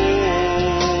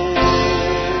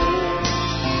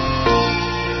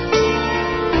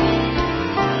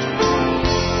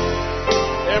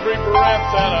 Every breath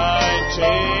that I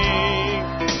take,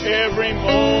 every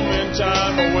moment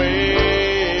I'm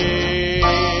awake,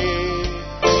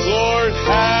 Lord,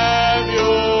 have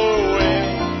Your way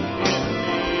in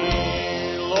me.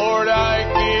 Lord, I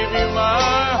give You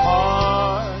my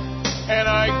heart, and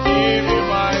I give You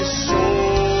my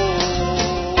soul.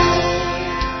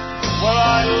 Well,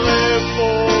 I live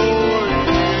for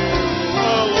You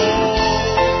alone.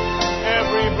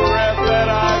 Every breath that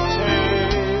I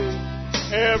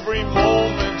take, every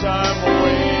moment I'm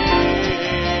awake,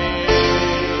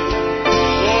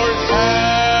 Lord,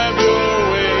 have Your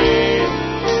way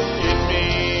in me.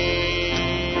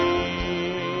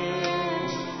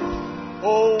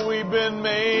 Oh, we've been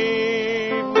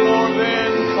made more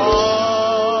than conquerors,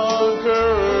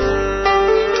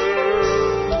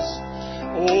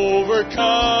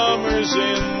 overcomers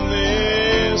in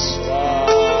this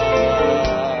life.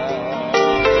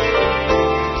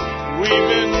 We've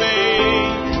been made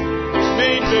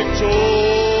victorious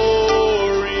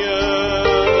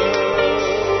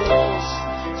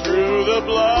through the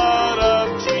blood of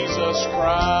Jesus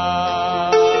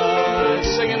Christ.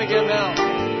 Sing it again now.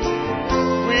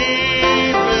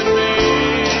 We've been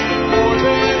made more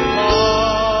than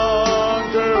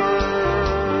conquerors,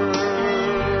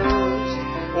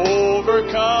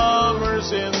 overcomers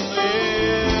in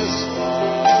this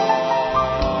life.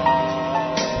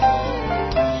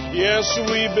 Yes,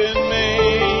 we've been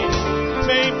made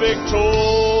victorious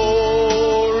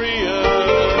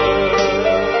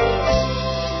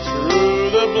through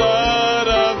the blood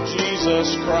of Jesus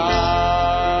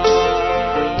Christ.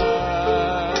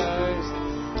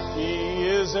 He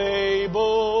is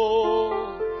able,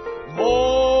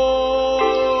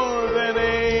 more than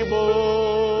able,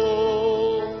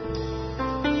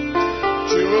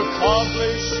 to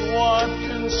accomplish what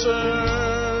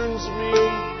concerns me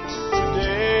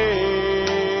today.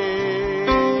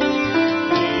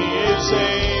 He is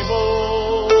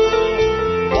able,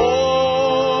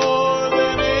 more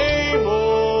than able,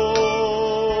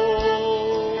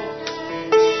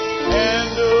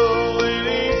 handle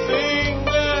anything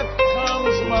that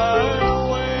comes my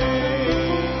way.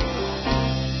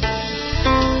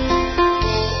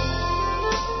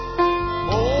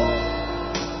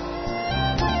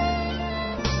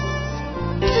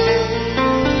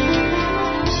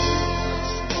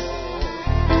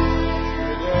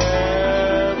 Could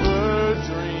ever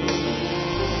dream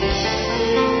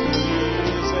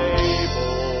is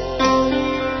able,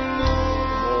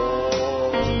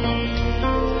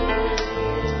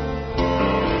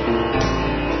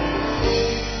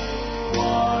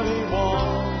 what He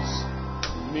wants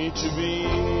me to be.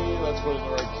 Let's put it in the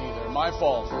right key there. My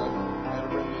fault. Right?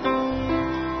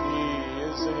 He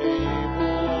is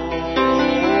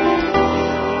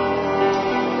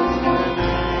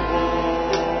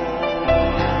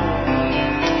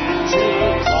to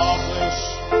accomplish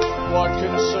what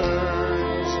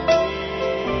concerns me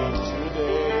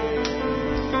today.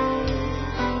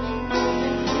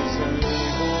 He's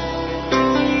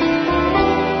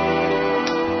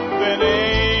than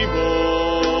able.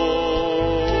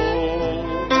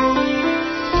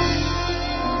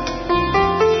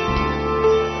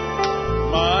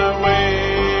 My way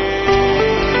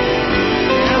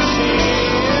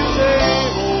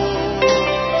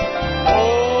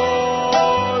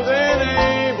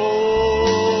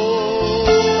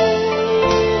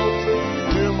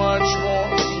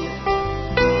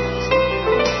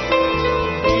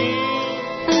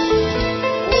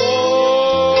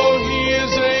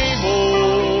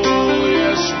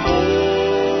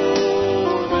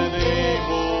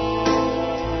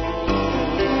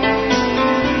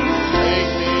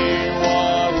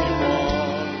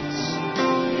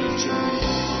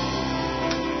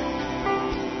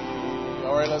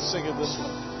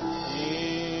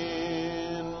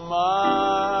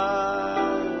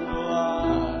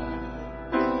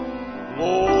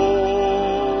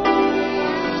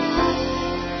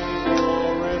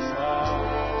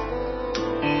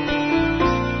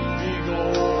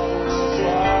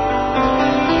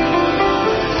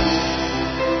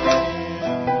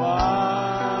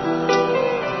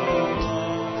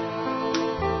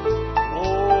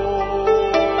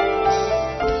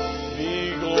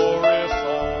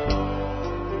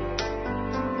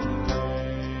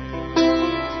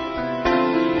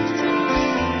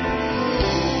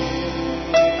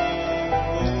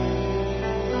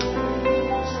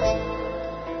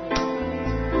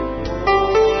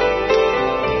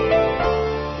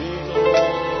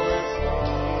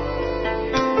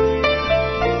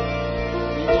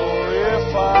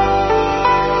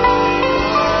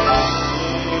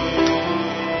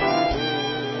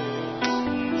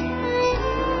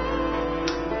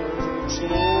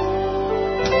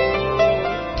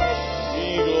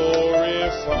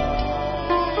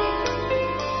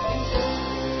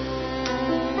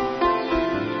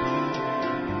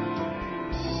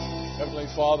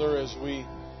Father, as we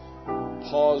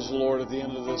pause, Lord, at the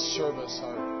end of this service,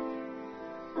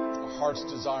 our heart's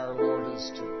desire, Lord,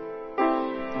 is to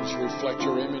reflect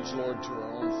your image, Lord, to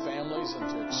our own families and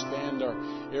to expand our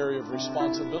area of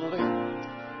responsibility,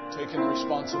 taking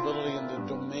responsibility in the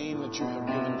domain that you have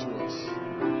given to us.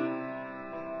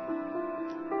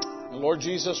 And Lord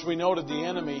Jesus, we know that the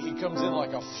enemy, he comes in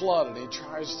like a flood and he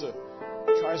tries to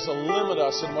limit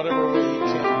us in whatever way he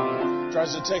can. He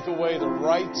tries to take away the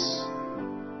rights,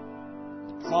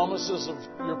 the promises of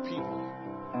your people.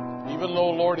 Even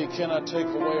though, Lord, he cannot take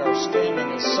away our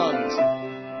standing as sons.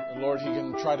 And Lord, he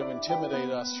can try to intimidate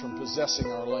us from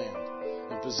possessing our land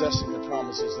and possessing the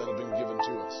promises that have been given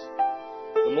to us.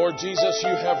 But Lord Jesus,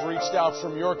 you have reached out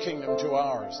from your kingdom to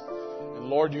ours. And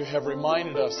Lord, you have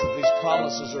reminded us that these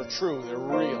promises are true, they're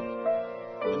real.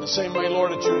 In the same way,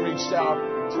 Lord, that you reached out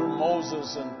through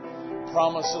Moses and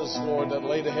promises, Lord, that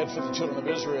laid ahead for the children of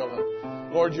Israel.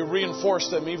 And Lord, you reinforced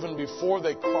them even before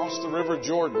they crossed the river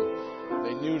Jordan.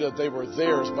 They knew that they were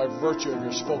theirs by virtue of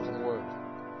your spoken word.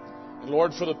 And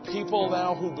Lord, for the people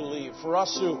now who believe, for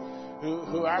us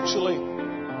who actually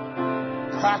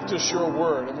practice your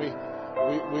word, and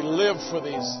we live for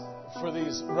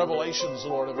these revelations,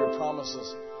 Lord, of your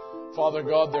promises. Father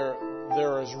God,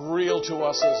 they're as real to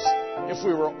us as if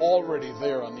we were already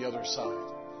there on the other side.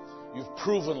 You've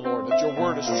proven, Lord, that your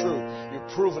word is true. You've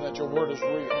proven that your word is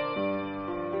real.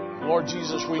 Lord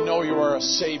Jesus, we know you are a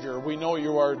Savior. We know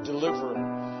you are a deliverer.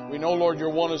 We know, Lord, you're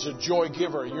one as a joy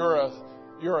giver. You're a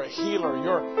healer.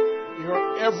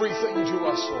 You're everything to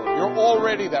us, Lord. You're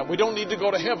already that. We don't need to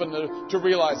go to heaven to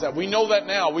realize that. We know that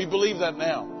now. We believe that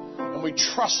now. And we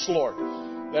trust, Lord,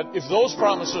 that if those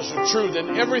promises are true,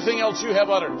 then everything else you have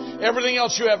uttered, everything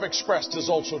else you have expressed is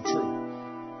also true.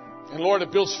 And Lord,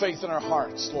 it builds faith in our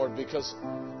hearts, Lord, because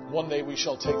one day we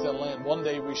shall take that land. One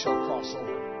day we shall cross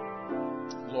over.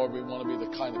 Lord, we want to be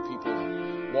the kind of people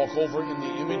that walk over in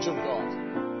the image of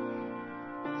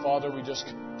God. Father, we just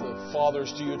commit the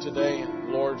fathers to you today,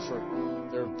 and Lord, for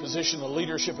their position of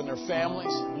leadership in their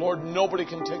families. Lord, nobody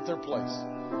can take their place.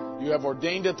 You have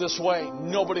ordained it this way.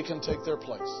 Nobody can take their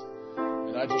place.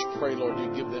 And I just pray, Lord, you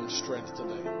give them strength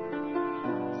today.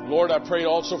 Lord, I pray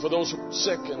also for those who are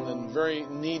sick and very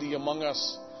needy among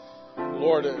us.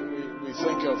 Lord, we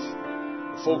think of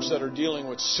folks that are dealing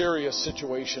with serious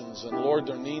situations, and Lord,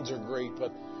 their needs are great,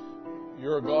 but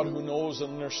you're a God who knows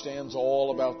and understands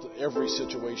all about every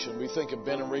situation. We think of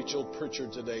Ben and Rachel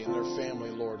Pritchard today and their family,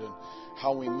 Lord, and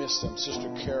how we miss them, Sister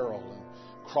Carol and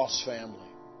Cross family.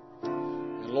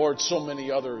 And Lord, so many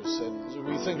others. And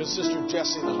we think of Sister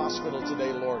Jessie in the hospital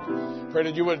today, Lord. Pray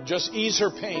that you would just ease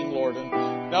her pain, Lord, and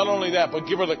not only that, but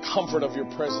give her the comfort of your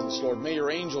presence, Lord. May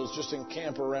your angels just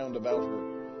encamp around about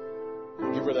her.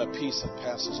 And give her that peace that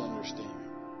passes understanding.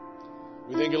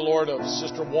 We think, Lord, of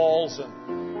Sister Walls and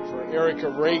for Erica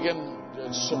Reagan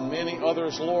and so many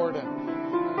others, Lord. And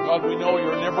God, we know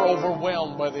you're never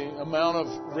overwhelmed by the amount of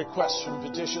requests and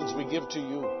petitions we give to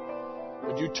you.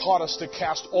 But you taught us to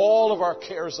cast all of our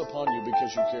cares upon you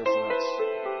because you care for us.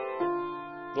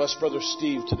 Bless Brother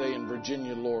Steve today in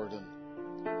Virginia, Lord, and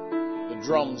the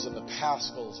drums and the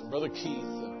Pascals and Brother Keith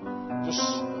and just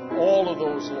all of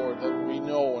those, Lord, that we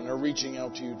know and are reaching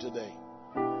out to you today.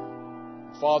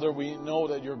 Father, we know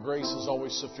that your grace is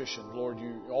always sufficient. Lord,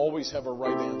 you always have a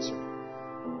right answer.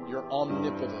 You're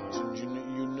omnipotent, and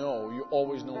you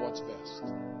always know what's best.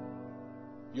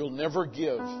 You'll never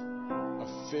give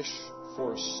a fish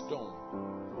for a stone.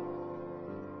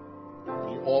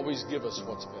 But you always give us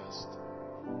what's best.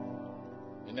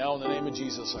 And now in the name of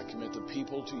Jesus, I commit the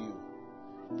people to you.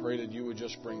 Pray that you would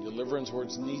just bring deliverance where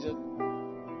it's needed,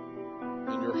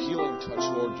 and your healing touch,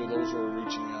 Lord, to those who are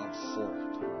reaching out for it.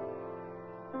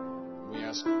 We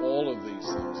ask all of these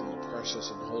things in the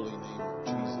precious and holy name of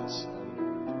Jesus.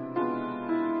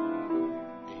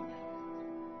 Amen.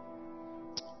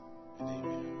 And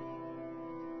amen.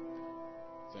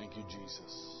 Thank you,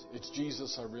 Jesus. It's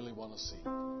Jesus I really want to see.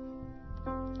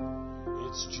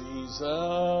 It's Jesus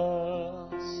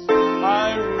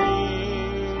I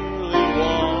really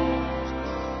want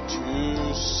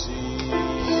to see.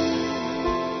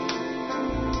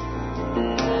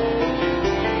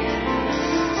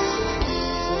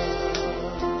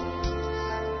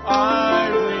 I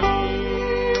really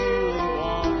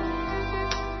want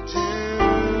to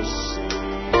see.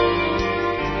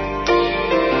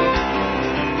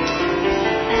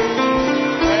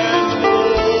 And the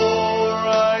more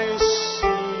I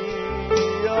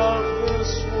see of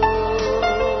this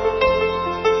world,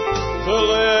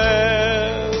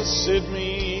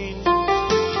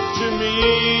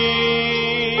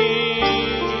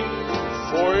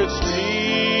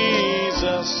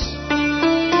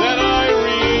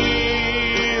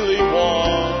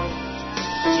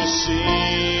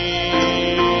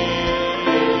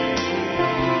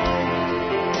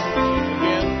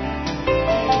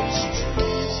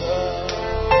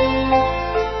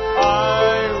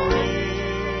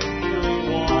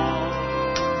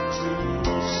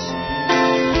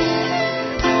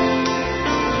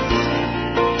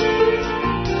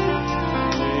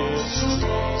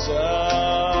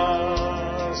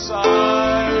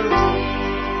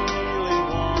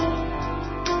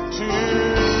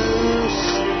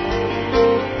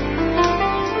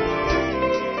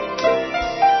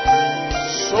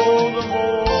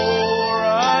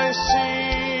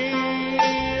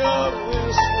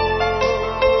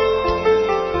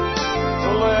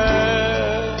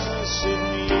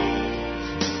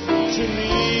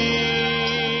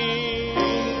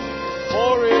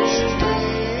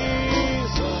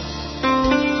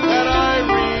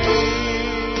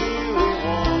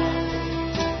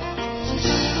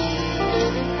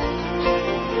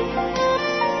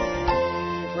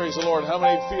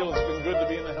 feel it's been good to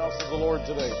be in the house of the Lord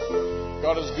today?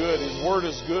 God is good. His Word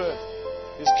is good.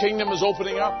 His kingdom is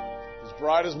opening up. His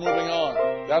bride is moving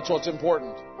on. That's what's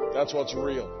important. That's what's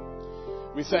real.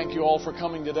 We thank you all for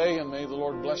coming today, and may the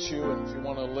Lord bless you. And if you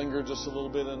want to linger just a little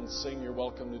bit and sing, you're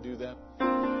welcome to do that.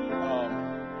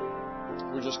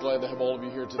 We're just glad to have all of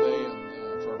you here today,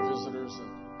 and for our visitors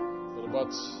and little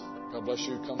butts. God bless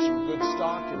you. It comes from good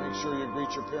stock. And make sure you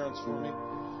greet your parents for me.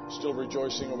 Still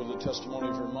rejoicing over the testimony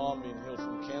of your mom being healed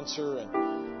from cancer, and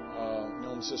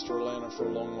known Sister Alana for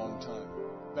a long, long time.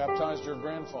 Baptized your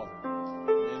grandfather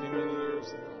many, many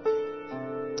years ago.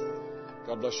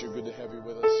 God bless you. Good to have you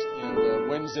with us. And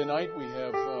Wednesday night we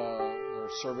have our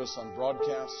service on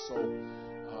broadcast, so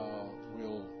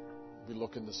we'll be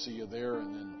looking to see you there.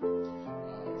 And then,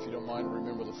 if you don't mind,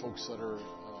 remember the folks that are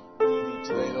needy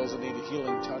today, those that need a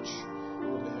healing touch. We're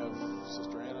going to have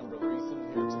Sister Anna and Brother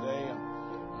Ethan here today. And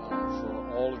for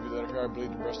all of you that are here, I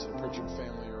believe the rest of the Pritchard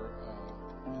family are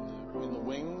in the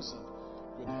wings. And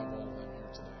good to have all of them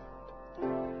here today.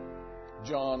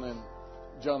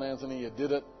 John Anthony, you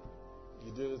did it.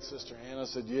 You did it. Sister Hannah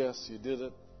said, yes, you did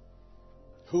it.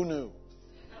 Who knew?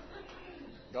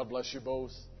 God bless you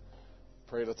both.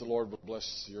 Pray that the Lord will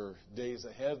bless your days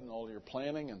ahead and all your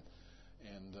planning and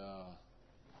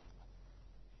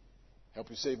help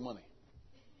you save money.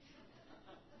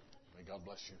 May God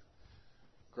bless you.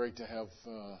 Great to have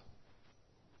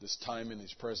this time in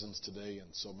His presence today, and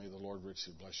so may the Lord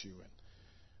richly bless you. And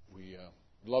we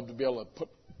love to be able to put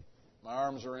my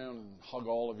arms around and hug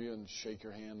all of you and shake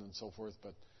your hand and so forth,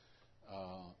 but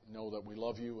know that we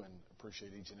love you and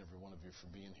appreciate each and every one of you for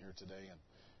being here today. And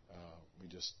we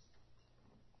just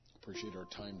appreciate our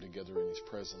time together in His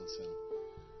presence, and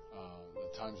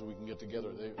the times that we can get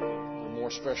together, they're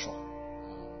more special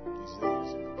these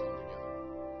days when we come together.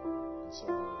 And so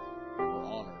we're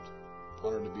honored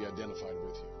to be identified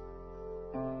with you.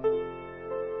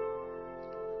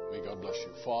 May God bless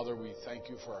you. Father, we thank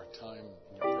you for our time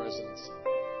in your presence, and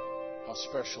how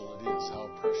special it is, how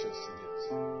precious it is.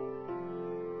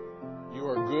 You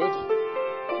are good.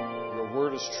 Your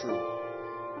word is true.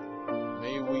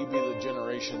 May we be the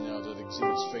generation now that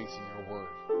exhibits faith in your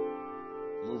word,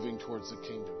 moving towards the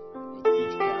kingdom with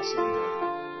each passing day.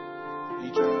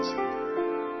 Each passing day.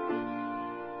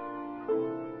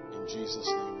 In Jesus'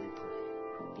 name we pray.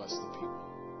 Bless the people.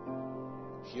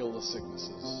 Heal the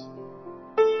sicknesses.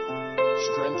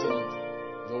 Strengthen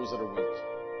those that are weak,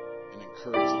 and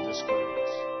encourage the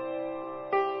discouraged.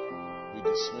 We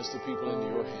dismiss the people into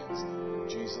your hands now, in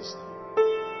Jesus' name.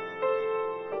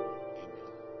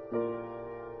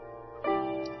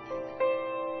 Amen.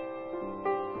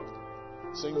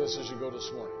 Sing this as you go this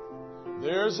morning.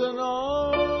 There's an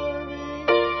army